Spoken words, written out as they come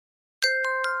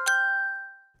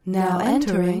Now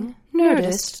entering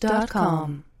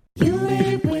Nerdist.com. You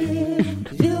made it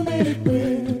weird. You made it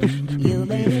weird. You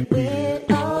made it weird.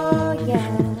 Oh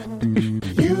yeah.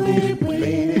 You made it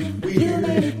weird. You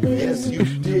made it weird. Yes, you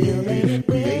did. You made it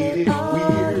weird.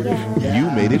 Oh yeah. You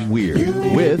Made It Weird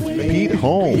with Pete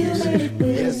Holmes.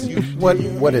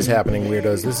 What is happening,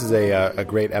 weirdos? This is a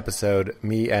great episode.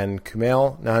 Me and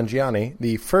Kumail Nanjiani,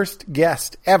 the first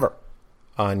guest ever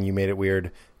on You Made It Weird,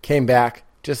 came back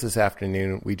just this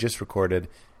afternoon. We just recorded,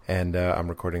 and I'm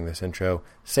recording this intro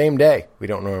same day. We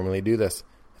don't normally do this.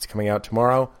 It's coming out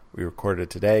tomorrow. We recorded it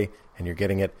today, and you're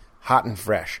getting it hot and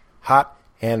fresh.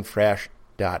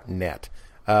 hotandfresh.net.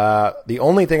 The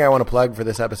only thing I want to plug for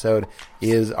this episode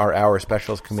is our hour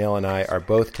specials. Kumail and I are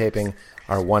both taping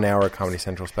our 1 hour Comedy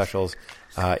Central specials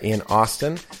in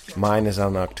Austin. Mine is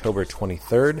on October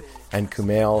 23rd, and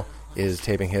Kumail is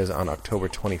taping his on October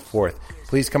 24th.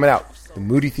 Please come out, the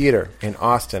Moody Theater in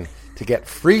Austin, to get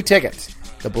free tickets.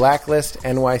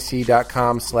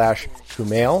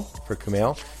 theblacklistnyc.com/Kumail for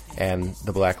Kumail, and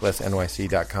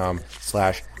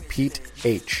theblacklistnyc.com/Pete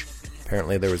H.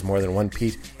 Apparently there was more than one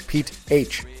Pete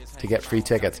H, to get free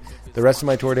tickets. The rest of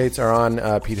my tour dates are on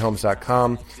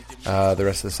PeteHolmes.com. The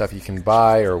rest of the stuff you can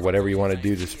buy or whatever you want to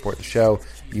do to support the show,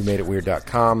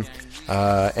 youmadeitweird.com.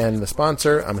 And the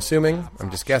sponsor, I'm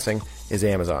just guessing, is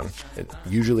Amazon. It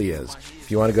usually is.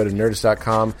 If you want to go to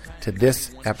Nerdist.com, to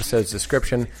this episode's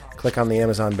description, click on the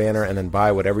Amazon banner and then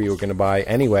buy whatever you were going to buy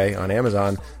anyway on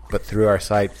Amazon, but through our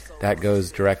site, that goes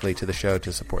directly to the show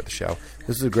to support the show.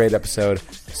 This is a great episode.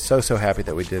 So happy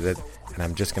that we did it, and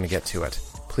I'm just going to get to it.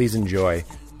 Please enjoy.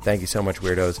 Thank you so much,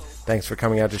 weirdos. Thanks for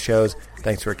coming out to shows.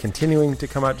 Thanks for continuing to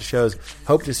come out to shows.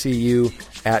 Hope to see you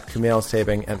at Kumail's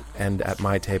taping and at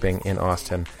my taping in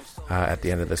Austin at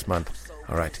the end of this month.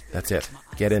 All right, that's it.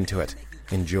 Get into it.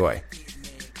 Enjoy.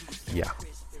 Yeah.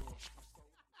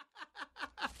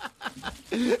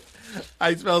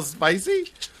 I smell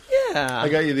spicy? Yeah. I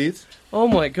got you these. Oh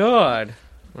my god.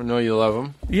 I know you love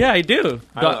them. Yeah, I do.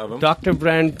 I love them. Dr.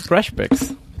 Brand brush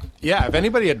picks. Yeah, if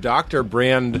anybody at Dr.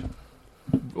 Brand,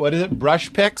 what is it,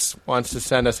 Brush Picks, wants to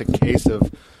send us a case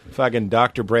of fucking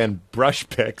Dr. Brand brush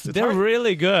picks. They're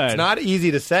really good. It's not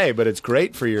easy to say, but it's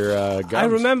great for your gums. I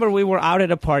remember we were out at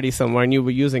a party somewhere and you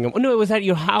were using them. Oh, no, it was at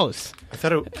your house.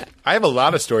 I have a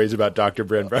lot of stories about Dr.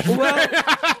 Brand brush picks.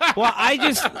 Well, I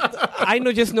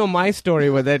just know my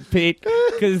story with it, Pete,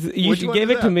 because you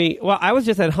gave it to me. Well, I was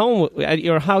just at home at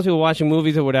your house. We were watching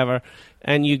movies or whatever,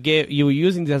 and you were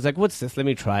using this. I was like, "What's this? Let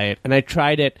me try it." And I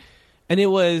tried it, and it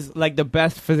was like the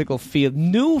best physical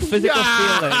feeling.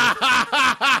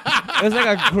 It was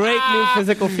like a great new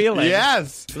physical feeling.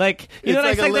 Yes. Like, it's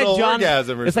like a little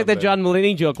orgasm or It's something. like the John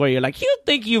Mulaney joke where you're like, you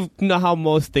think you know how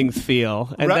most things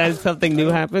feel, and then something new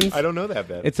happens. I don't know that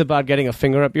bad. It's about getting a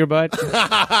finger up your butt.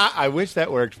 I wish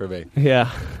that worked for me.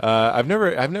 Yeah. I've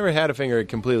never had a finger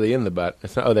completely in the butt.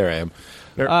 It's not, there I am.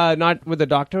 Not with a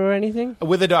doctor or anything?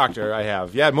 With a doctor, I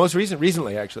have. Yeah,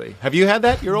 recently, actually. Have you had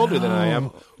that? You're older than I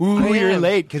am. Ooh, you're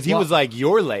late, because he was like,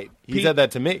 you're late. He said that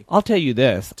to me. I'll tell you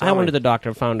this. I went to the doctor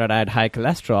and found out I had high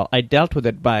cholesterol. I dealt with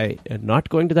it by not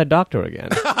going to that doctor again.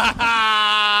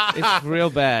 It's real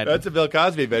bad. That's a Bill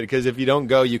Cosby bit, because if you don't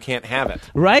go, you can't have it.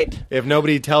 Right? If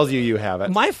nobody tells you have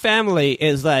it. My family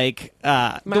is like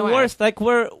the worst. Like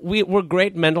we're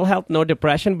great mental health, no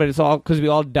depression, but it's all because we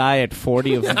all die at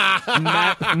 40 of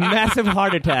massive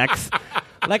heart attacks.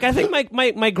 Like, I think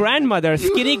my grandmother,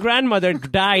 skinny grandmother,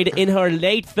 died in her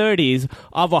late 30s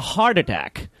of a heart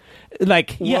attack.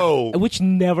 Like, whoa. Yeah, which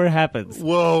never happens.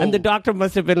 Whoa. And the doctor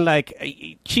must have been like,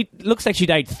 she looks like she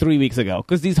died 3 weeks ago,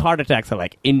 because these heart attacks are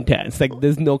like intense. Like,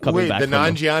 there's no coming back. Wait, the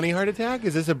Nanjiani heart attack?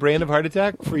 Is this a brand of heart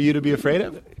attack for you to be afraid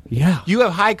of? Yeah. You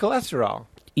have high cholesterol.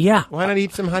 Yeah. Why not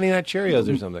eat some Honey Nut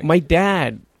Cheerios or something? My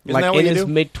dad, Isn't that what in you his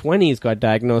do? mid-20s, got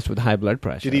diagnosed with high blood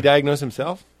pressure. Did he diagnose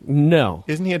himself? No.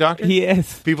 Isn't he a doctor? He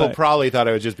is. People but probably thought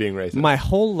I was just being racist. my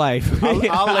whole life.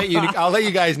 I'll let you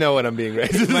guys know when I'm being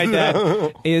racist. My dad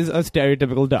is a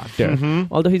stereotypical doctor,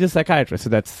 although he's a psychiatrist,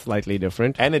 so that's slightly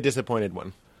different. And a disappointed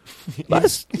one. But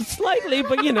slightly,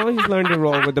 but he's learned to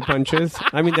roll with the punches.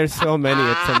 I mean, there's so many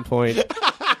at some point.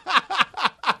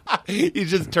 He's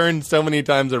just turned so many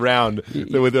times around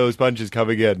with those punches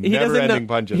coming in. Never-ending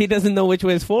punches. He doesn't know which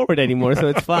way is forward anymore, so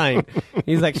it's fine.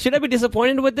 He's like, should I be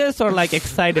disappointed with this or like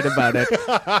excited about it?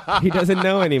 He doesn't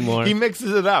know anymore. He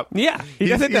mixes it up. Yeah.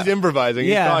 He's improvising.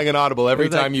 Yeah. He's calling an audible every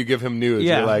It's like- time you give him news.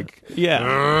 Yeah. You're like,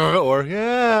 Yeah. or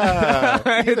yeah.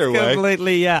 Either It's way.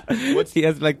 completely, yeah. What's- He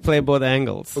has like play both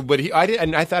angles. But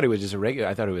I thought he was just a regular.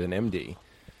 I thought he was an MD.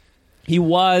 He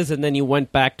was, and then he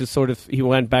went back to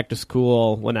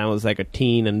school when I was like a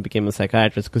teen and became a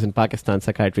psychiatrist, because in Pakistan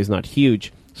psychiatry is not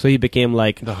huge. So he became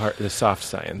like the soft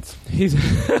science. He's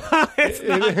that's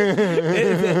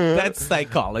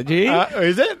psychology.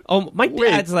 Is it? Oh, my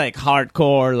dad's like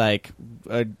hardcore, like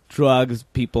drugs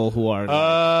people who are.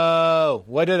 Oh,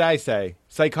 what did I say?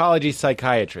 Psychology,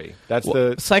 psychiatry. That's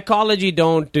the psychology.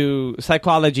 Don't do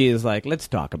psychology. Is like, let's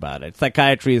talk about it.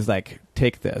 Psychiatry is like,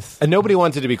 take this. And nobody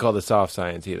wants it to be called the soft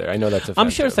science either. I know that's offensive. I'm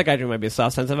sure psychiatry might be a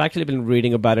soft science. I've actually been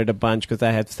reading about it a bunch because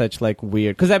I had such like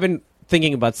weird. Because I've been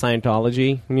thinking about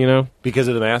Scientology, because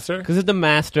of the master. Because of the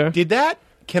master. Did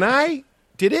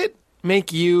it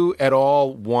make you at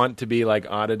all want to be like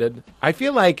audited? I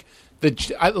feel like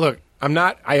look. I'm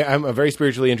a very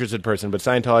spiritually interested person, but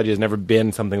Scientology has never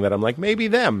been something that I'm like, maybe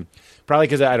them. Probably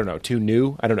because, I don't know, too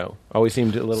new. I don't know. Always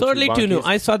seemed a little certainly too too new. bonkies.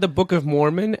 I saw the Book of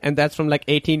Mormon, and that's from like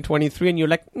 1823, and you're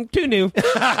like, too new.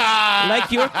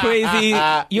 Like, you're crazy.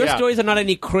 Your stories are not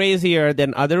any crazier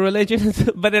than other religions,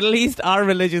 but at least our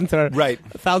religions are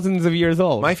thousands of years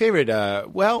old. My favorite,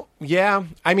 yeah.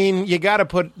 I mean, you got to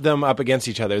put them up against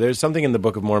each other. There's something in the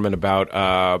Book of Mormon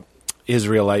about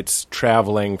Israelites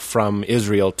traveling from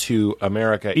Israel to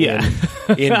America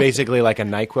in basically like a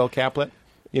NyQuil caplet.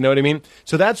 You know what I mean?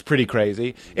 So that's pretty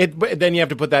crazy. But then you have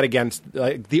to put that against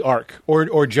like the Ark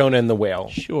or Jonah and the whale.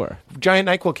 Sure. Giant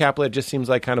NyQuil caplet just seems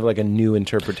like kind of like a new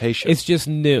interpretation. It's just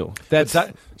new.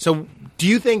 So do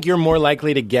you think you're more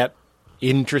likely to get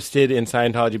interested in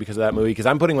Scientology because of that movie? Because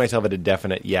I'm putting myself at a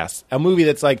definite yes. A movie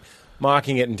that's like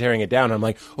mocking it and tearing it down. I'm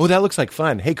like, oh, that looks like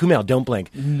fun. Hey, Kumail, don't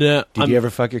blink. No. Did you ever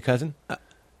fuck your cousin?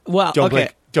 Well, don't okay.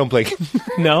 blink. Don't blink.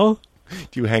 No.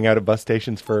 Do you hang out at bus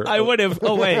stations for... I would have.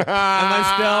 Oh, wait. Am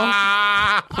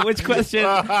I still... Which question?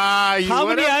 How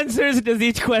many answers does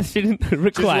each question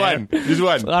require? Just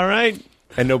one. All right.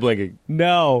 And no blinking.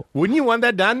 No. Wouldn't you want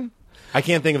that done? I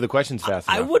can't think of the questions fast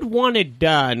enough. I would want it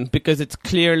done because it's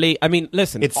clearly... I mean,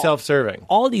 listen. It's self-serving.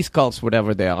 All these cults,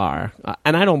 whatever they are,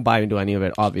 and I don't buy into any of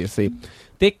it, obviously,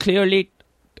 they clearly...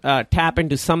 tap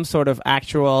into some sort of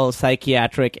actual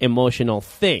psychiatric emotional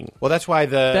thing. Well, that's why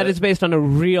that is based on a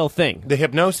real thing. The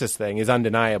hypnosis thing is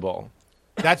undeniable.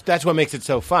 That's what makes it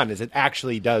so fun, is it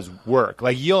actually does work.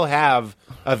 Like, you'll have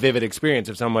a vivid experience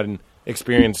if someone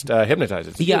experienced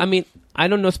hypnotizes. Yeah, I mean, I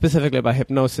don't know specifically about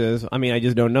hypnosis. I mean, I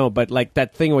just don't know. But like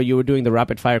that thing where you were doing the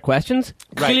rapid fire questions,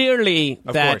 clearly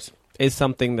of that course. is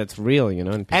something that's real,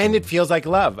 And it feels like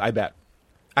love, I bet.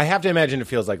 I have to imagine it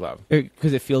feels like love.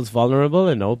 Because it feels vulnerable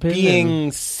and open.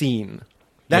 Being seen.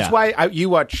 That's why you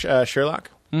watch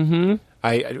Sherlock? Mm-hmm.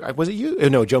 I was it you?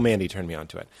 No, Joe Mandy turned me on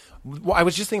to it. Well, I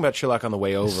was just thinking about Sherlock on the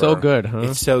way over. So good, huh?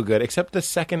 It's so good, except the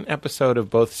second episode of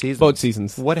both seasons. Both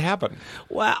seasons. What happened?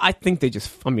 Well, I think they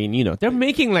just, they're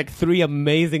making like 3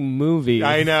 amazing movies.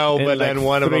 I know, but like then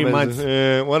one of them months.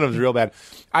 is one of them's real bad.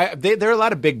 There are a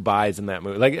lot of big buys in that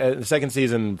movie. Like the second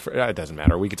season, it doesn't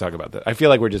matter. We could talk about that. I feel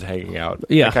like we're just hanging out.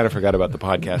 Yeah. I kind of forgot about the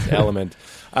podcast element.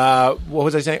 What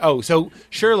was I saying? Oh, so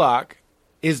Sherlock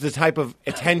is the type of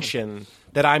attention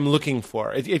that I'm looking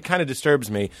for. It kind of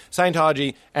disturbs me.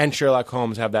 Scientology and Sherlock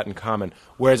Holmes have that in common.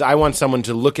 Whereas I want someone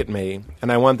to look at me,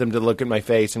 and I want them to look at my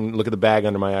face and look at the bag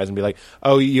under my eyes and be like,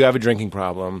 oh, you have a drinking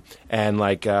problem. And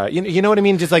like, you know what I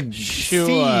mean? Just like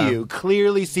see you,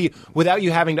 clearly see you, without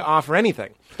you having to offer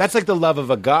anything. That's like the love of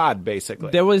a god,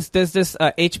 basically. There's this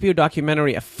HBO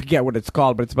documentary, I forget what it's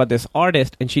called, but it's about this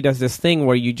artist, and she does this thing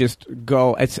where you just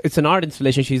go, it's an art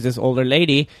installation, she's this older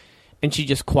lady, and she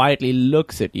just quietly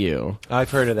looks at you.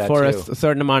 I've heard of that for too. a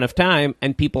certain amount of time,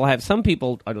 and some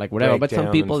people are like whatever, but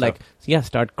some people like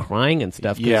start crying and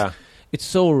stuff. Yeah, it's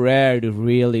so rare to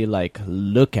really like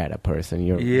look at a person.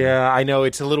 Yeah, I know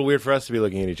it's a little weird for us to be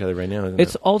looking at each other right now. Isn't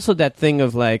it's also that thing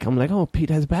of like I'm like, oh, Pete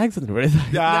has bags under his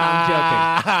eyes. No,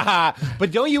 I'm joking.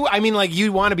 But don't you? I mean, like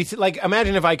you want to be like.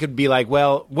 Imagine if I could be like,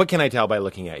 well, what can I tell by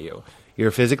looking at you? You're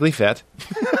physically fit.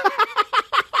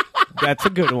 That's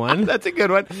a good one. That's a good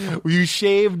one. You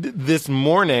shaved this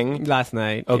morning. Last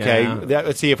night. Okay. Yeah.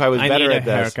 Let's see if I was better at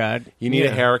this. Haircut. You need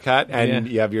a haircut, and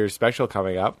you have your special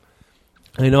coming up.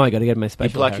 I know. I got to get my special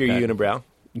You pluck haircut. your unibrow.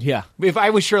 Yeah. If I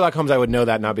was Sherlock Holmes, I would know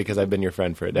that, not because I've been your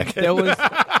friend for a decade. There was...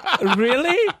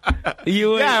 Really?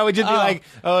 I would just be like,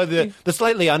 oh, the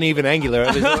slightly uneven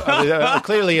angular,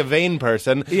 clearly a vain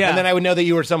person. Yeah. And then I would know that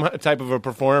you were some type of a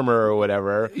performer or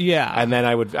whatever. Yeah. And then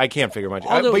I can't figure much.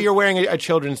 But you're wearing a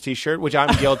children's T-shirt, which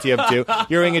I'm guilty of too.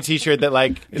 You're wearing a T-shirt that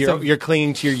like you're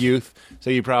clinging to your youth,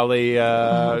 so you probably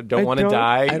don't want to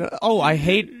die. I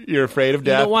hate. You're afraid of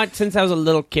death. You know what? Since I was a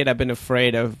little kid, I've been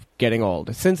afraid of getting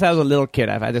old. Since I was a little kid,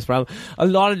 I've had this problem. A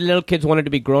lot of little kids wanted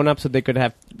to be grown up so they could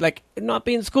have, like, not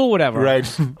be in school, whatever. Right.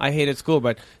 I hated school,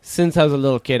 but since I was a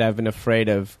little kid, I've been afraid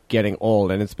of getting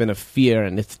old, and it's been a fear,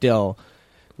 and it's still...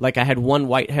 Like, I had one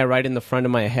white hair right in the front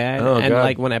of my head, and God.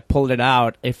 like when I pulled it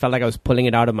out, it felt like I was pulling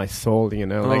it out of my soul, you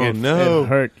know? Like, no. It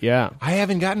hurt, yeah. I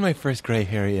haven't gotten my first gray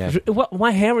hair yet. Well, my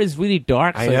hair is really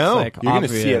dark, so I know. it's like You're going to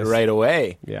see it obvious. right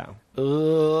away. Yeah.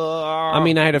 I I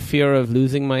mean, I had a fear of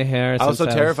losing my hair. I was so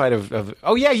terrified of...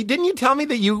 Oh, yeah. Didn't you tell me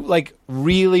that you, like,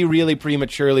 really, really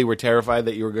prematurely were terrified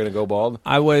that you were going to go bald?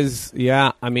 I was,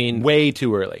 yeah, I mean... Way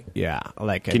too early. Yeah,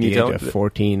 like at Can the you tell- age of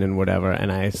 14 and whatever,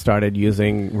 and I started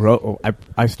using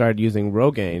I started using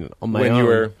Rogaine on my When own. you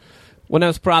were... When I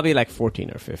was probably like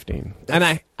 14 or 15. And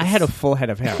I had a full head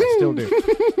of hair. I still do.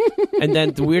 And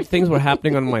then the weird things were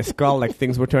happening on my skull, like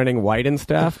things were turning white and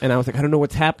stuff. And I was like, I don't know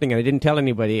what's happening. And I didn't tell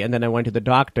anybody. And then I went to the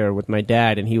doctor with my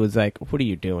dad, and he was like, what are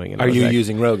you doing? And I Are was you like,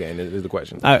 using Rogaine is the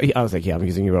question. I was like, yeah, I'm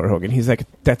using Rogaine. He's like,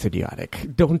 that's idiotic.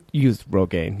 Don't use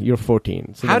Rogaine. You're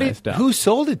 14. So How then I did... stopped. Who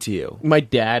sold it to you? My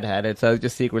dad had it, so I was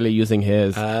just secretly using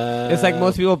his. It's like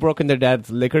most people broke in their dad's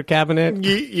liquor cabinet.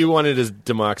 You wanted his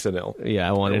Demoxenil. Yeah,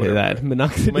 I wanted Whatever. that.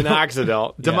 Minoxidil.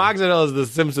 Minoxidil. Yeah. Demoxenil is the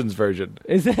Simpsons version.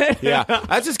 Is it? Yeah,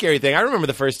 that's a scary thing. I remember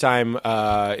the first time,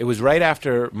 it was right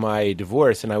after my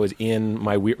divorce, and I was in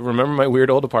my remember my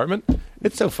weird old apartment?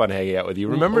 It's so fun hanging out with you.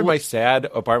 Remember my sad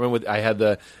apartment with I had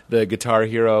the Guitar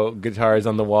Hero guitars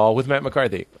on the wall with Matt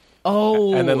McCarthy.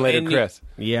 Oh. And then later Chris.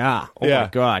 Yeah. Oh, Yeah. my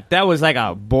God. That was like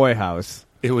a boy house.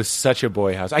 It was such a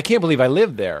boy house. I can't believe I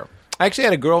lived there. I actually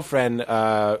had a girlfriend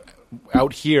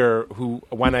out here who,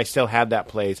 when I still had that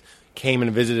place, came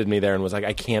and visited me there and was like,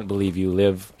 I can't believe you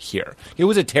live here. It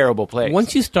was a terrible place.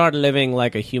 Once you start living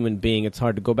like a human being, it's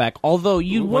hard to go back. Although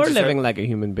you Once were you start- living like a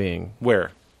human being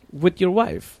Where? with your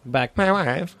wife back. My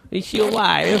wife. It's your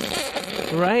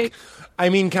wife, right? I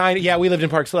mean, kind of. Yeah, we lived in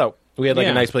Park Slope. We had like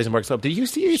Yeah. a nice place in Park Slope. Did you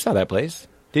see? You saw that place?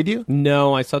 Did you?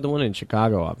 No, I saw the one in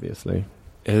Chicago, obviously.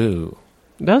 Ooh,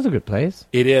 That was a good place.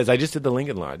 it is. I just did the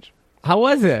Lincoln Lodge. How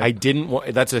was it? I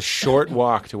didn't. That's a short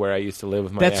walk to where I used to live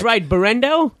with my. That's ex. right.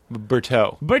 Berendo?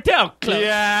 Berteau. Bertel. Close.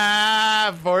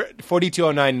 Yeah,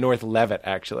 4209 North Levitt.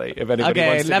 Actually, if anybody Okay,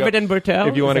 wants to Levitt go, and Bertel.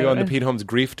 if you want to Is go that on the right? Pete Holmes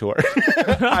grief tour,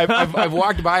 I've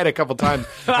walked by it a couple times,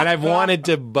 and I've wanted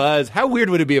to buzz. How weird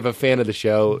would it be if a fan of the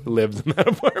show lives in that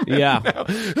apartment? Yeah.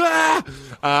 now?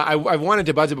 I've wanted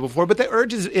to buzz it before, but the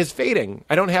urge is fading.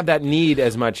 I don't have that need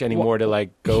as much anymore to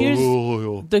like go.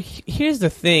 Here's the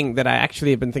thing that I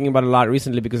actually have been thinking about a lot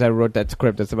recently because I wrote that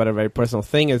script that's about a very personal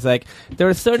thing. Is like there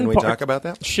are certain Can we parts. talk about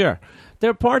that? Sure. There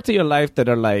are parts of your life that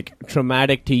are like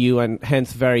traumatic to you and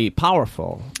hence very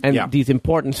powerful and Yeah. these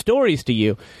important stories to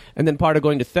you. And then part of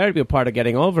going to therapy or part of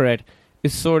getting over it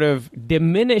is sort of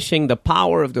diminishing the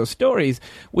power of those stories,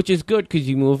 which is good because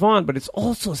you move on. But it's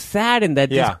also sad in that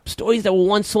Yeah. these stories that were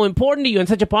once so important to you and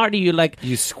such a part of you, like,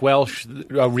 You squelch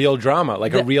a real drama,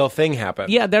 like a real thing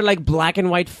happened. yeah, they're like black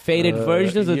and white faded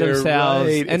versions of You're themselves.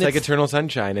 right. And It's like Eternal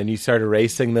Sunshine, and you start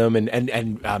erasing them and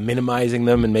minimizing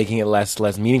them and making it less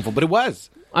meaningful. But it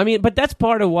was. I mean, but that's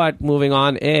part of what moving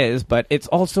on is, but it's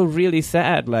also really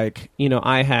sad. Like, you know,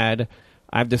 I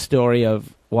have the story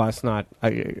of, well, it's not, I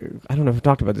don't know if I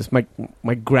talked about this.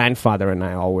 My grandfather and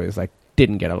I always, like,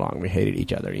 didn't get along. We hated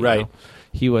each other, you Right. know?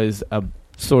 He was a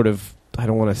sort of, I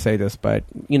don't want to say this, but,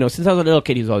 you know, since I was a little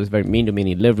kid, he was always very mean to me, and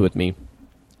he lived with me.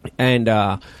 And,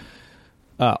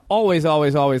 always,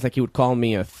 like, he would call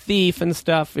me a thief and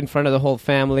stuff in front of the whole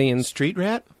family. And Street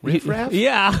rat? Riff Raff?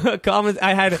 yeah, comments.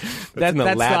 I had that an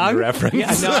Aladdin song reference.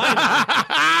 Yeah, no,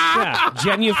 yeah,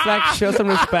 genuflect, show some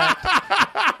respect.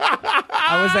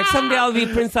 I was like, someday I'll be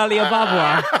Prince Ali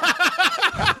Ababwa.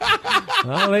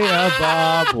 Ali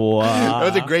Ababwa. That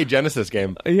was a great Genesis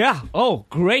game. Yeah. Oh,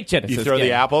 great Genesis. You throw the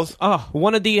game. apples? Oh,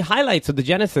 one of the highlights of the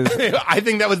Genesis. I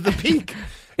think that was the peak.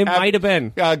 It might have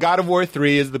been. God of War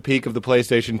 3 is the peak of the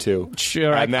PlayStation 2.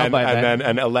 Sure, and I'll buy that.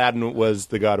 and Aladdin was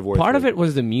the God of War 3. Part of it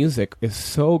was the music is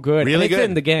so good. Really and it's good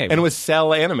in the game. and it was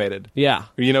cell animated. yeah.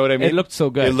 You know what I mean? It looked so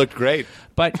good. It looked great.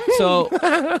 But so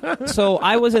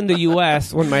I was in the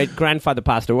U.S. when my grandfather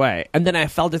passed away, and then I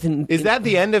felt it in. Is that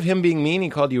the end of him being mean? He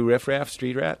called you Riff Raff,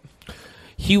 Street Rat?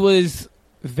 He was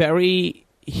very.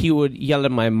 He would yell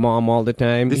at my mom all the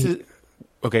time. This is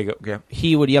okay. Go, yeah.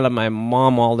 He would yell at my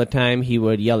mom all the time. He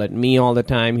would yell at me all the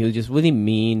time. He was just really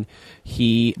mean.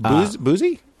 He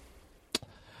Boozy?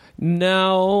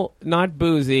 No, not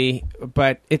boozy,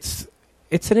 but it's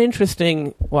an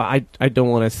interesting. Well, I don't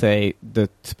want to say the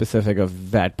specific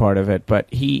of that part of it,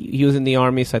 but he was in the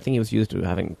army, so I think he was used to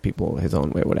having people his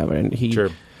own way, whatever. And he, Sure.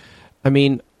 I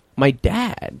mean, my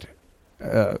dad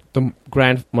the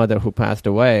grandmother who passed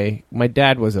away, my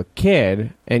dad was a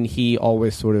kid, and he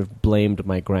always sort of blamed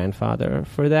my grandfather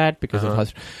for that because of how.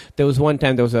 There was one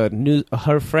time there was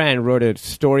her friend wrote a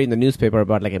story in the newspaper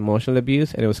about like emotional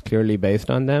abuse, and it was clearly based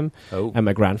on them. Oh. And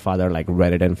my grandfather like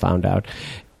read it and found out.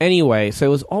 Anyway, so it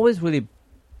was always really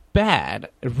bad,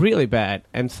 really bad.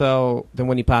 And so then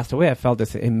when he passed away, I felt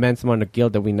this immense amount of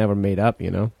guilt that we never made up,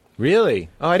 you know? Really?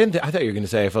 Oh, I didn't. I thought you were going to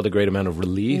say I felt a great amount of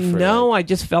relief. No, I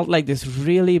just felt like this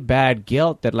really bad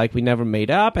guilt that like we never made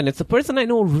up. And it's a person I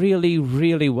know really,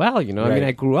 really well, you know? I mean,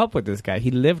 I grew up with this guy. He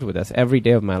lived with us every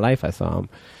day of my life. I saw him.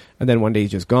 And then one day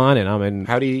he's just gone, and I'm in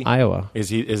Iowa. Is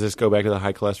this go back to the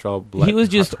high cholesterol blood? He was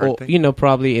just, heart thing? you know,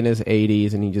 probably in his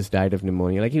 80s, and he just died of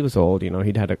pneumonia. Like, he was old, you know.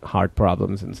 He'd had heart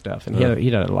problems and stuff, and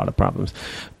he'd had a lot of problems.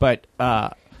 But,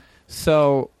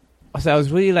 so I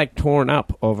was really, like, torn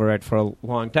up over it for a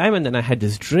long time, and then I had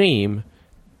this dream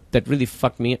that really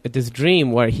fucked me up. This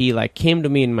dream where he, like, came to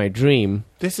me in my dream.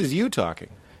 This is you talking.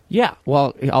 Yeah,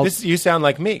 well... You sound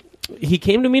like me. He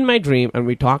came to me in my dream, and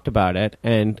we talked about it,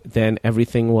 and then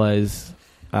everything was...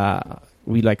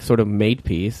 we, like, sort of made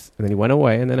peace, and then he went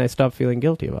away, and then I stopped feeling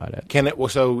guilty about it.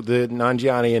 So the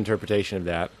Nanjiani interpretation of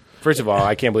that... First of all,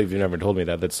 I can't believe you've never told me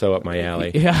that. That's so up my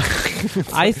alley. Yeah.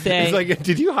 I say... It's like,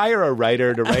 did you hire a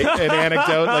writer to write an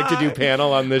anecdote, like to do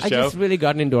panel on this show? I just really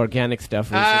gotten into organic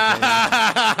stuff recently.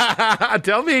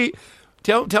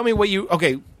 Tell me what you...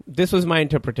 Okay. This was my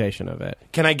interpretation of it.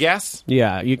 Can I guess?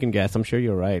 Yeah, you can guess. I'm sure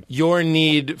you're right. Your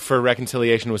need for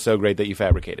reconciliation was so great that you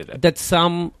fabricated it. That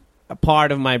some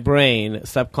part of my brain,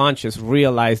 subconscious,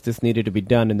 realized this needed to be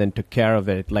done and then took care of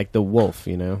it, like the wolf,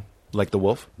 you know? Like the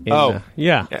wolf? Yeah.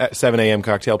 7 a.m.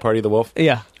 cocktail party, the wolf?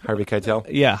 Yeah. Harvey Keitel?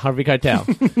 Yeah, Harvey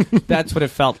Keitel. That's what it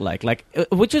felt like,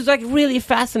 which is like really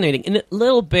fascinating. In a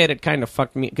little bit, it kind of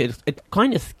fucked me. It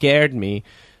kind of scared me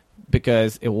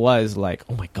because it was like,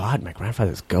 oh my God, my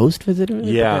grandfather's ghost visited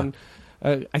me. Yeah.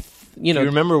 Do you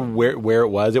remember where it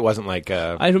was? It wasn't like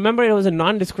I remember it was a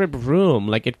nondescript room.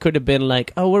 Like, it could have been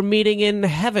like, oh, we're meeting in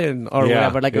heaven or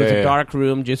whatever. Like, it was a dark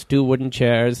room, just 2 wooden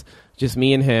chairs, just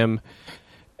me and him.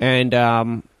 And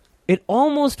it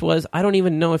almost was, I don't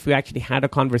even know if we actually had a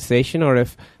conversation or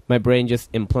if my brain just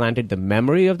implanted the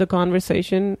memory of the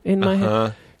conversation in my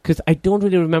head. Because I don't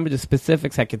really remember the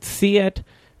specifics. I could see it,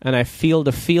 and I feel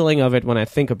the feeling of it when I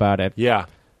think about it. Yeah.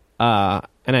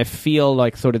 And I feel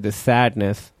like sort of the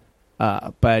sadness,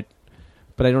 but I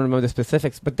don't remember the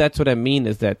specifics. But that's what I mean,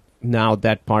 is that now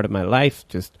that part of my life,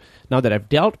 just now that I've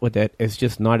dealt with it, is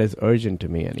just not as urgent to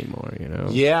me anymore, you know?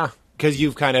 Yeah. Because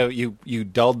you've kind of, you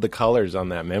dulled the colors on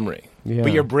that memory. Yeah.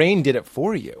 But your brain did it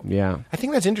for you. Yeah. I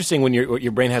think that's interesting when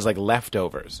your brain has like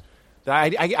leftovers.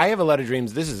 I have a lot of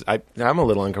dreams. I'm a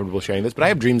little uncomfortable sharing this, but I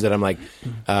have dreams that I'm like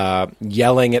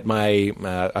yelling at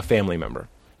a family member.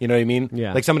 You know what I mean?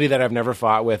 Yeah. Like somebody that I've never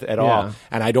fought with at all,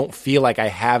 and I don't feel like I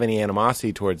have any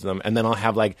animosity towards them. And then I'll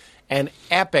have like an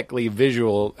epically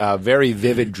visual, very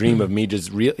vivid dream of me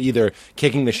just either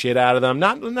kicking the shit out of them,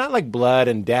 not like blood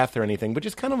and death or anything, but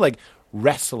just kind of like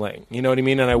wrestling. You know what I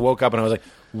mean? And I woke up and I was like,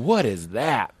 what is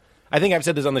that? I think I've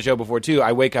said this on the show before, too.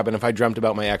 I wake up, and if I dreamt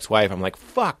about my ex-wife, I'm like,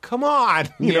 fuck, come on.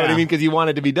 You know what I mean? Because you want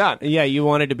it to be done. Yeah, you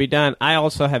want it to be done. I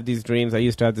also have these dreams. I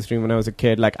used to have this dream when I was a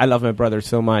kid. Like, I love my brother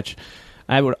so much.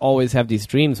 I would always have these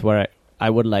dreams where I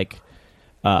would, like,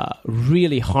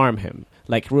 really harm him.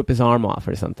 Like, rip his arm off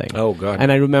or something. Oh, God.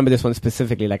 And I remember this one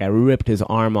specifically. Like, I ripped his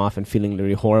arm off and feeling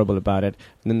really horrible about it.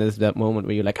 And then there's that moment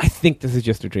where you're like, I think this is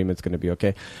just a dream. It's going to be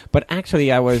okay. But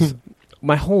actually, I was...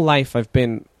 my whole life,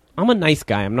 I'm a nice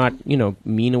guy. I'm not,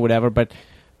 mean or whatever, but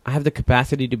I have the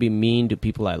capacity to be mean to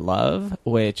people I love,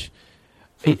 which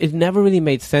it never really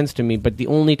made sense to me. But the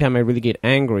only time I really get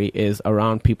angry is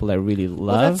around people I really love.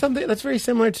 Well, that's something that's very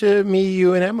similar to me,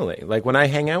 you, and Emily. Like, when I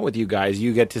hang out with you guys,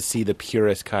 you get to see the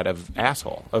purest cut of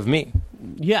asshole of me.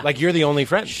 Yeah. Like, you're the only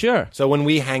friend. Sure. So when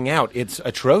we hang out, it's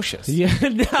atrocious. Yeah,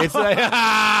 no. It's like...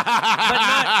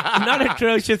 but not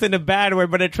atrocious in a bad way,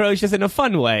 but atrocious in a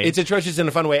fun way. It's atrocious in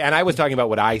a fun way, and I was talking about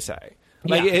what I say.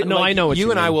 Like, yeah. I know what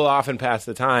you and mean. I will often pass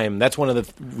the time. That's one of the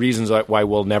reasons why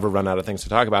we'll never run out of things to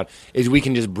talk about, is we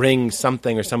can just bring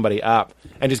something or somebody up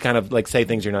and just kind of like say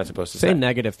things you're not supposed to say. Say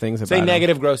negative things about Say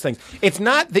negative, them. gross things. It's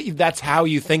not that that's how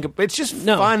you think. It's just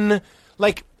fun.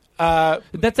 Like...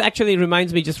 that actually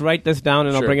reminds me, just write this down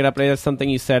and Sure. I'll bring it up later. Something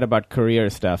you said about career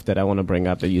stuff that I want to bring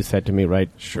up that you said to me a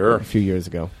few years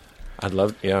ago. I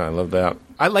love that.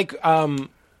 I like...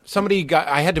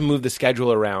 I had to move the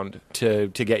schedule around to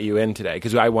get you in today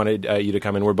because I wanted you to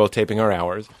come in. We're both taping our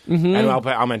hours, and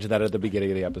I'll mention that at the beginning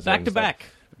of the episode. Back to back.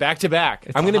 Back to back.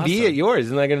 I'm going to be at yours.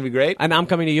 Isn't that going to be great? And I'm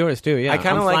coming to yours too. Yeah, I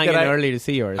kinda I'm like flying that in early to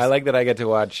see yours. I like that I get to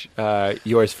watch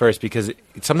yours first because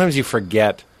sometimes you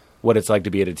forget what it's like to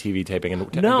be at a TV taping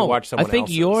and to watch someone I think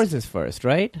else's. yours is first,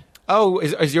 right? Oh,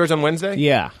 is yours on Wednesday?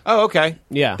 Yeah. Oh, okay.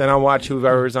 Yeah. Then I'll watch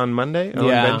whoever's on Monday. Owen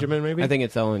Benjamin, maybe? I think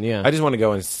it's Owen, yeah. I just want to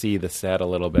go and see the set a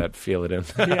little bit, feel it in.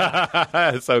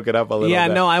 Soak it up a little bit. Yeah,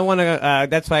 no, I want to.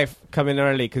 That's why I come in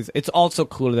early because it's also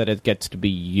cool that it gets to be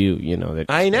you. You know that.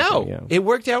 I know. Yeah. It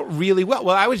worked out really well.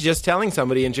 Well, I was just telling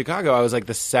somebody in Chicago, I was like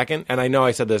the second, and I know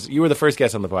I said this, you were the first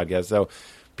guest on the podcast, so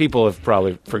people have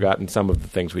probably forgotten some of the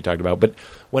things we talked about. But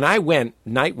when I went,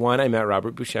 night one, I met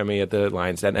Robert Buscemi at the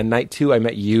Lions Den, and night two, I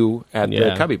met you at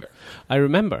the Cubby Bear. I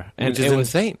remember. And Which is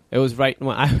insane. It was right.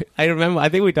 Well, I remember, I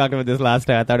think we talked about this last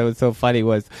time. I thought it was so funny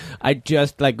was I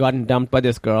just like gotten dumped by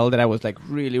this girl that I was like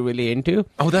really, really into.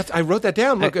 Oh, I wrote that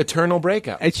down. Look, eternal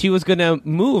breakup. And she was going to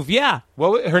move. Yeah.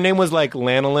 Her name was like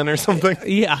Lanolin or something?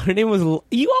 Yeah, her name was,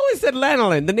 you always said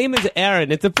Lanolin. The name is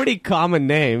Erin. It's a pretty common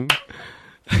name.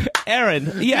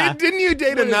 Erin, yeah. Didn't you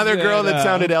date another girl that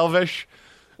sounded elvish?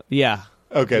 Yeah.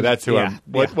 Okay, that's who I'm...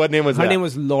 What name was that? Her name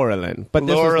was Laurelyn, but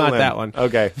this was not that one.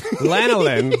 Okay.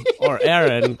 Lanolin, or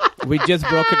Erin, we just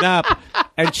broken up,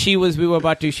 and she was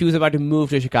about to move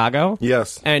to Chicago.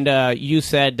 Yes. And you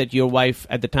said that your wife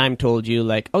at the time told you,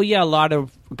 like, oh yeah, a lot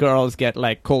of girls get,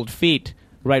 like, cold feet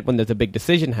right when there's a big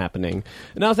decision happening.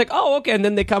 And I was like, oh, okay, and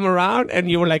then they come around, and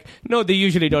you were like, no, they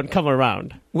usually don't come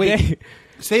around. Wait.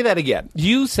 Say that again.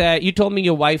 You told me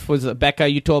your wife was Becca.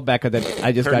 You told Becca that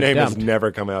I just got dumped. Her name has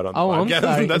never come out on the podcast. I'm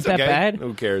sorry. That's Is that okay. bad?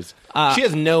 Who cares? She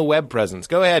has no web presence.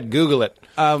 Go ahead, Google it.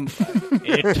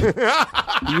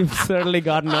 You've certainly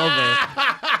gotten over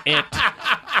it.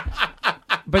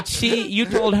 But you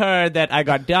told her that I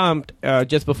got dumped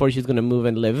just before she's going to move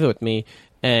and live with me.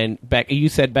 And you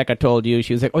said Becca told you,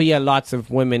 she was like, oh yeah, lots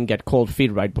of women get cold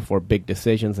feet right before big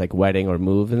decisions like wedding or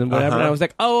move and whatever. And I was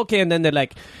like, oh, okay. And then they're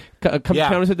like, come to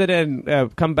terms with it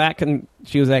and come back. And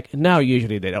she was like, no,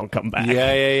 usually they don't come back.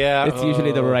 Yeah. It's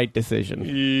usually the right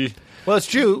decision. Well, it's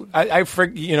true. I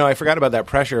forgot about that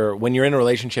pressure. When you're in a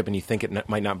relationship and you think it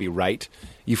might not be right,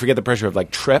 you forget the pressure of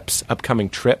like upcoming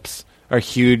trips are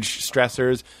huge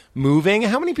stressors. Moving.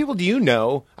 How many people do you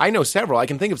know? I know several. I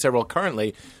can think of several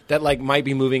currently that like might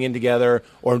be moving in together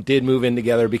or did move in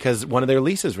together because one of their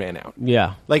leases ran out.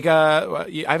 Yeah. Like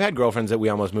I've had girlfriends that we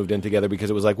almost moved in together because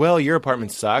it was like, well, your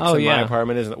apartment sucks and my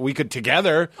apartment isn't. We could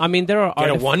together. I mean, there are get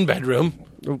a one bedroom.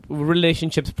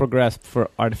 Relationships progress for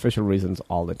artificial reasons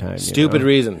all the time. Stupid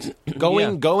reasons.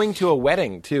 Going to a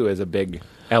wedding too is a big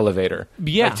elevator.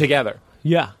 Yeah. Like, together.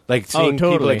 Yeah. Like seeing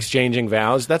people exchanging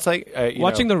vows. That's like...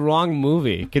 watching the wrong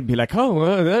movie could be like,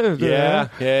 yeah.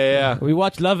 We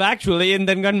watched Love Actually and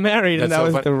then got married, and that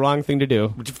was the wrong thing to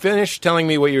do. Would you finish telling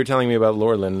me what you were telling me about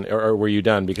Laurelyn, or were you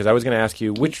done? Because I was going to ask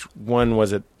you, which one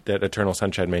was it that Eternal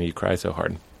Sunshine made you cry so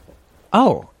hard?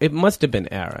 Oh, it must have been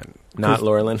Aaron. Not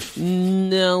Laurelyn?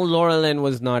 No, Laurelyn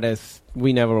was not as...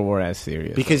 We never were as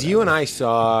serious. Because you and I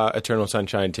saw Eternal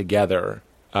Sunshine together...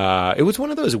 it was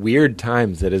one of those weird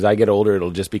times that as I get older,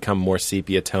 it'll just become more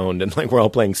sepia toned, and like we're all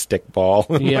playing stickball,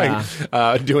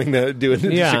 and doing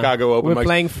the Chicago Open. We're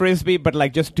playing frisbee, but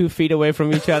like just 2 feet away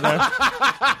from each other.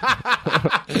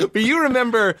 But you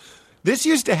remember, this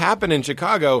used to happen in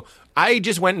Chicago. I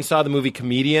just went and saw the movie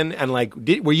Comedian, and like,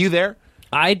 were you there?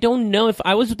 I don't know if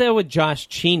I was there with Josh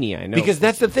Cheney. I know because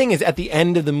that's the thing is at the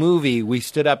end of the movie we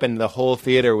stood up and the whole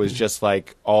theater was just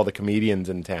like all the comedians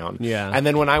in town. Yeah. And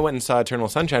then when I went and saw Eternal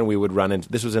Sunshine, we would run into.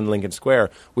 This was in Lincoln Square.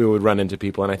 We would run into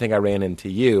people, and I think I ran into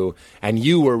you, and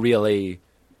you were really,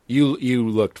 you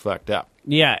looked fucked up.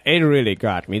 Yeah, it really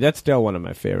got me. That's still one of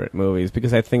my favorite movies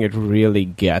because I think it really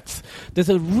gets. There's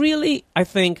a really, I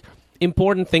think,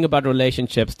 important thing about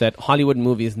relationships that Hollywood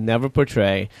movies never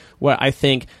portray, where I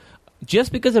think.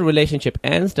 Just because a relationship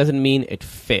ends doesn't mean it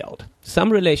failed.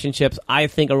 Some relationships, I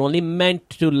think, are only meant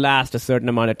to last a certain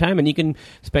amount of time, and you can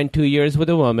spend 2 years with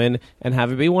a woman and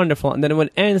have it be wonderful, and then when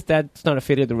it ends, that's not a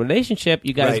failure of the relationship.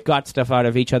 You guys got stuff out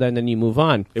of each other, and then you move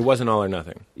on. It wasn't all or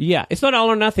nothing. Yeah, it's not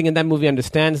all or nothing, and that movie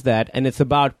understands that, and it's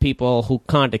about people who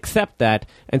can't accept that,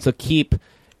 and so keep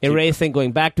erasing,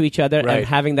 going back to each other, and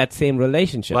having that same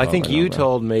relationship. Well, I think you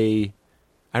told me...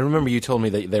 I remember you told me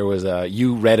that there was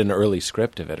you read an early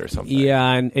script of it or something.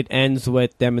 Yeah, and it ends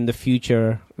with them in the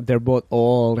future. They're both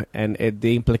old, and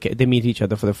they meet each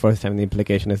other for the first time. And the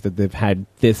implication is that they've had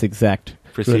this exact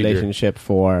relationship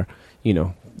for,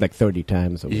 like 30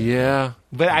 times. Or yeah,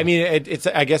 but I mean,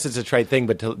 I guess it's a trite thing,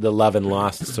 but the love and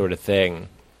lost sort of thing,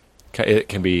 it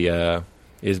can be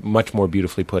is much more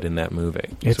beautifully put in that movie.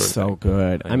 It's sort of so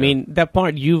good. I know. mean, that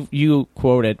part you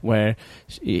quoted where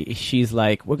she's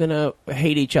like, "We're gonna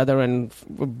hate each other and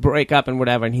break up and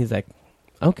whatever," and he's like,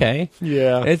 "Okay,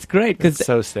 Yeah. it's great because It's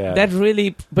so sad. That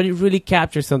really, but it really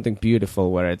captures something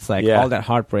beautiful where it's like Yeah. all that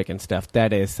heartbreak and stuff.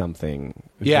 That is something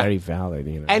Yeah. very valid,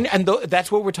 you know. And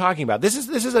that's what we're talking about. This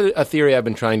is a theory I've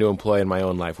been trying to employ in my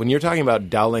own life. When you're talking about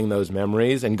dulling those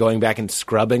memories and going back and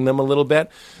scrubbing them a little bit,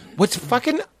 what's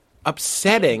fucking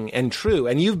upsetting and true,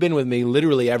 and you've been with me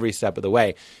literally every step of the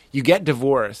way, you get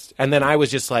divorced, and then I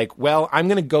was just like, well, I'm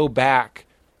going to go back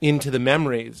into the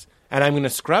memories, and I'm going to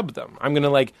scrub them. I'm going to,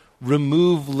 like,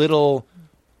 remove little...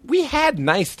 We had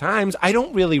nice times. I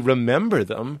don't really remember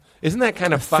them. Isn't that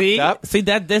kind of fucked up? See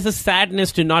that there's a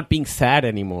sadness to not being sad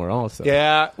anymore. Also,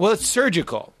 Yeah. Well, it's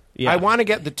surgical. Yeah. I want to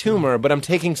get the tumor, but I'm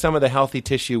taking some of the healthy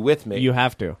tissue with me. you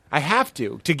have to. I have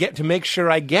to make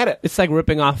sure I get it. It's like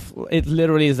ripping off. It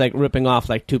literally is like ripping off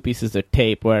like two pieces of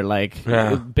tape where like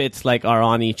Yeah. bits like are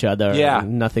on each other. Yeah.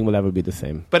 and nothing will ever be the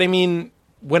same. But I mean,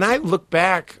 when I look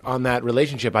back on that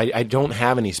relationship, I don't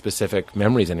have any specific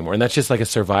memories anymore, and that's just like a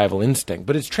survival instinct.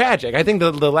 But it's tragic. I think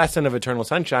the lesson of Eternal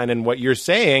Sunshine and what you're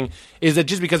saying is that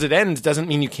just because it ends doesn't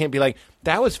mean you can't be like,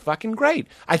 that was fucking great.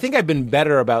 I think I've been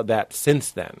better about that since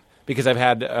then because I've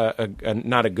had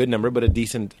not a good number, but a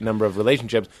decent number of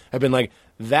relationships. I've been like,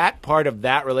 that part of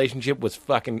that relationship was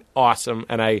fucking awesome,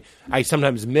 and I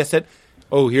sometimes miss it.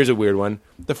 Oh, here's a weird one.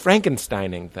 The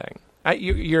Frankensteining thing.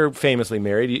 You're famously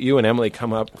married. You and Emily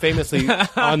come up famously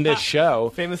on this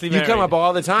show. Famously You come married. up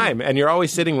all the time, and you're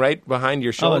always sitting right behind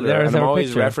your shoulder. there's and I'm our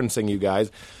always picture. referencing you guys.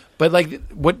 But like,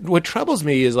 what troubles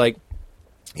me is like,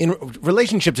 in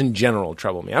relationships in general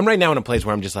trouble me. I'm right now in a place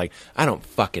where I'm just like, I don't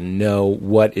fucking know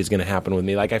what is going to happen with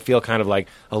me. Like, I feel kind of like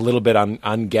a little bit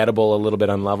ungettable, a little bit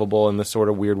unlovable in this sort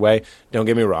of weird way. Don't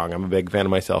get me wrong. I'm a big fan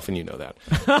of myself, and you know that.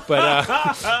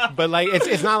 But like,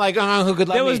 it's not like, oh, who could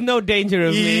love me? There was no danger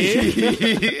of me.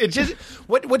 It's just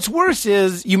what's worse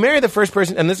is you marry the first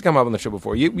person, and this has come up on the show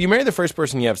before. You marry the first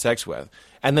person you have sex with,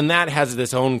 and then that has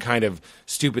this own kind of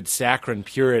stupid saccharine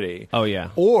purity. Oh,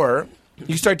 yeah. Or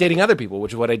you start dating other people,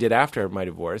 which is what I did after my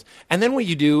divorce. And then what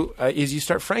you do is you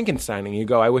start Frankensteining. You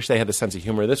go, I wish they had the sense of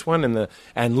humor of this one,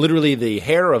 and literally the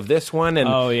hair of this one, and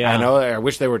Oh, yeah. I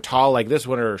wish they were tall like this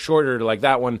one or shorter like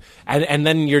that one. And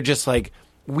then you're just like,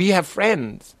 we have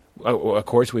friends. Oh, of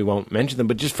course, we won't mention them,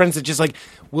 but just friends that just like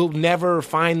will never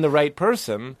find the right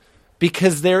person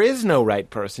because there is no right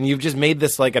person. You've just made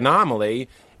this like anomaly,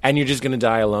 and you're just going to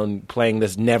die alone playing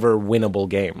this never winnable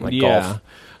game like golf.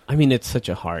 I mean, it's such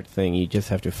a hard thing. You just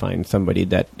have to find somebody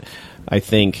that I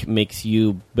think makes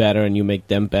you better and you make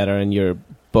them better, and you're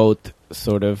both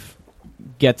sort of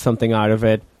get something out of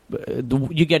it.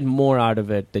 You get more out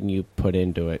of it than you put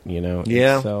into it, you know?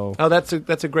 Yeah. So, Oh, that's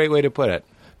a great way to put it.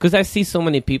 because I see so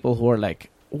many people who are like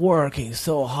working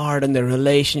so hard in their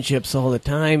relationships all the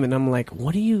time, and I'm like,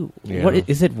 what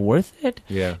is it worth it?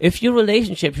 Yeah. If your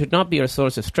relationship should not be your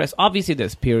source of stress, obviously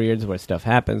there's periods where stuff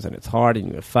happens and it's hard and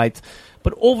you have fights,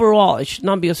 but overall it should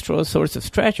not be a source of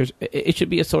stress. It should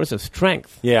be a source of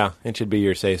strength. Yeah, it should be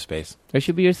your safe space. It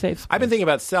should be your safe space. I've been thinking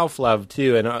about self-love,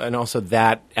 too, and also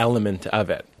that element of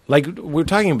it. Like, we're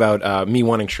talking about me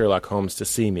wanting Sherlock Holmes to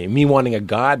see me wanting a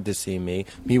god to see me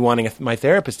wanting my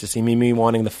therapist to see me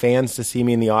wanting the fans to see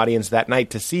me in the audience that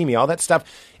night to see me. All that stuff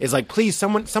is like, please,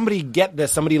 somebody get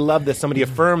this, somebody love this, somebody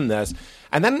affirm this.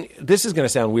 And then, this is going to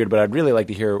sound weird, but I'd really like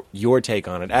to hear your take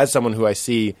on it as someone who I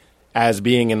see as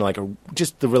being in like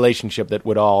just the relationship that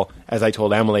would all, as I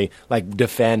told Emily, like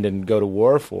defend and go to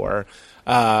war for.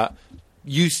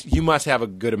 You must have a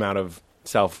good amount of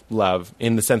self-love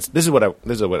in the sense, this is what I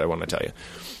want to tell you,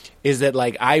 is that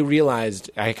like I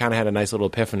realized, I kind of had a nice little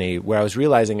epiphany where I was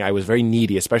realizing I was very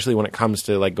needy, especially when it comes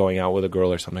to like going out with a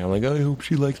girl or something. I'm like, oh, I hope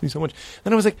she likes me so much.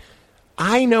 Then I was like,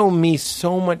 I know me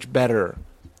so much better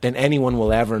than anyone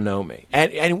will ever know me.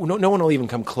 And no one will even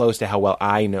come close to how well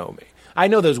I know me. I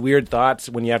know those weird thoughts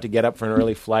when you have to get up for an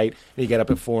early flight and you get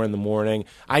up at 4 a.m.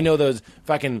 I know those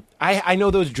fucking I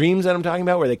know those dreams that I'm talking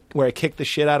about where I kick the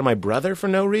shit out of my brother for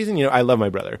no reason. You know, I love my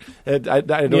brother. I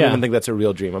don't even think that's a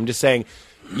real dream. I'm just saying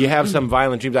you have some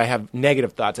violent dreams. I have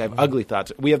negative thoughts. I have ugly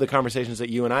thoughts. We have the conversations that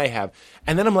you and I have.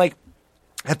 And then I'm like,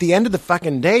 at the end of the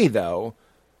fucking day, though,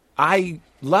 I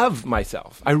love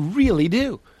myself. I really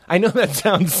do. I know that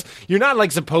sounds, you're not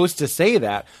like supposed to say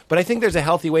that, but I think there's a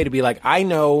healthy way to be like, I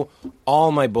know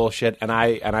all my bullshit and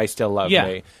I still love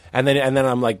me. And then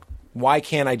I'm like, why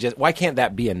can't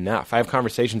that be enough? I have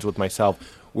conversations with myself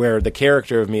where the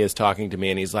character of me is talking to me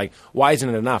and he's like, why isn't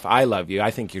it enough? I love you.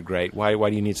 I think you're great. Why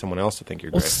do you need someone else to think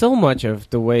you're Well, great? so much of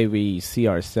the way we see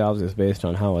ourselves is based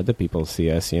on how other people see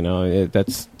us.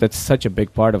 That's such a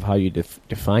big part of how you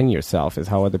define yourself is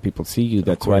how other people see you.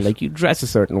 That's why, like, you dress a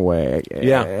certain way.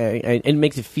 Yeah. And it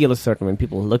makes you feel a certain way when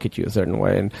people look at you a certain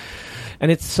way.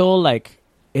 And it's so, like,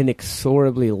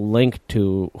 inexorably linked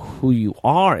to who you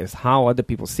are is how other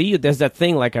people see you. There's that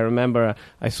thing, like, I remember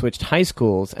I switched high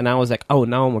schools and I was like, oh,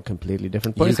 now I'm a completely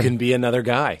different person. You can be another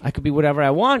guy. I could be whatever I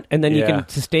want, and then you can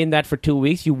sustain that for 2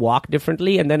 weeks. You walk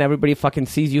differently, and then everybody fucking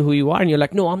sees you who you are, and you're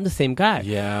like, no, I'm the same guy.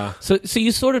 Yeah. So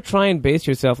you sort of try and base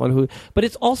yourself on who, but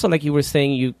it's also like you were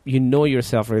saying, you know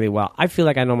yourself really well. I feel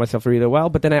like I know myself really well,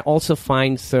 but then I also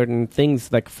find certain things,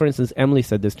 like, for instance, Emily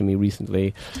said this to me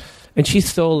recently, and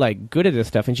she's so, like, good at this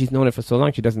stuff, and she's known it for so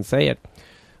long, she doesn't say it.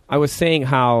 I was saying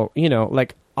how,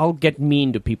 like, I'll get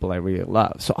mean to people I really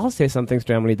love. So I'll say some things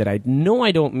to Emily that I know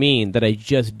I don't mean, that I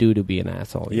just do to be an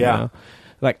asshole. You know?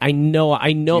 Like, I know.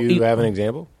 Do you have an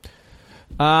example?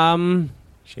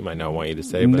 She might not want you to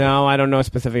say, but... No, I don't know a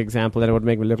specific example that would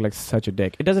make me look like such a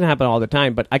dick. It doesn't happen all the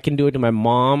time, but I can do it to my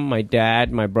mom, my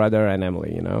dad, my brother, and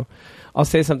Emily, I'll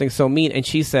say something so mean, and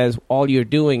she says, all you're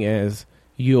doing is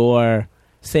you're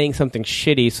saying something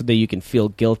shitty so that you can feel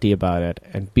guilty about it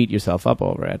and beat yourself up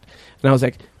over it. And I was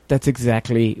like, that's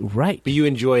exactly right. But you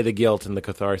enjoy the guilt and the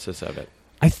catharsis of it.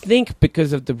 I think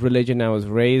because of the religion I was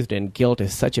raised in, guilt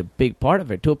is such a big part of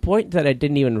it, to a point that I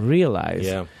didn't even realize.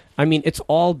 Yeah. I mean, it's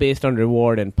all based on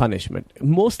reward and punishment.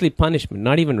 Mostly punishment,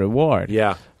 not even reward.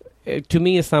 Yeah. To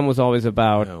me, Islam was always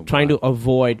about trying to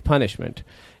avoid punishment.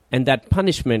 And that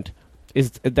punishment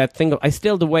is that thing. I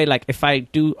still, the way, like, if I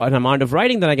do an amount of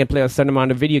writing, then I can play a certain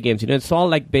amount of video games. It's all,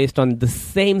 like, based on the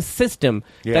same system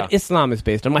that Islam is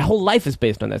based on. My whole life is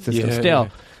based on that system still.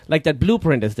 Like, that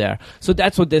blueprint is there. So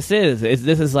that's what this is.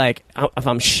 This is like, if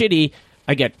I'm shitty,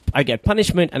 I get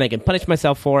punishment, and I can punish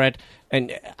myself for it.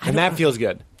 And that feels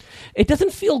good. It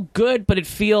doesn't feel good, but it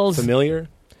feels... Familiar?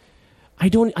 I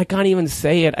can't even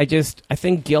say it. I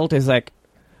think guilt is like...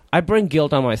 I bring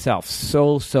guilt on myself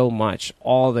so much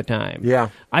all the time. Yeah.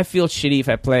 I feel shitty if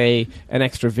I play an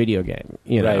extra video game,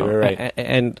 Right.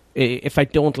 And if I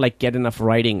don't, like, get enough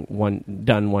writing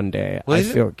done one day, I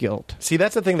feel guilt. See,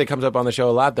 that's the thing that comes up on the show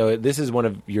a lot, though. This is one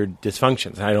of your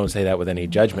dysfunctions. And I don't say that with any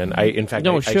judgment. I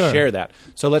share that.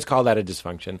 So let's call that a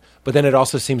dysfunction. But then it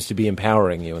also seems to be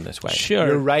empowering you in this way. Sure.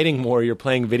 You're writing more, you're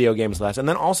playing video games less. And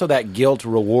then also that guilt,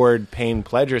 reward, pain,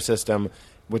 pleasure system,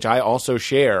 which I also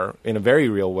share in a very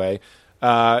real way,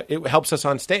 it helps us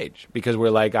on stage because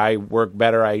we're like, I work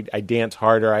better, I dance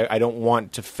harder, I don't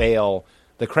want to fail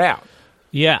the crowd.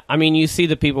 Yeah, I mean, you see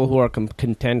the people who are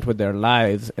content with their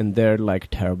lives, and they're like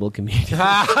terrible comedians.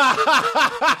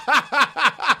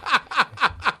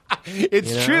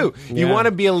 It's true. You want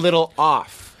to be a little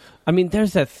off. I mean,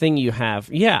 there's that thing you have.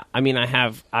 Yeah, I mean,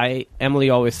 Emily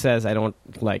always says I don't,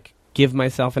 like, give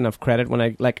myself enough credit when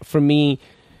I, like, for me...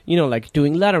 like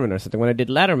doing Letterman or something. When I did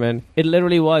Letterman, it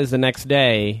literally was the next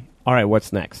day, all right,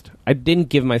 what's next? I didn't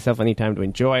give myself any time to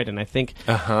enjoy it, and I think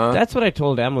that's what I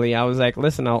told Emily. I was like,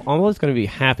 listen, I'm always going to be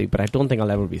happy, but I don't think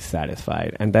I'll ever be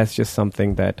satisfied. And that's just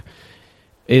something that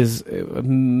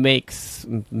makes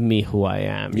me who I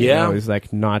am. Is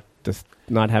like not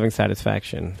having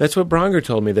satisfaction. That's what Bronger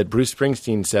told me that Bruce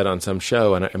Springsteen said on some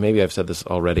show, and maybe I've said this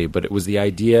already, but it was the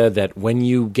idea that when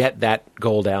you get that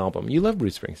gold album, you love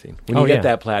Bruce Springsteen, when you get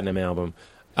that platinum album,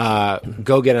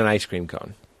 go get an ice cream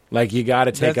cone. Like, you got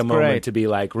to take a moment to be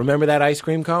like, remember that ice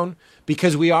cream cone?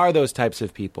 Because we are those types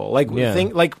of people. Like,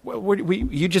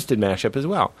 you just did Mashup as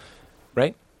well,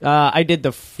 right? I did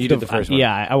the first one.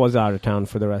 Yeah, I was out of town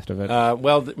for the rest of it.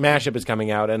 Well, Mashup is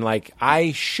coming out, and, like,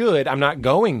 I'm not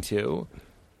going to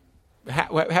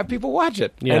have people watch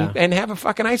it and have a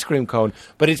fucking ice cream cone.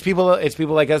 But it's people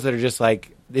like us that are just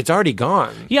like, it's already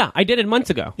gone. Yeah, I did it months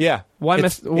ago. Yeah.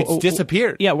 It's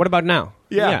disappeared. Yeah, what about now?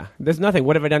 Yeah. There's nothing.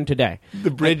 What have I done today?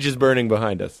 The bridge is burning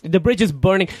behind us. The bridge is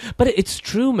burning. But it's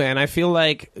true, man. I feel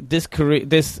like this career,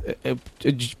 this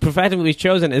profession we've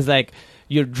chosen is like,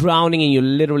 you're drowning and you're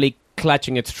literally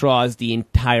clutching at straws the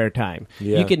entire time.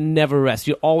 Yeah. You can never rest.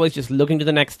 You're always just looking to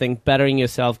the next thing, bettering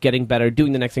yourself, getting better,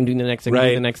 doing the next thing, doing the next thing,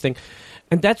 doing the next thing.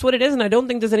 And that's what it is, and I don't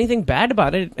think there's anything bad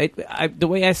about it. The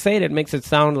way I say it, it makes it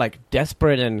sound like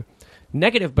desperate and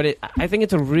negative, but I think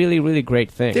it's a really, really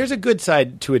great thing. There's a good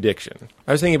side to addiction.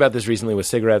 I was thinking about this recently with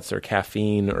cigarettes or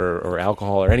caffeine or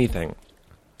alcohol or anything.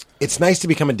 It's nice to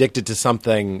become addicted to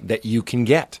something that you can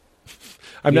get.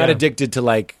 I'm not Yeah. addicted to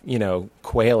like,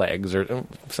 quail eggs or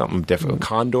something different.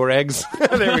 Condor eggs.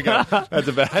 There we go. That's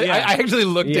a bad. Yeah. I actually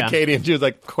looked Yeah. at Katie and she was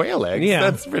like, quail eggs? Yeah.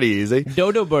 That's pretty easy.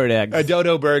 Dodo bird eggs. A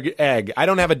dodo bird egg. I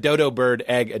don't have a dodo bird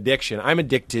egg addiction. I'm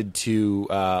addicted to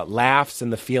laughs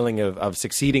and the feeling of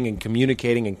succeeding and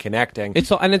communicating and connecting.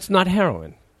 And it's not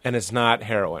heroin. And it's not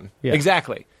heroin. Yeah.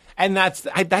 Exactly. And that's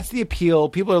the appeal.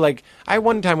 People are like, I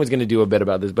one time was going to do a bit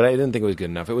about this, but I didn't think it was good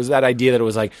enough. It was that idea that it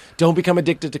was like, don't become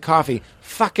addicted to coffee.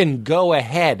 Fucking go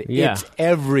ahead. Yeah. It's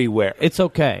everywhere. It's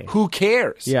okay. Who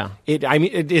cares? Yeah.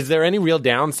 Is there any real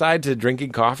downside to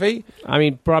drinking coffee? I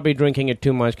mean, probably drinking it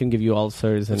too much can give you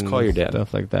ulcers and call your dad.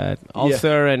 stuff like that.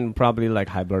 Ulcer and probably like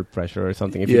high blood pressure or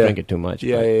something if you Yeah. drink it too much.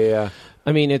 Yeah, But, yeah.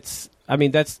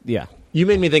 yeah. You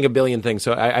made me think a billion things,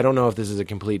 so I don't know if this is a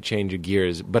complete change of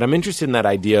gears, but I'm interested in that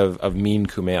idea of mean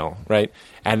kumail, right?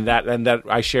 And that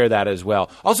I share that as well.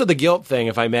 Also, the guilt thing,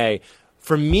 if I may,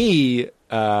 for me,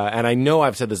 and I know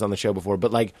I've said this on the show before,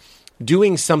 but like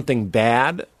doing something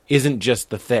bad isn't just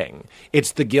the thing;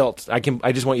 it's the guilt. I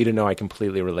just want you to know I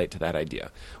completely relate to that idea.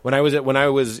 When I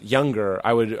was younger,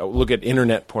 I would look at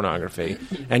internet pornography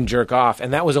and jerk off,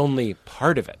 and that was only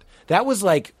part of it. That was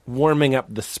like warming up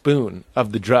the spoon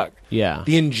of the drug. Yeah.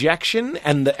 The injection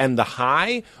and the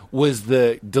high was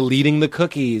the deleting the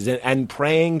cookies and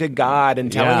praying to God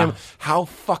and telling Yeah. him how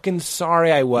fucking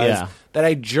sorry I was Yeah. that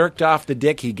I jerked off the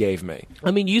dick he gave me.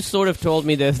 I mean, you sort of told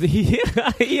me this.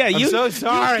 Yeah, you. so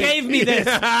sorry. You gave me this.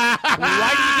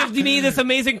 Why did you give me this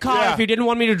amazing car Yeah. if you didn't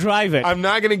want me to drive it? I'm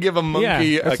not going to give a monkey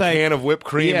Yeah, a it's like- can of whipped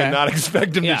cream Yeah. and not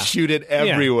expect him Yeah. to shoot it Yeah.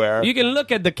 everywhere. You can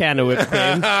look at the can of whipped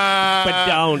cream, but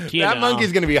don't. That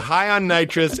monkey's going to be high on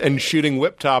nitrous and shooting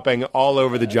whip topping all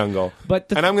over the jungle.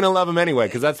 And I'm going to love him anyway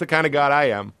because that's the kind of God I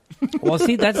am. Well,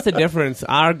 see, that's the difference.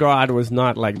 Our God was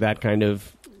not like that kind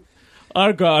of.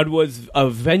 Our God was a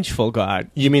vengeful God.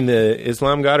 You mean the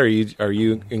Islam God, or are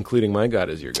you including my God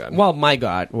as your God? Well, my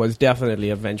God was definitely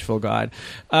a vengeful God.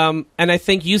 And I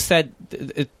think you said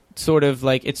it sort of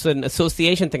like it's an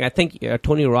association thing. I think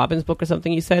Tony Robbins' book or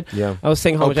something you said. Yeah. I was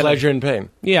saying how much pleasure and pain.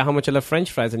 Yeah, how much I love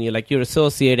French fries, and you're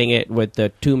associating it with the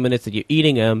 2 minutes that you're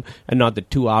eating them, and not the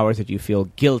 2 hours that you feel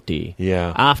guilty.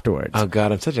 Yeah. Afterwards. Oh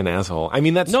God, I'm such an asshole. I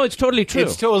mean, that's No, it's totally true.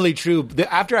 It's totally true.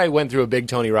 After I went through a big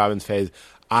Tony Robbins phase,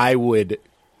 I would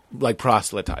like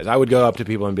proselytize. I would go up to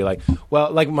people and be like,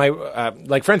 "Well, like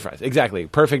like French fries, exactly,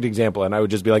 perfect example." And I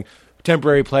would just be like,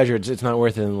 "Temporary pleasure, it's not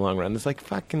worth it in the long run." It's like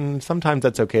fucking. Sometimes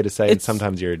that's okay to say, and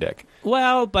sometimes you're a dick.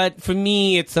 Well, but for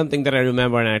me, it's something that I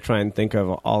remember and I try and think of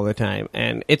all the time.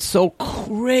 And it's so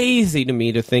crazy to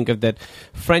me to think of that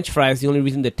French fries, the only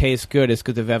reason they taste good is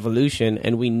because of evolution,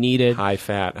 and we needed High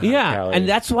fat, high yeah, calories. and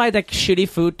that's why that shitty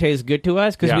food tastes good to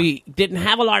us, because Yeah. we didn't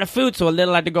have a lot of food, so a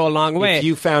little had to go a long way. If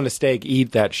you found a steak,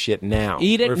 eat that shit now.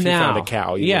 Eat it or if now. you found a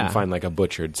cow, you Yeah. wouldn't find like a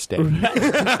butchered steak.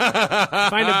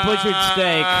 Find a butchered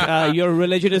steak. Your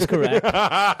religion is correct.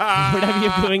 Whatever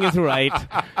you're doing is right.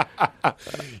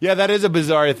 Yeah, that is a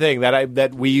bizarre thing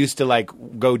that we used to like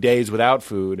go days without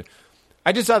food.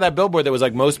 I just saw that billboard that was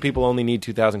like most people only need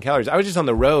 2,000 calories. I was just on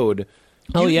the road.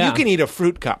 Oh, yeah. You can eat a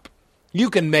fruit cup. You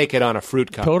can make it on a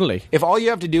fruit cup. Totally. If all you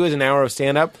have to do is an hour of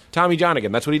stand up, Tommy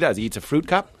Johnigan, that's what he does. He eats a fruit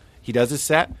cup. He does his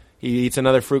set. He eats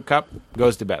another fruit cup,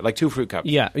 goes to bed. Like 2 fruit cups.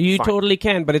 Yeah, you Fine. totally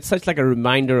can, but it's such like a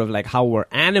reminder of like how we're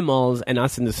animals, and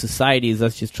us in the society is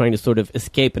us just trying to sort of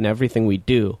escape in everything we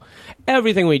do.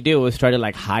 Everything we do is try to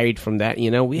like hide from that, We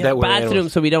That have we're bathrooms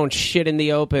animals. so we don't shit in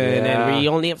the open, Yeah. and we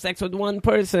only have sex with one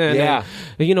person. Yeah.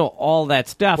 and, all that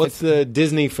stuff. What's the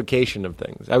Disneyfication of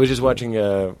things? I was just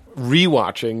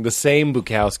rewatching the same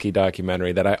Bukowski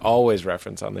documentary that I always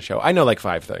reference on the show. I know like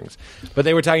 5 things. But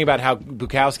they were talking about how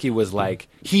Bukowski was like,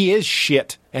 he is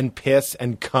shit and piss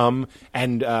and cum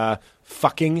and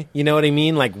fucking, you know what I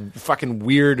mean? Like fucking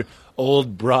weird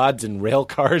old broads and rail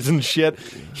cars and shit.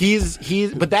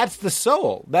 But that's the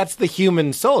soul. That's the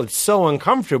human soul. It's so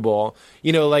uncomfortable.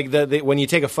 Like when you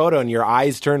take a photo and your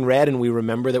eyes turn red and we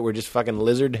remember that we're just fucking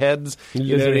lizard heads.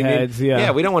 You know what I mean? heads, yeah.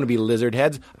 Yeah, we don't want to be lizard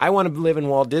heads. I want to live in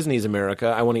Walt Disney's America.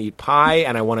 I want to eat pie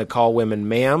and I want to call women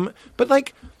ma'am. But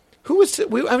like, I was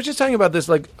just talking about this,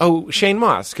 like, Shane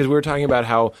Moss, because we were talking about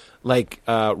how, like,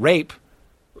 rape,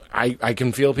 I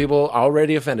can feel people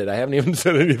already offended. I haven't even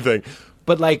said anything.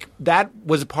 But, like, that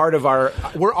was part of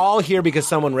we're all here because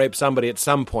someone raped somebody at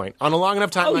some point. On a long enough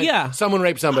timeline, Oh, yeah. someone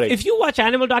raped somebody. If you watch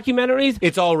animal documentaries,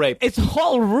 It's all rape. it's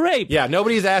all rape. Yeah,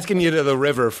 nobody's asking you to the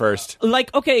river first.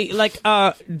 Like, okay, like,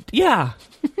 yeah.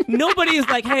 Nobody's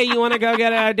like, hey, you want to go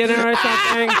get a dinner or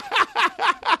something?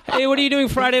 Hey, what are you doing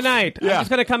Friday night? I'm just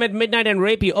going to come at midnight and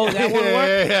rape you. Oh, that won't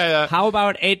work? Yeah. How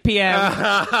about 8 p.m.?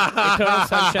 Eternal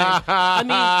sunshine. I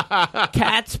mean,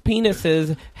 cats'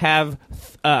 penises have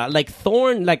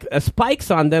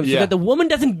spikes on them so that the woman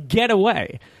doesn't get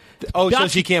away. Oh, so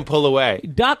she can't pull away.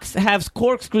 Ducks have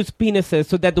corkscrew penises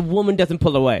so that the woman doesn't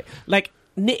pull away. Like,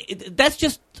 that's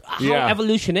just how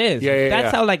evolution is.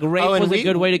 That's how, like, rape was a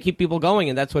good way to keep people going,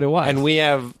 and that's what it was. And we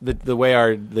have the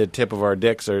way the tip of our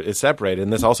dicks is separated,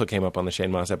 and this also came up on the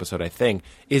Shane Moss episode, I think,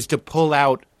 is to pull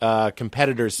out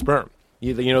competitors' sperm.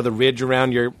 You know the ridge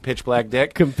around your pitch black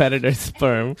dick? Competitor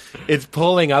sperm. It's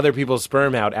pulling other people's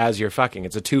sperm out as you're fucking.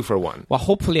 It's a 2-for-1. Well,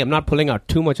 hopefully I'm not pulling out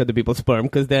too much other people's sperm,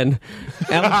 because then...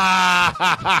 What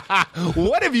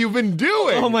have you been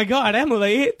doing? Oh, my God,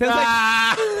 Emily.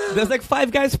 There's like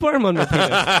 5 guys' sperm on my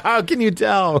penis. How can you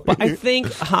tell? But I think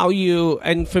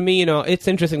and for me, it's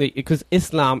interesting because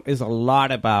Islam is a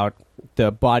lot about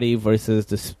the body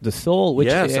versus the soul, which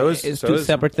is two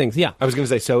separate things. Yeah. I was going to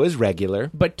say, so is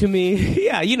regular. But to me,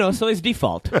 so is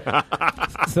default.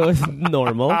 So is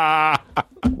normal.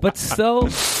 But so,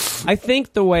 I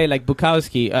think the way, like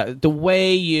Bukowski,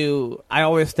 I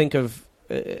always think of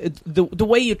the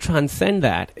way you transcend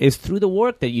that is through the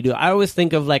work that you do. I always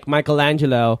think of like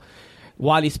Michelangelo,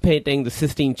 while he's painting the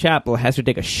Sistine Chapel, has to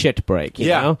take a shit break. You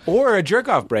know? Or a jerk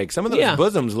off break. Some of those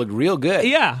bosoms look real good.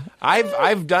 Yeah,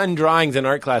 I've done drawings in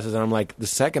art classes, and I'm like, the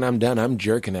second I'm done, I'm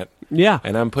jerking it. Yeah,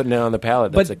 and I'm putting it on the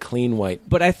palette. That's a clean white.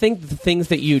 But I think the things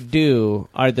that you do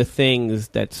are the things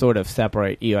that sort of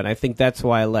separate you, and I think that's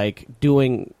why like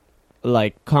doing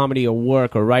like comedy or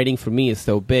work or writing for me is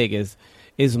so big.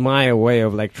 Is my way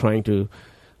of like trying to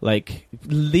like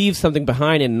leave something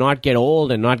behind and not get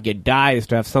old and not get die, is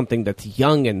to have something that's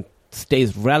young and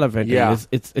stays relevant. Yeah.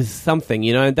 And is something,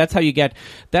 and that's how you get,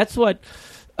 that's what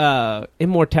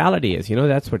immortality is,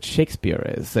 that's what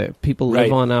Shakespeare is. People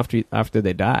live on after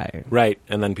they die. Right,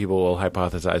 and then people will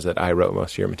hypothesize that I wrote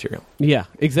most of your material. Yeah,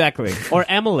 exactly. Or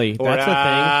Emily, that's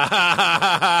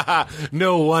a thing.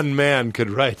 No one man could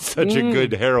write such a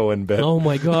good heroin bit. Oh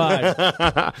my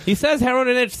God. He says heroin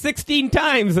in it 16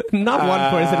 times. Not one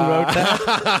person wrote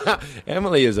that.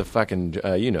 Emily is a fucking,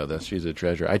 you know this, she's a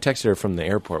treasure. I texted her from the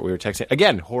airport. We were texting,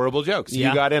 again, horrible jokes. Yeah.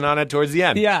 You got in on it towards the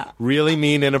end. Yeah. Really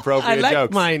mean, inappropriate I liked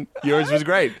jokes. mine. Yours was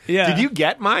great. Yeah. Did you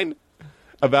get mine?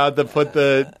 About the put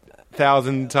the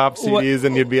 1,000 top CDs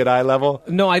and you'd be at eye level?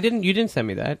 No, I didn't. You didn't send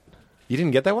me that. You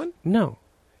didn't get that one? No.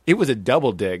 It was a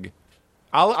double dig.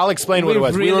 I'll explain what it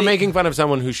was. We were making fun of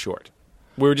someone who's short.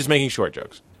 We were just making short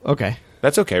jokes. Okay.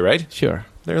 That's okay, right? Sure.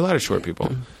 There are a lot of short people.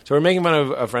 So we're making fun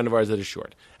of a friend of ours that is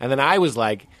short. And then I was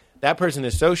like, that person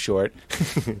is so short.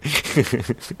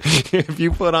 If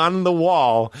you put on the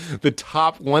wall the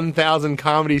top 1,000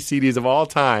 comedy CDs of all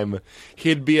time,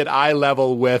 he'd be at eye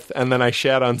level with, and then I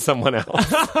shat on someone else.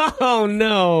 Oh,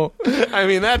 no. I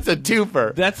mean, that's a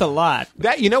twofer. That's a lot.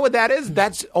 You know what that is?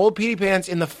 That's old Petey Pants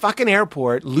in the fucking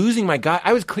airport, losing my god.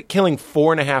 I was killing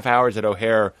 4.5 hours at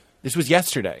O'Hare. This was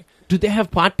yesterday. Do they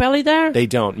have Potbelly there? They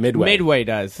don't. Midway. Midway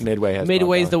does. Midway has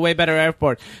Midway's Potbelly. the way better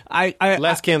airport.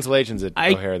 Less cancellations at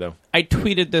O'Hare, though. I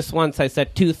tweeted this once. I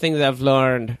said 2 things I've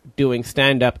learned doing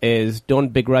stand-up is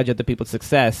don't begrudge other people's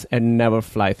success and never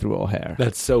fly through O'Hare.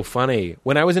 That's so funny.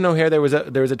 When I was in O'Hare, there was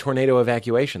a tornado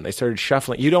evacuation. They started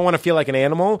shuffling. You don't want to feel like an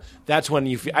animal. That's when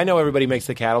you feel. I know everybody makes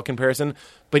the cattle comparison,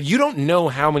 but you don't know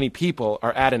how many people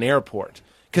are at an airport.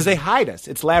 Because they hide us.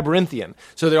 It's labyrinthian.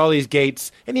 So there are all these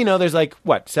gates. And, there's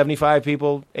 75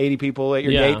 people, 80 people at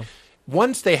your gate.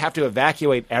 Once they have to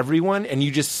evacuate everyone, and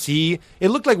you just see... It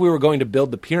looked like we were going to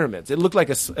build the pyramids. It looked like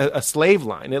a slave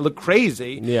line. It looked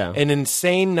crazy. Yeah. An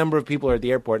insane number of people are at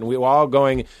the airport. And we were all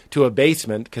going to a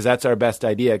basement, because that's our best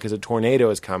idea, because a tornado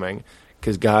is coming.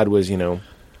 Because God was,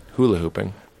 hula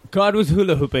hooping. God was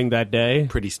hula hooping that day.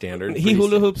 Pretty standard. He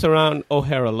hula hoops around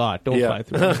O'Hare a lot. Don't fly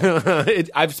through.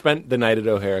 I've spent the night at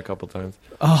O'Hare a couple times.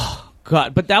 Oh,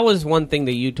 God. But that was one thing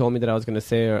that you told me that I was going to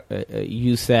say.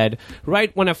 You said,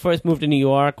 right when I first moved to New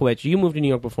York, which you moved to New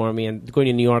York before me, and going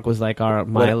to New York was like all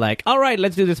right,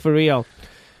 let's do this for real.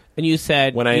 And you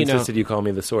said... When I insisted you call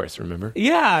me the source, remember?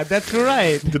 Yeah, that's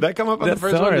right. Did that come up on the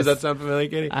first one? Does that sound familiar,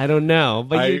 Katie? I don't know,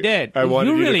 but you did. I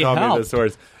wanted you really to call helped. me the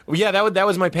source. Well, yeah, that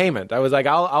was my payment. I was like,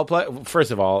 I'll play.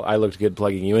 First of all, I looked good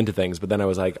plugging you into things, but then I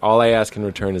was like, all I ask in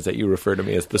return is that you refer to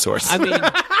me as the source. I mean...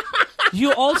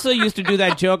 You also used to do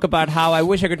that joke about how I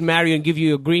wish I could marry you and give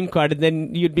you a green card, and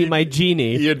then you'd be my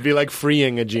genie. You'd be like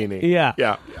freeing a genie. Yeah.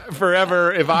 Yeah.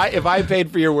 Forever. If I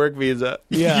paid for your work visa,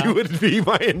 you would be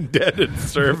my indebted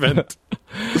servant.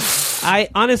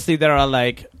 Honestly, there are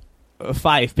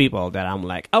 5 people that I'm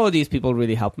like, oh, these people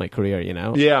really helped my career, you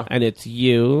know? Yeah. And it's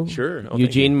you, Sure. Oh,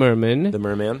 Eugene thank Merman, The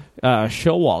Merman.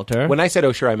 Showalter. When I said,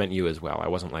 oh, sure, I meant you as well. I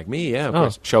wasn't like, me, yeah, of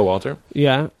course. Showalter.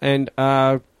 Yeah, and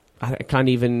I can't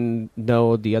even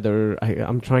know the other.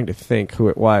 I'm trying to think who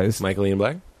it was. Michael Ian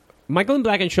Black. Michael Ian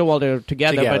Black and Showalter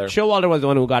together, but Showalter was the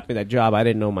one who got me that job. I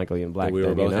didn't know Michael Ian Black. That we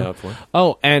were both out for.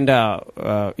 Oh, and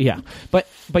yeah, but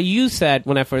you said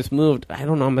when I first moved, I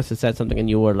don't know, I must have said something, and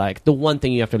you were like, the one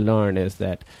thing you have to learn is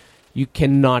that you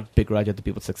cannot begrudge other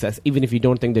people's success, even if you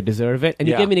don't think they deserve it. And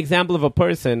you gave me an example of a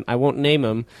person, I won't name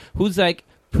him, who's like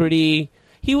pretty.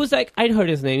 He was like, I'd heard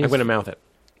his name. I'm going to mouth it.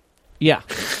 Yeah.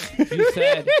 You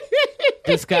said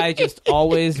this guy just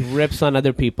always rips on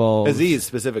other people. Aziz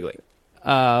specifically.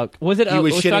 Was it? He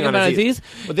was shitting talking on about Aziz.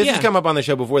 Aziz? Well, this has come up on the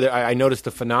show before. I noticed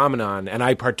the phenomenon, and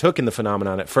I partook in the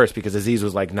phenomenon at first because Aziz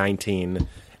was like 19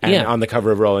 and on the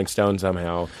cover of Rolling Stone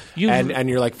somehow. And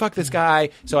you're like, fuck this guy.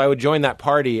 So I would join that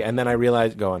party, and then I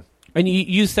realized, go on. And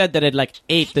you said that it like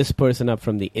ate this person up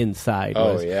from the inside.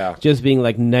 Oh, yeah. Just being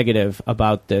like negative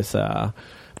about this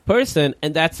person,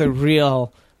 and that's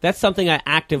something I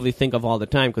actively think of all the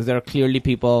time, because there are clearly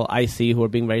people I see who are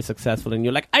being very successful, and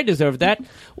you're like, I deserve that.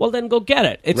 Well, then go get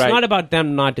it. It's not about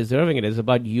them not deserving it. It's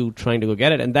about you trying to go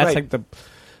get it. And that's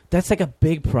that's like a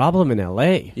big problem in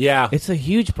LA. Yeah. It's a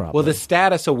huge problem. Well, the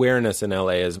status awareness in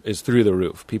LA is through the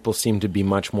roof. People seem to be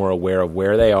much more aware of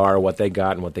where they are, what they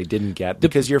got, and what they didn't get,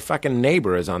 because your fucking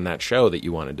neighbor is on that show that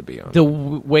you wanted to be on. The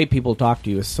way people talk to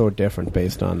you is so different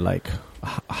based on like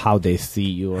how they see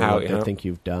you or what they think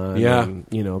you've done. Yeah. And,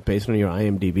 you know, based on your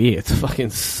IMDb, it's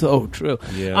fucking so true.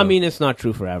 Yeah. I mean, it's not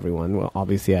true for everyone. Well,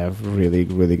 obviously, I have really,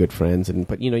 really good friends,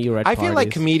 but you know, you're at I parties. feel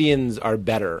like comedians are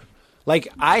better. Like,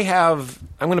 I'm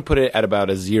going to put it at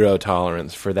about a 0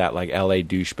 tolerance for that, like, LA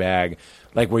douchebag.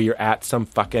 Like, where you're at some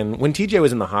fucking... When TJ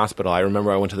was in the hospital, I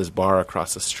remember I went to this bar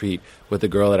across the street with the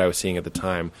girl that I was seeing at the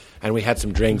time, and we had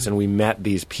some drinks, and we met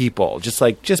these people.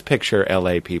 Just picture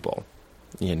LA people.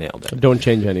 You nailed it. Don't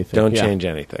change anything. Don't change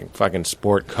anything. Fucking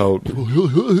sport coat.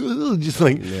 Just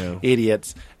like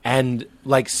idiots. And,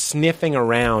 like, sniffing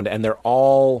around, and they're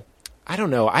all... I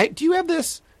don't know. Do you have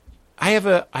this... I have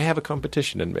a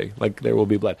competition in me, like There Will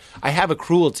Be Blood. I have a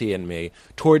cruelty in me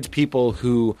towards people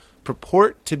who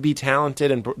purport to be talented,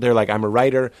 and they're like, I'm a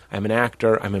writer, I'm an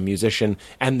actor, I'm a musician,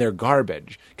 and they're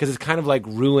garbage, because it's kind of like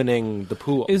ruining the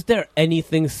pool. Is there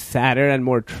anything sadder and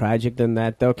more tragic than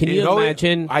that, though? Can you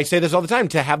imagine? I say this all the time.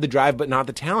 To have the drive but not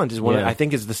the talent is one. I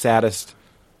think is the saddest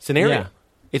scenario. Yeah.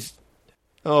 It's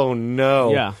oh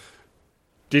no. Yeah.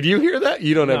 Did you hear that?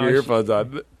 You don't have your earphones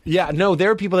on. Yeah, no,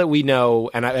 there are people that we know,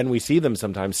 and we see them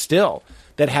sometimes still,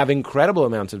 that have incredible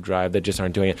amounts of drive that just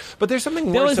aren't doing it. But there's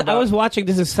something worse about... I was watching,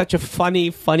 this is such a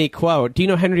funny quote. Do you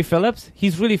know Henry Phillips?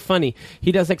 He's really funny.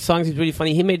 He does like songs, he's really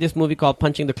funny. He made this movie called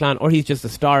Punching the Clown, or he's just the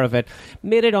star of it.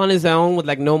 Made it on his own with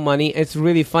like no money. It's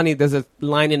really funny. There's a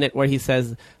line in it where he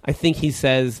says, he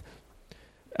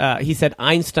said,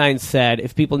 Einstein said,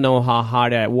 if people know how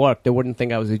hard I work, they wouldn't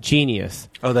think I was a genius.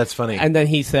 Oh, that's funny. And then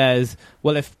he says,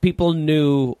 well, if people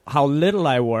knew how little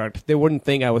I worked, they wouldn't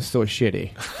think I was so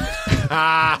shitty.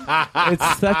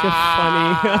 It's such a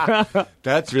funny...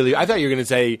 That's really... I thought you were going to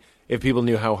say, if people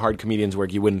knew how hard comedians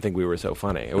work, you wouldn't think we were so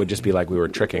funny. It would just be like we were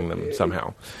tricking them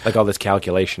somehow. Like all this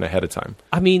calculation ahead of time.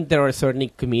 I mean, there are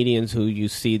certainly comedians who you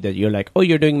see that you're like, oh,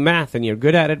 you're doing math and you're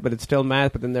good at it, but it's still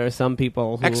math. But then there are some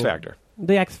people who... X Factor.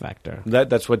 The X Factor.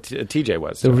 That's what TJ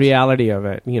was. The reality of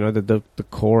it, you know, the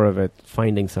core of it,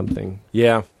 finding something.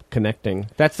 Yeah. Connecting.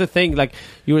 That's the thing, like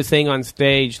you were saying on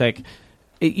stage, like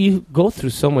you go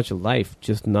through so much of life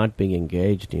just not being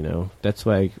engaged, you know. That's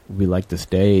why we like the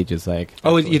stage. It's like...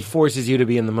 Oh, it forces you to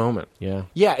be in the moment. Yeah.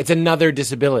 Yeah, it's another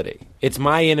disability. It's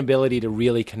my inability to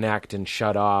really connect and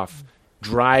shut off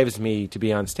drives me to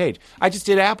be on stage. I just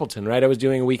did Appleton, right? I was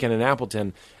doing a weekend in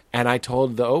Appleton, and I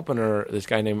told the opener, this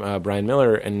guy named Brian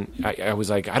Miller, and I was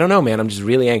like, I don't know, man, I'm just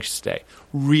really anxious today.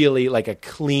 Really, like a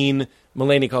clean...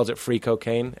 Mulaney calls it free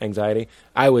cocaine, anxiety.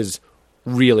 I was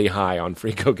really high on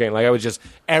free cocaine. Like, I was just...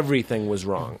 Everything was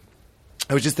wrong.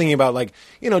 I was just thinking about, like,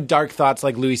 you know, dark thoughts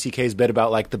like Louis C.K.'s bit about,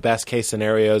 like, the best case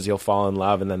scenarios, you'll fall in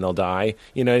love and then they'll die.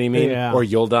 You know what I mean? Yeah. Or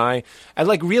you'll die. And,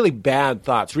 like, really bad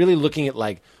thoughts. Really looking at,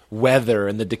 like, weather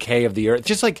and the decay of the earth.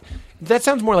 Just, like... That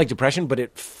sounds more like depression, but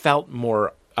it felt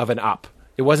more of an up.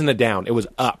 It wasn't a down. It was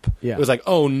up. Yeah. It was like,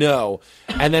 oh, no.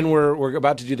 And then we're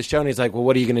about to do the show, and he's like, well,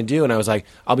 what are you going to do? And I was like,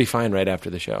 I'll be fine right after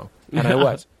the show. And I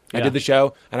was. I did the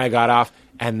show, and I got off,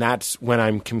 and that's when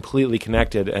I'm completely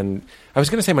connected. And I was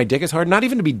going to say my dick is hard, not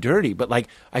even to be dirty, but, like,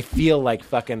 I feel like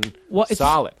fucking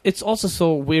solid. It's also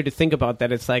so weird to think about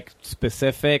that it's, like,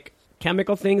 specific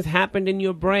chemical things happened in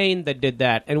your brain that did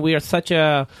that. And we are such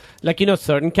a,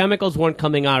 certain chemicals weren't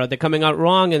coming out, or they're coming out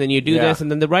wrong, and then you do this,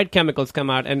 and then the right chemicals come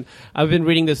out. And I've been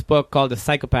reading this book called The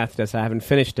Psychopath Test. I haven't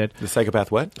finished it. The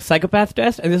psychopath what? Psychopath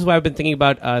Test. And this is why I've been thinking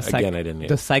about Again, I didn't hear.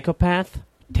 the Psychopath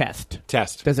Test.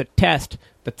 Test. There's a test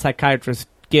that psychiatrists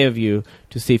give you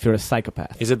to see if you're a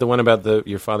psychopath. Is it the one about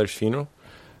your father's funeral?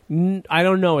 I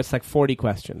don't know. It's like 40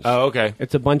 questions. Oh, okay.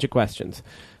 It's a bunch of questions.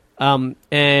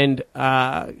 And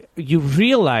you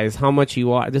realize how much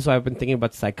you are. This is why I've been thinking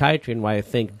about psychiatry and why I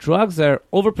think drugs are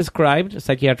overprescribed,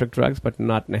 psychiatric drugs, but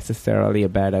not necessarily a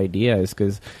bad idea, is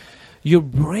because your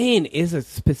brain is a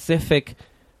specific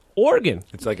organ.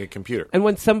 It's like a computer. And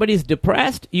when somebody's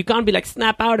depressed, you can't be like,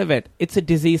 snap out of it. It's a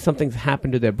disease. Something's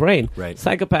happened to their brain. Right.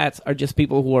 Psychopaths are just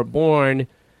people who are born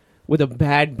with a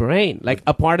bad brain. Like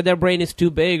a part of their brain is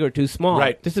too big or too small.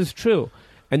 Right. This is true.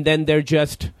 And then they're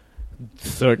just...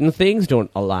 certain things don't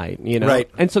align, Right.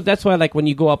 And so that's why, like, when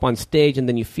you go up on stage and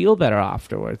then you feel better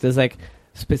afterwards, there's like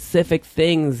specific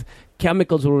things,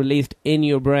 chemicals were released in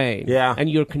your brain, and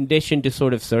you're conditioned to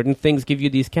sort of certain things give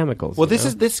you these chemicals. Well,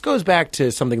 this goes back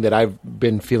to something that I've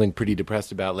been feeling pretty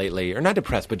depressed about lately, or not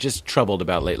depressed, but just troubled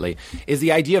about lately, is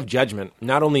the idea of judgment,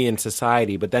 not only in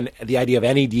society, but then the idea of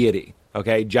any deity,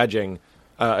 okay, judging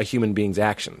a human being's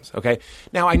actions, okay?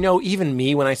 Now, I know even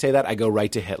me, when I say that, I go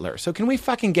right to Hitler. So can we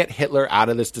fucking get Hitler out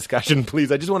of this discussion,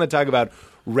 please? I just want to talk about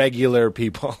regular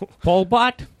people. Pol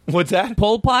Pot? What's that?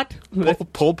 Pol Pot?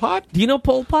 Pol Pot? Do you know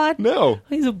Pol Pot? No.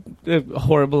 He's a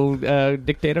horrible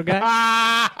dictator guy.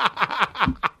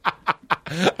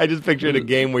 I just pictured a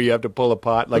game where you have to pull a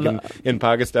pot, like in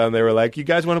Pakistan. They were like, "You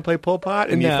guys want to play Pol Pot?"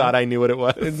 And you thought I knew what it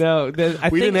was. No,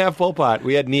 we didn't have Pol Pot.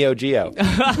 We had Neo Geo.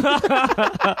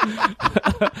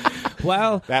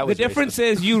 Well, the difference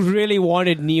is you really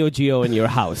wanted Neo Geo in your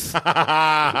house. You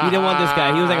didn't want this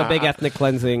guy. He was like a big ethnic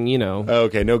cleansing,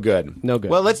 Okay, no good. No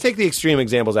good. Well, let's take the extreme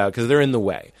examples out because they're in the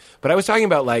way. But I was talking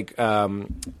about like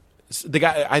the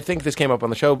guy. I think this came up on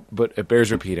the show, but it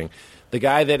bears repeating. The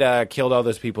guy that killed all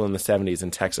those people in the 70s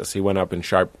in Texas, he went up in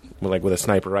sharp, with a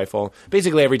sniper rifle.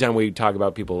 Basically, every time we talk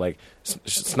about people like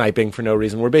sniping for no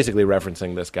reason, we're basically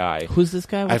referencing this guy. Who's this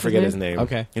guy? I forget his name.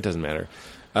 Okay. It doesn't matter.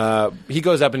 He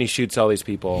goes up and he shoots all these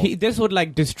people. This would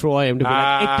like destroy him to be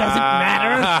like, it doesn't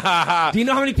matter. Do you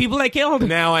know how many people I killed?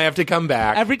 Now I have to come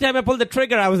back. Every time I pulled the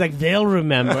trigger, I was like, they'll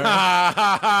remember.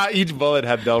 Each bullet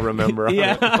had "they'll remember" on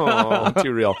Yeah. it. Oh,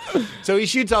 too real. So he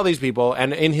shoots all these people,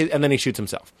 and then he shoots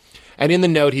himself. And in the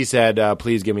note, he said,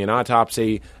 "Please give me an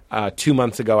autopsy. 2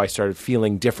 months ago, I started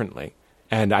feeling differently,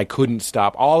 and I couldn't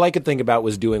stop. All I could think about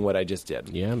was doing what I just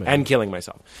did, and killing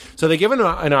myself." So they give him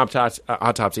an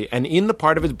autopsy, and in the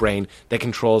part of his brain that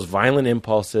controls violent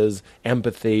impulses,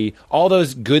 empathy, all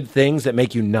those good things that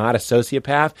make you not a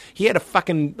sociopath, he had a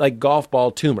fucking golf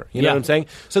ball tumor. You know what I'm saying?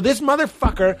 So this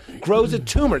motherfucker grows a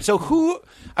tumor.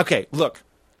 So okay, look.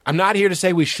 I'm not here to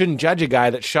say we shouldn't judge a guy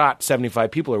that shot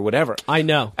 75 people or whatever. I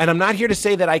know. And I'm not here to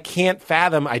say that I can't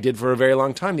fathom, I did for a very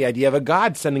long time, the idea of a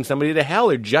God sending somebody to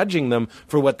hell or judging them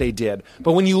for what they did.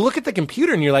 But when you look at the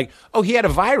computer and you're like, oh, he had a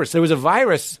virus. There was a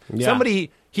virus. Yeah.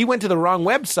 He went to the wrong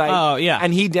website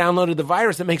and he downloaded the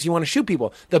virus that makes you want to shoot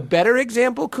people. The better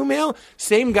example, Kumail,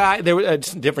 same guy,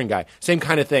 different guy, same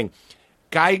kind of thing.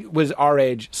 Guy was our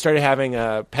age, started having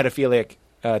pedophilic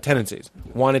tendencies,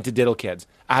 wanted to diddle kids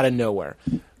out of nowhere.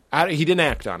 He didn't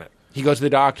act on it. He goes to the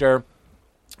doctor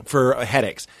for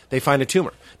headaches. They find a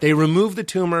tumor. They remove the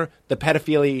tumor. The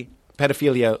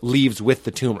pedophilia leaves with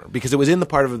the tumor because it was in the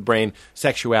part of the brain,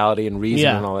 sexuality and reason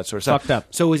and all that sort of stuff. Fucked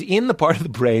up. So it was in the part of the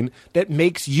brain that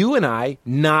makes you and I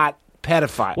not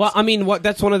pedophiles. Well, I mean,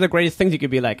 that's one of the greatest things you could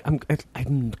be like,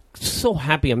 I'm so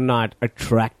happy I'm not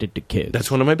attracted to kids. That's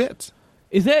one of my bits.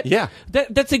 Is it? Yeah.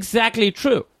 That's exactly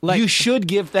true. Like, you should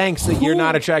give thanks that you're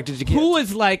not attracted to kids. Who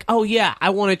is like, oh yeah, I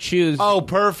want to choose. Oh,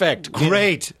 perfect.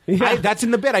 Great. Yeah. That's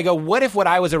in the bit. I go, what if what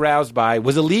I was aroused by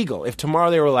was illegal? If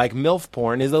tomorrow they were like, MILF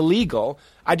porn is illegal,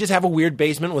 I just have a weird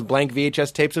basement with blank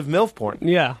VHS tapes of MILF porn.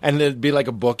 Yeah. And there'd be like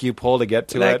a book you pull to get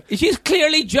to it. She's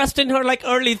clearly just in her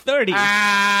early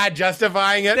 30s.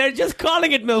 Justifying it. They're just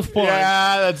calling it MILF porn.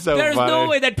 Yeah, that's so There's funny. no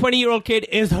way that 20-year-old kid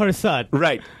is her son.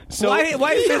 Right. So why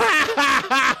is this?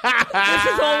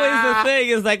 This is always the thing.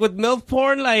 Is like with MILF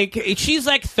porn, she's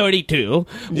 32.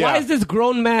 Yeah. Why is this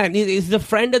grown man? He's the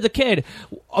friend of the kid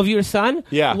of your son.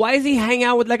 Yeah. Why is he hang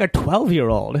out with a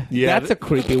 12-year-old? Yeah. That's a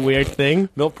creepy, weird thing.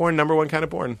 MILF porn, number one kind of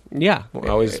porn. Yeah. Well,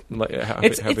 always.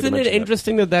 Isn't it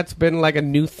interesting that that's been a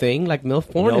new thing? Like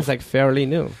MILF porn is fairly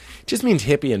new. Just means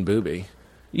hippie and booby.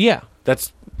 Yeah.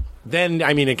 That's Then,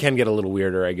 I mean, it can get a little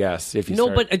weirder, I guess, if you No,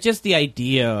 start... but just the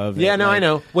idea of it. Yeah, no, like- I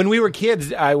know. When we were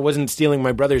kids, I wasn't stealing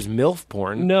my brother's MILF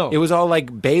porn. No. It was all like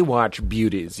Baywatch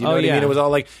beauties. You know Oh, what I yeah. mean? It was all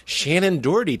like Shannon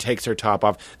Doherty takes her top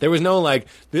off. There was no like,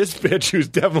 this bitch who's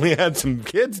definitely had some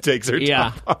kids takes her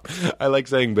Yeah. top off. I like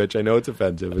saying bitch. I know it's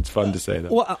offensive. It's fun to say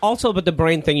that. Well, also, but the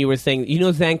brain thing you were saying, you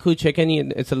know Zanku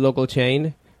Chicken? It's a local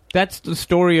chain. That's the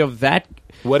story of that.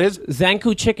 What is?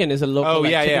 Zanku Chicken is a local. Oh,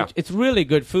 yeah, chicken. yeah. It's really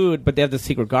good food, but they have the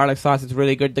secret garlic sauce. It's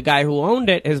really good. The guy who owned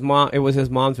it, it was his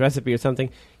mom's recipe or something.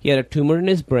 He had a tumor in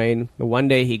his brain. But one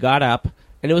day he got up,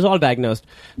 and it was all diagnosed.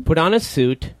 Put on a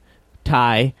suit,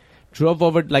 tie, drove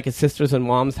over to, like his sister's and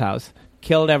mom's house,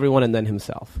 killed everyone, and then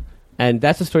himself. And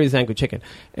that's the story of Zanku Chicken.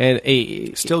 And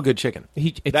Still good chicken.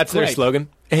 it's That's their great. slogan.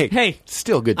 Hey,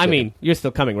 still good chicken. I mean, you're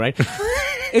still coming, right?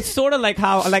 It's sort of like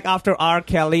how, like, after R.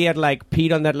 Kelly had, like,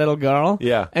 peed on that little girl.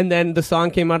 Yeah. And then the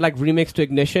song came out, like, remixed to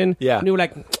Ignition. Yeah. And you were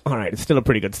like, all right, it's still a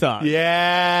pretty good song.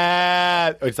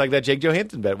 Yeah. It's like that Jake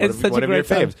Johansson bet. One It's of, such a one of your great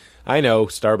song. faves. I know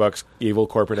Starbucks, evil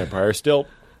corporate empire, still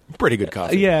pretty good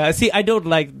coffee. Yeah. See, I don't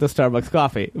like the Starbucks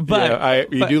coffee. But, Yeah,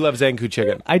 you but do love Zanku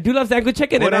chicken. I do love Zanku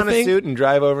Chicken. Put and on I a think suit and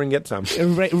drive over and get some.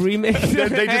 remix.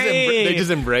 they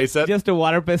just embrace it. Just a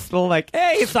water pistol, like,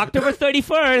 hey, it's October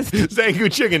 31st.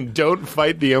 Zanku chicken, don't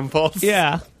fight the impulse.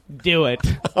 Yeah. Do it.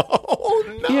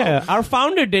 Oh, no. Yeah. Our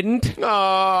founder didn't.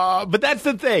 But that's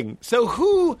the thing.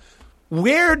 So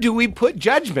where do we put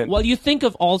judgment? Well, you think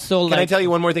of also, Can I like... tell you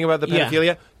one more thing about the Yeah.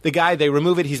 pedophilia? The guy, they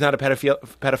remove it. He's not a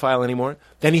pedophile anymore.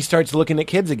 Then he starts looking at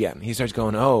kids again. He starts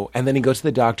going, oh. And then he goes to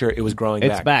the doctor. It was growing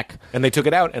It's back. And they took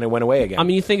it out, and it went away again. I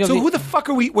mean, you think of So the- who the fuck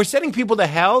are we? We're sending people to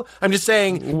hell? I'm just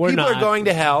saying, We're people are not. going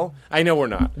to hell. I know we're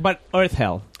not. But Earth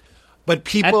Hell. But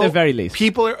people... At the very least.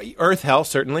 People are... Earth hell,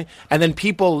 certainly. And then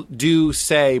people do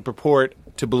purport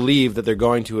to believe that they're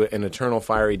going to an eternal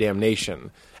fiery damnation.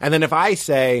 And then if I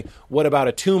say, what about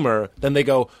a tumor? Then they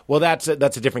go, well, that's a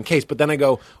different case. But then I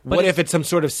go, what if it's some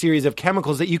sort of series of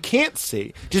chemicals that you can't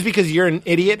see? Just because you're an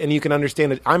idiot and you can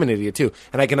understand it. I'm an idiot, too.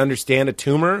 And I can understand a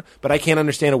tumor, but I can't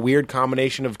understand a weird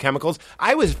combination of chemicals.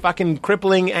 I was fucking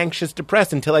crippling, anxious,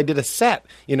 depressed until I did a set.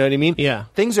 You know what I mean? Yeah.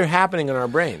 Things are happening in our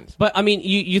brains. But, I mean,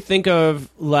 you think of,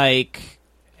 like...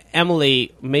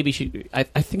 Emily, maybe I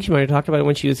think she might have talked about it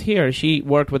when she was here. She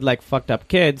worked with, like, fucked up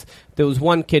kids. There was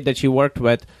one kid that she worked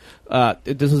with.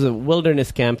 This was a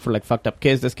wilderness camp for, like, fucked up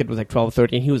kids. This kid was, like, 12,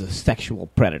 13. He was a sexual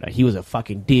predator. He was a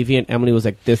fucking deviant. Emily was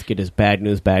like, this kid is bad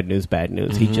news, bad news, bad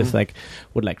news. He just, like,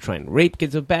 would, like, try and rape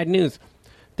kids with bad news.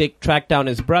 They tracked down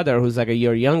his brother, who's, like, a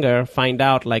year younger, find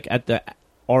out, like, at the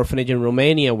orphanage in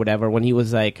Romania, whatever, when he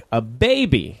was like a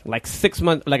baby, like 6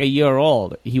 months, like a year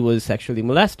old, he was sexually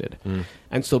molested.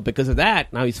 And so because of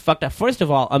that, now he's fucked up. First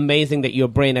of all, amazing that your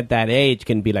brain at that age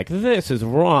can be like, this is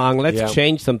wrong. Let's Yeah.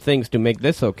 change some things to make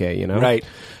this okay, you know? Right.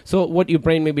 So what your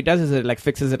brain maybe does is it like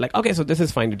fixes it like, okay, so this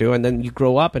is fine to do. And then you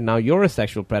grow up and now you're a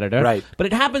sexual predator. Right. But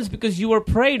it happens because you were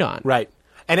preyed on. Right.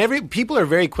 And people are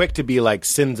very quick to be like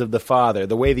sins of the father,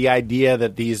 the way the idea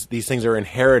that these things are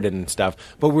inherited and stuff,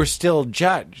 but we're still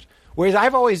judged. Whereas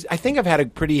I think I've had a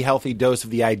pretty healthy dose of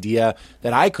the idea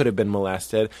that I could have been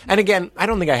molested. And again, I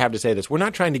don't think I have to say this. We're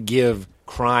not trying to give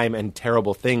crime and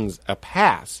terrible things a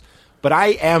pass, but I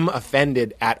am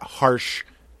offended at harsh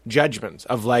judgments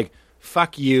of like,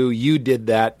 fuck you, you did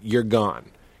that, you're gone.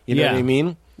 You know Yeah. what I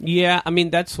mean? Yeah, I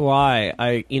mean that's why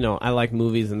I like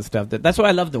movies and stuff. That's why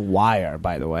I love The Wire,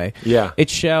 by the way. Yeah. It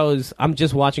shows. I'm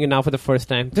just watching it now for the first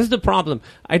time. This is the problem.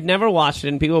 I'd never watched it,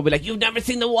 and people will be like, "You've never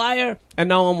seen The Wire?" And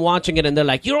now I'm watching it, and they're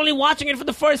like, "You're only watching it for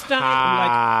the first time."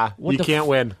 I'm like, what you the can't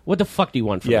win. What the fuck do you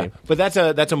want from Yeah, me? but that's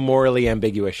a morally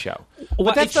ambiguous show. Well,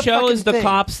 but that's it shows fucking the thing.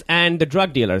 cops and the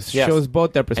drug dealers. Yes. Shows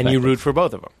both their And perspectives. you root for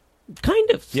both of them. kind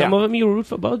of. Some Yeah. of them you root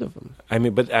for both of them. I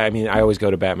mean, I always go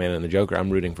to Batman and the Joker. I'm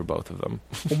rooting for both of them,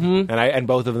 Mm-hmm. and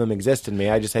both of them exist in me.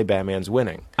 I just say Batman's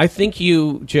winning. I think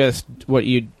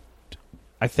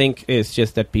I think it's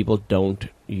just that people don't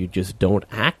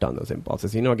act on those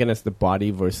impulses. You know, again, it's the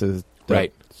body versus the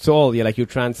Right. soul. Yeah, like you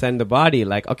transcend the body.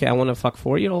 Like, okay, I want to fuck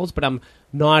 4-year-olds, but I'm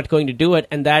not going to do it,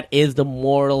 and that is the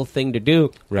moral thing to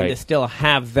do. Right. And they still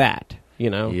have that, you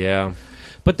know. Yeah.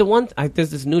 But there's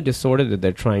this new disorder that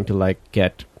they're trying to like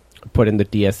get put in the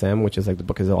DSM, which is like the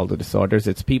book is all the disorders.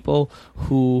 It's people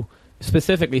who,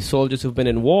 specifically soldiers who've been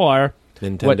in war.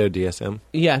 Nintendo DSM.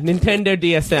 Yeah, Nintendo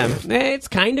DSM. It's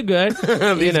kind of good.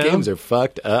 These games are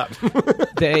fucked up.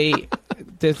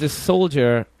 There's this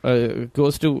soldier you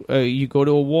go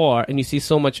to a war and you see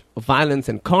so much violence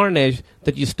and carnage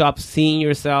that you stop seeing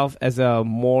yourself as a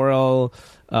moral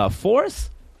force.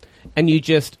 and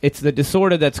it's the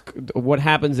disorder that's what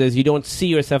happens is you don't see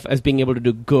yourself as being able to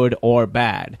do good or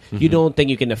bad. You don't think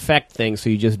you can affect things, so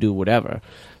you just do whatever.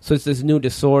 So it's this new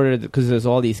disorder because there's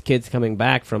all these kids coming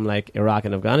back from like Iraq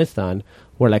and Afghanistan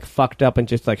who are like fucked up and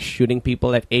just like shooting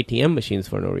people at ATM machines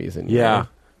for no reason. you know?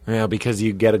 Yeah, because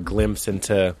you get a glimpse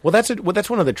into... Well, that's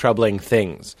one of the troubling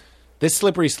things. This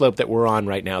slippery slope that we're on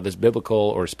right now, this biblical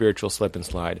or spiritual slip and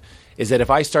slide, is that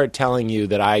if I start telling you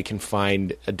that I can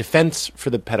find a defense for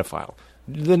the pedophile,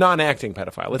 the non-acting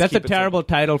pedophile... That's a terrible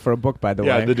title for a book, by the way.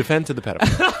 Yeah, The Defense of the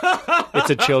Pedophile. It's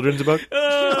a children's book.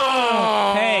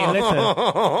 Hey,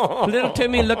 listen. Little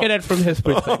Timmy, look at it from his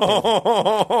perspective.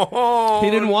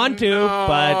 He didn't want to,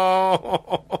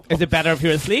 but is it better if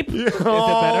you're asleep? Is it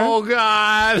better? Oh,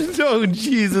 God. Oh,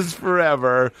 Jesus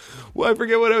forever. Well, I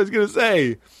forget what I was going to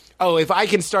say. Oh, if I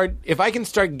can start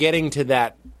getting to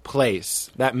that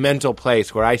place, that mental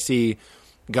place where I see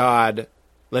God,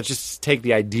 let's just take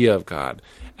the idea of God,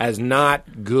 as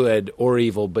not good or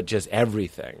evil, but just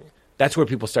everything. That's where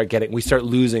people we start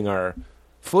losing our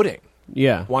footing.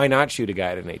 Yeah. Why not shoot a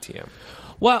guy at an ATM?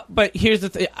 Well, but here's the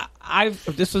thing.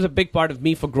 This was a big part of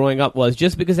me for growing up was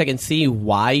just because I can see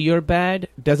why you're bad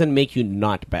doesn't make you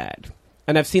not bad.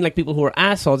 And I've seen like people who are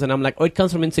assholes, and I'm like, oh, it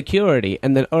comes from insecurity.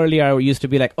 And then earlier I used to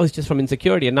be like, oh, it's just from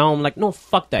insecurity. And now I'm like, no,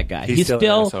 fuck that guy. He's still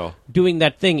an asshole. doing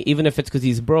that thing, even if it's because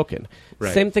he's broken.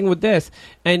 Right. Same thing with this.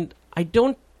 And I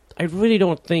really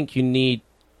don't think you need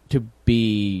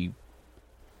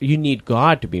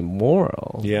God to be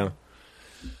moral. Yeah.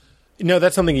 No,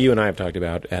 that's something you and I have talked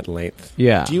about at length.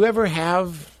 Yeah. Do you ever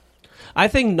have... I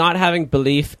think not having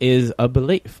belief is a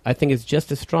belief. I think it's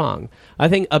just as strong. I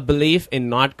think a belief in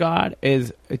not God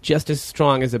is just as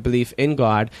strong as a belief in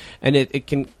God, and it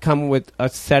can come with a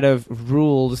set of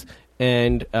rules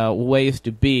and ways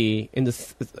to be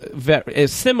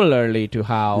similarly to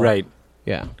how... Right.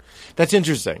 Yeah. That's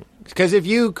interesting. Because if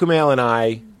you, Kumail, and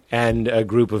I, and a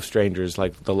group of strangers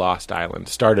like the Lost Island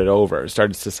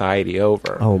started society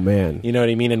over... Oh, man. You know what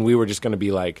I mean? And we were just going to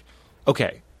be like,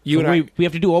 okay... We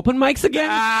have to do open mics again?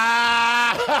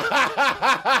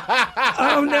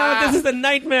 Oh no, this is a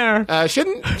nightmare.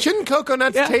 Shouldn't cocoa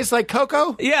nuts taste like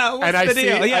cocoa? Yeah, what's and the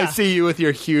deal? I see you with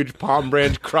your huge palm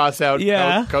branch cross out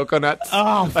cocoa nuts.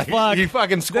 Oh, like, fuck. You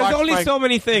fucking squash There's only so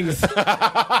many things.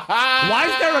 Why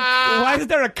is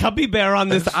there a cubby bear on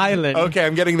this island? Okay,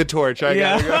 I'm getting the torch. I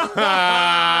gotta go. Oh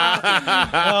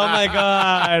my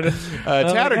God.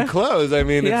 Tattered clothes. I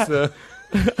mean, it's...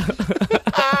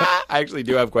 I actually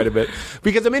do have quite a bit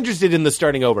because I'm interested in the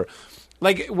starting over.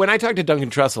 Like when I talk to Duncan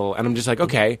Trussell, and I'm just like,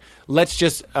 okay, let's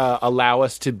just allow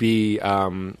us to be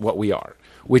what we are,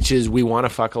 which is we want to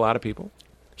fuck a lot of people.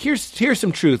 Here's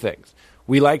some true things.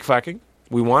 We like fucking.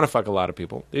 We want to fuck a lot of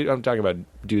people. I'm talking about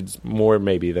dudes more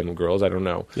maybe than girls. I don't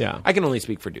know. Yeah. I can only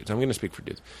speak for dudes. I'm going to speak for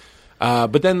dudes.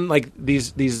 But then, like,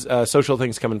 these social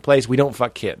things come in place. We don't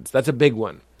fuck kids. That's a big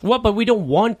one. Well, but we don't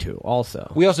want to,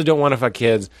 also. We also don't want to fuck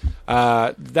kids.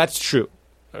 That's true.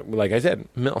 Like I said,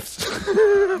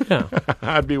 MILFs. Yeah.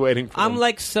 I'd be waiting for I'm them.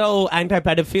 like so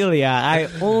anti-pedophilia. I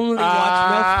only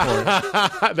watch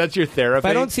MILF porn. That's your therapy? If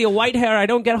I don't see a white hair, I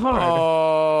don't get hard.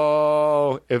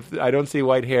 Oh, if I don't see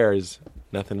white hairs...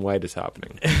 Nothing white is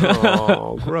happening.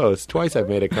 Oh, gross. Twice I've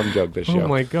made a cum joke this show. Oh,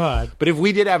 my God. But if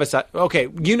we did have okay,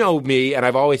 you know me, and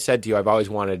I've always said to you, I've always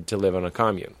wanted to live on a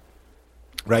commune.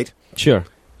 Right? Sure.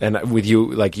 And with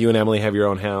you, like you and Emily have your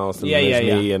own house, and there's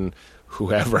me and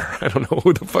whoever. I don't know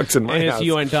who the fuck's in my house. And it's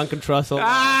you and Duncan Trussell.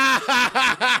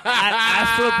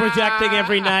 Astral projecting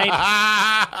every night.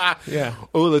 Yeah.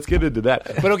 Oh, let's get into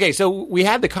that. But okay, so we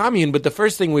had the commune, but the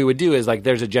first thing we would do is like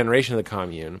there's a generation of the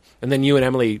commune, and then you and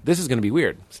Emily, this is going to be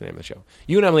weird. It's the name of the show.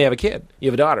 You and Emily have a kid. You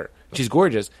have a daughter. She's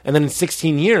gorgeous. And then in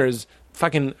 16 years...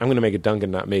 Fucking, I'm going to make it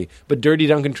Duncan, not me. But dirty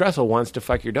Duncan Trussell wants to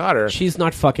fuck your daughter. She's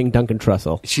not fucking Duncan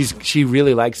Trussell. She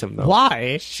really likes him, though.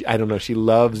 Why? I don't know. She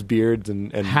loves beards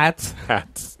and hats.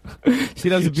 Hats. She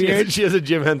loves beards. She has a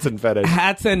Jim Henson fetish.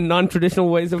 Hats and non-traditional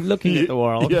ways of looking at the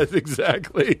world. Yes,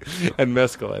 exactly. And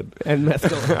mescaline.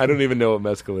 I don't even know what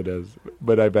mescaline is,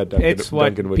 but I bet Duncan would try it. It's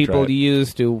what people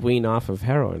use to wean off of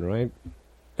heroin, right?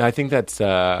 I think that's...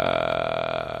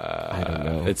 I don't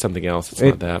know. It's something else. It's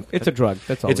not that. It's a drug.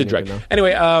 That's all. It's a drug.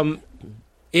 Anyway,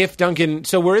 if Duncan...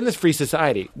 So we're in this free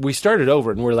society. We started over,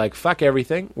 and we're like, fuck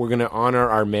everything. We're going to honor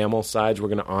our mammal sides. We're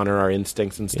going to honor our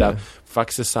instincts and stuff. Yeah.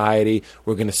 Fuck society.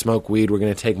 We're going to smoke weed. We're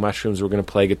going to take mushrooms. We're going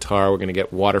to play guitar. We're going to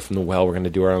get water from the well. We're going to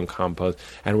do our own compost.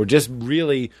 And we're just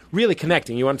really, really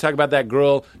connecting. You want to talk about that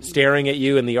girl staring at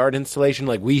you in the art installation?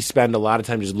 Like, we spend a lot of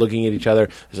time just looking at each other.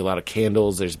 There's a lot of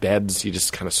candles. There's beds. You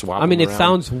just kind of swap them it around.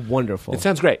 sounds wonderful. It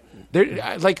sounds great.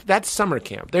 Like, that's summer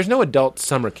camp. There's no adult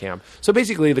summer camp. So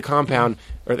basically the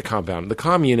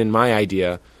commune in my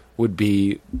idea would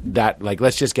be that, like,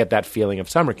 let's just get that feeling of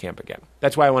summer camp again.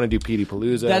 That's why I want to do Petey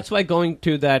Palooza. That's why going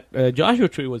to that Joshua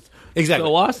Tree was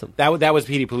so awesome. That was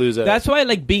Petey Palooza. That's why,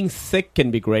 like, being sick can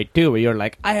be great too, where you're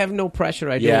like, I have no pressure,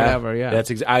 I do whatever. Yeah,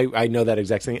 that's I know that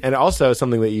exact thing. And also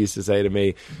something that you used to say to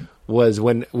me was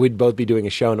when we'd both be doing a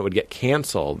show and it would get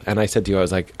canceled, and I said to you, I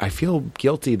was like, I feel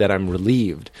guilty that I'm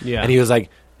relieved. Yeah. And he was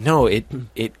like, no,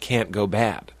 it can't go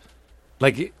bad.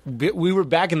 Like, we were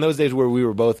back in those days where we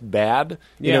were both bad.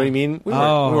 You know what I mean? We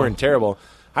weren't terrible.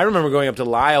 I remember going up to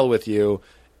Lyle with you,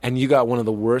 and you got one of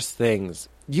the worst things.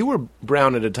 You were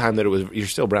brown at a time that you're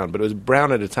still brown, but it was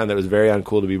brown at a time that it was very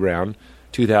uncool to be brown,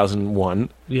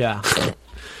 2001. Yeah.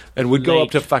 And we'd go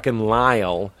up to fucking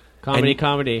Lyle.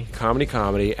 Comedy,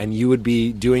 and you would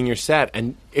be doing your set,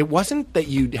 and it wasn't that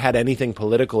you had anything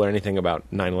political or anything about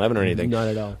 9/11 or anything. Not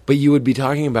at all. But you would be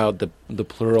talking about the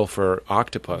plural for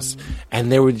octopus,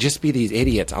 and there would just be these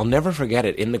idiots. I'll never forget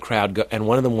it in the crowd, and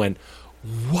one of them went,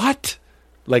 "What?"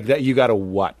 Like that, you got a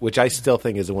what, which I still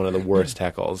think is one of the worst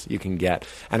heckles you can get.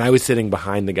 And I was sitting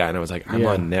behind the guy, and I was like, I'm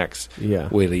on next. Yeah.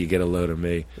 Wait till you get a load of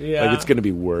me. Yeah. Like, it's going to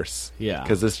be worse. Yeah.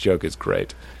 Because this joke is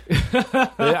great.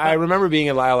 I remember being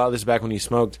at Lyle out. This is back when you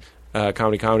smoked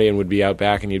comedy and would be out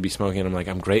back and you'd be smoking. And I'm like,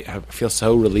 I'm great. I feel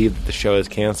so relieved that the show is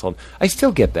canceled. I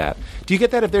still get that. Do you get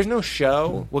that if there's no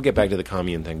show? We'll get back to the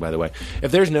commune thing, by the way.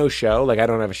 If there's no show, like I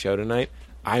don't have a show tonight,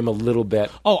 I'm a little bit...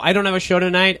 Oh, I don't have a show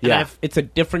tonight, and Yeah. it's a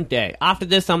different day. After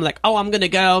this, I'm like, I'm going to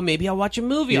go. Maybe I'll watch a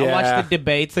movie. I'll watch the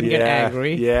debates and get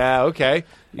angry. Yeah, okay.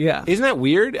 Yeah. Isn't that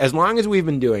weird? As long as we've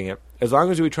been doing it, as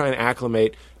long as we try and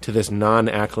acclimate to this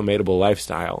non-acclimatable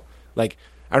lifestyle. Like,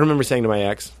 I remember saying to my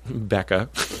ex, Becca...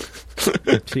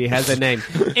 She has a name.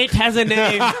 It has a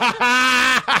name.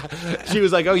 She